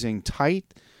amazing,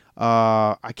 tight.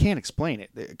 I can't explain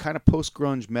it. Kind of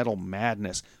post-grunge metal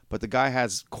madness, but the guy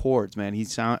has chords, man. He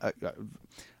sound.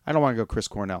 I don't want to go Chris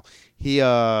Cornell.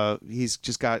 He's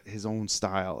just got his own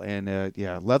style, and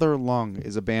Leather Lung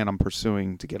is a band I'm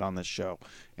pursuing to get on this show,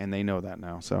 and they know that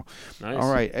now. So, nice.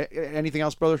 All right. Anything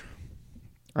else, brother?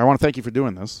 I want to thank you for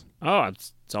doing this. Oh,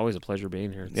 it's always a pleasure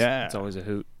being here. It's always a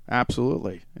hoot.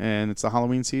 Absolutely, and it's the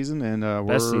Halloween season, and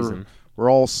we're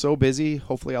all so busy.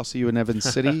 Hopefully, I'll see you in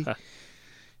Evans City.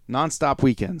 Non-stop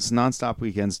weekends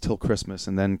till Christmas,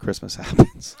 and then Christmas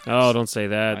happens. Oh, don't say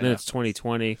that. Then it's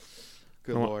 2020.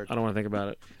 Good Lord. I don't want to think about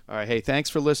it. All right. Hey, thanks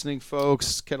for listening,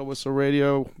 folks. Kettle Whistle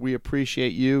Radio. We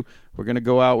appreciate you. We're going to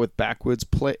go out with Backwoods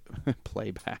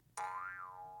Playback.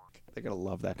 They're going to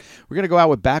love that. We're going to go out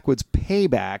with Backwoods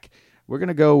Payback. We're going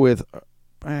to go with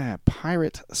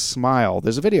Pirate Smile.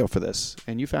 There's a video for this,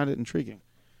 and you found it intriguing.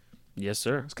 Yes,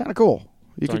 sir. It's kind of cool.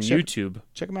 It's on YouTube.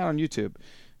 Check them out on YouTube.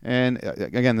 And,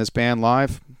 again, this band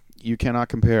live, you cannot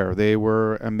compare. They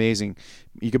were amazing.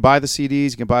 You could buy the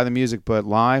CDs, you can buy the music, but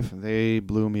live, they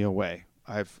blew me away.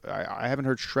 I haven't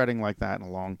heard shredding like that in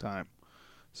a long time.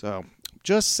 So,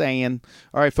 just saying.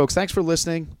 All right, folks, thanks for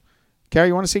listening. Carrie,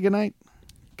 you want to say goodnight?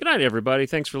 Good night, everybody.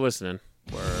 Thanks for listening.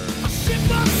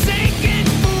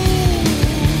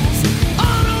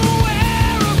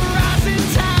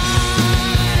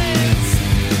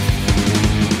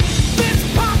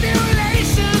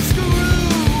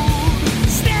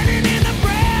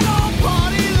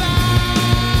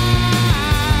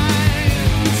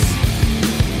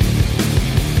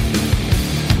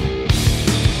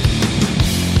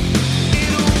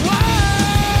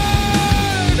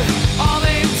 All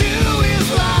they do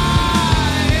is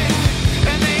lie,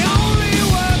 and they only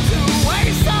work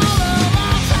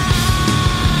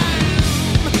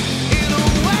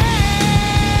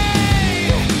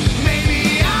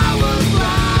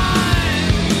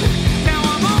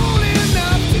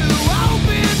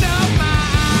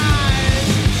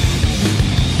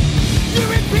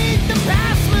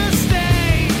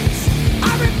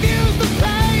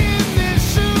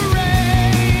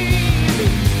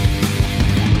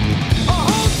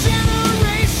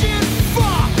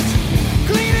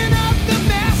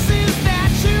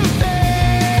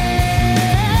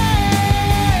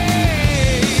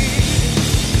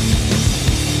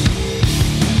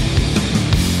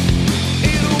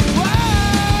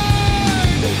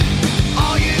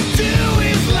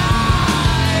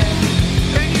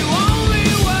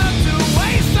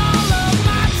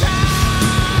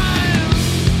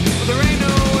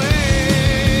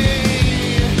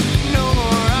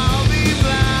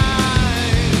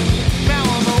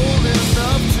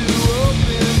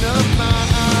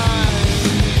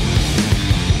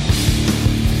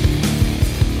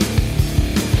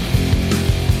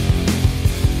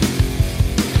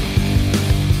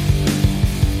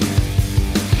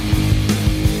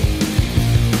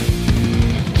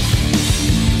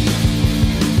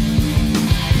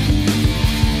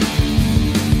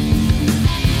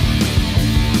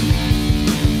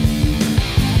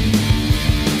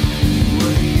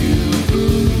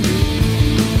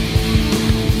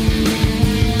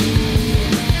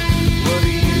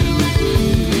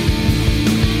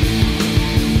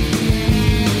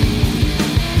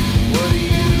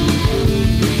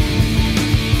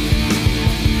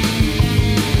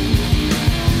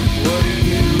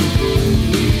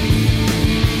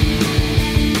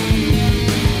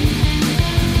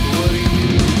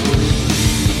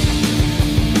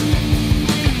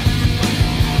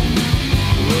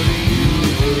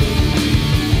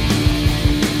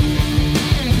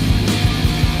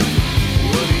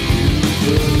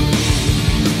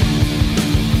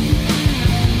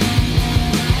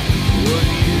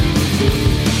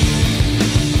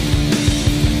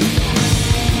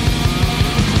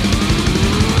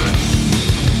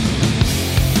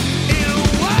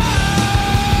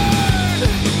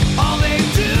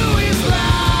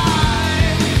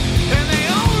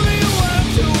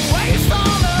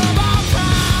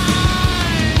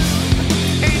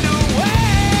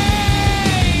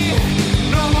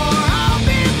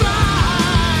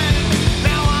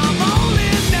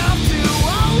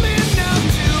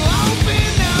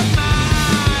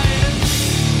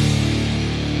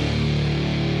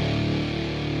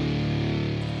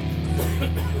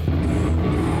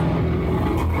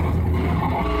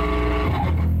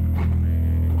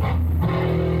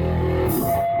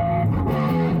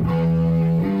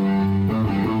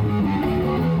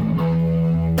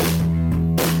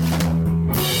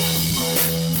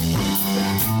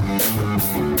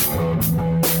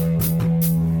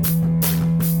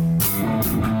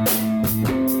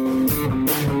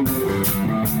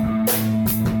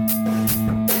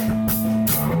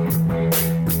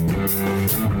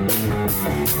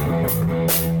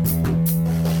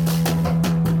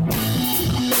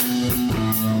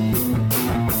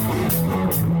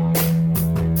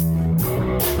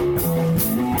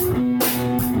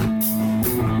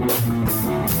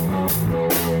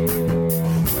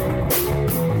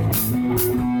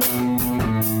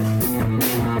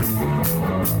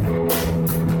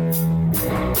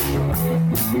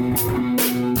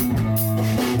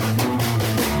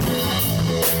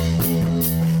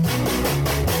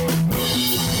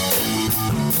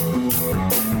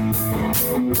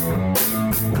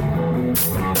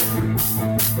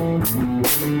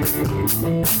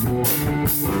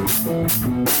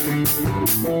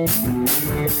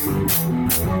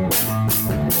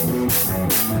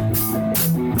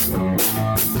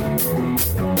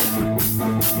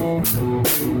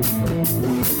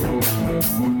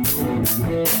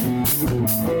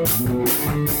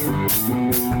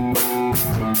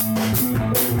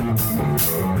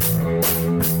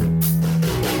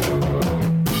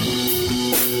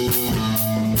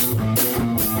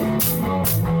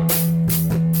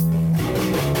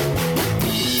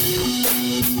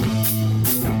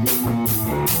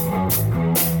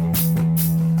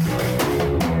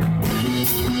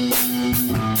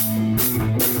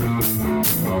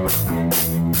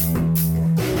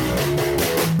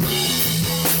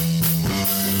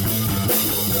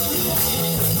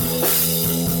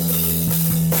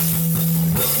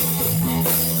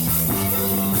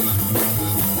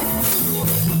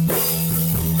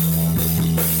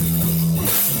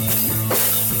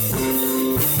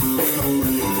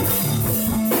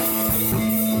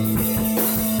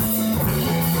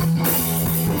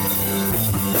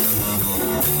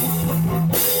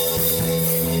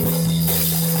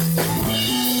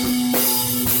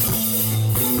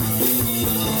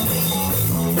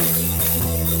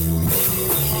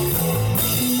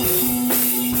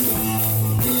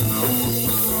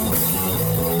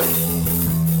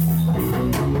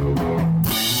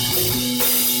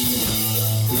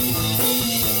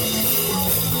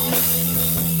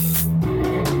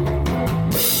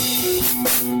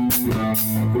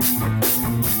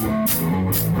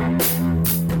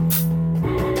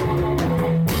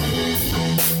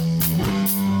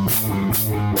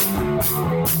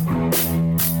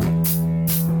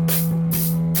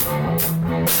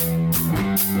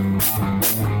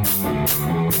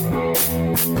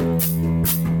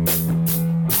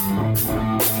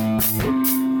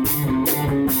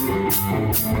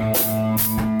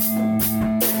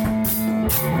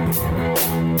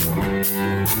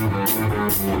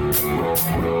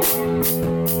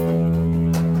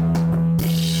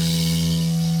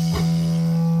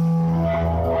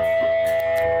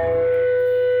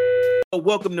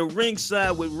Welcome to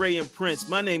Ringside with Ray and Prince.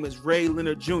 My name is Ray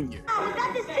Leonard Jr. Oh, was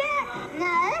that the set? No,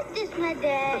 that's just my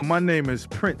dad. My name is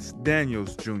Prince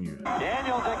Daniels Jr.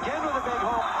 Daniels again with a big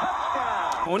home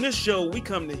touchdown. On this show, we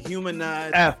come to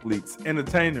humanize athletes,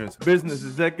 entertainers, business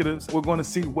executives. We're going to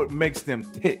see what makes them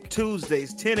tick.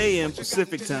 Tuesdays, 10 a.m.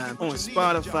 Pacific time on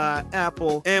Spotify,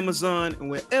 Apple, Amazon,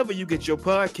 and wherever you get your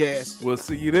podcasts. We'll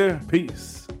see you there.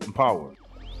 Peace and power.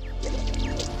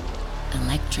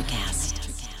 Electric acid.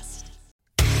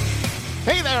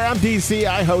 Hey there, I'm DC.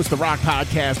 I host the Rock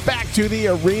Podcast, Back to the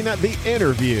Arena, The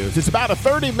Interviews. It's about a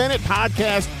 30-minute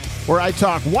podcast where I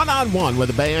talk one-on-one with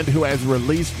a band who has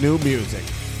released new music.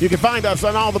 You can find us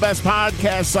on all the best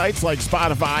podcast sites like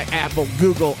Spotify, Apple,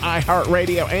 Google,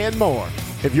 iHeartRadio, and more.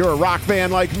 If you're a rock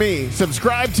fan like me,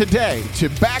 subscribe today to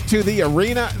Back to the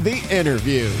Arena, The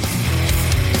Interviews.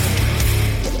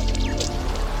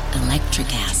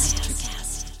 Electric acid.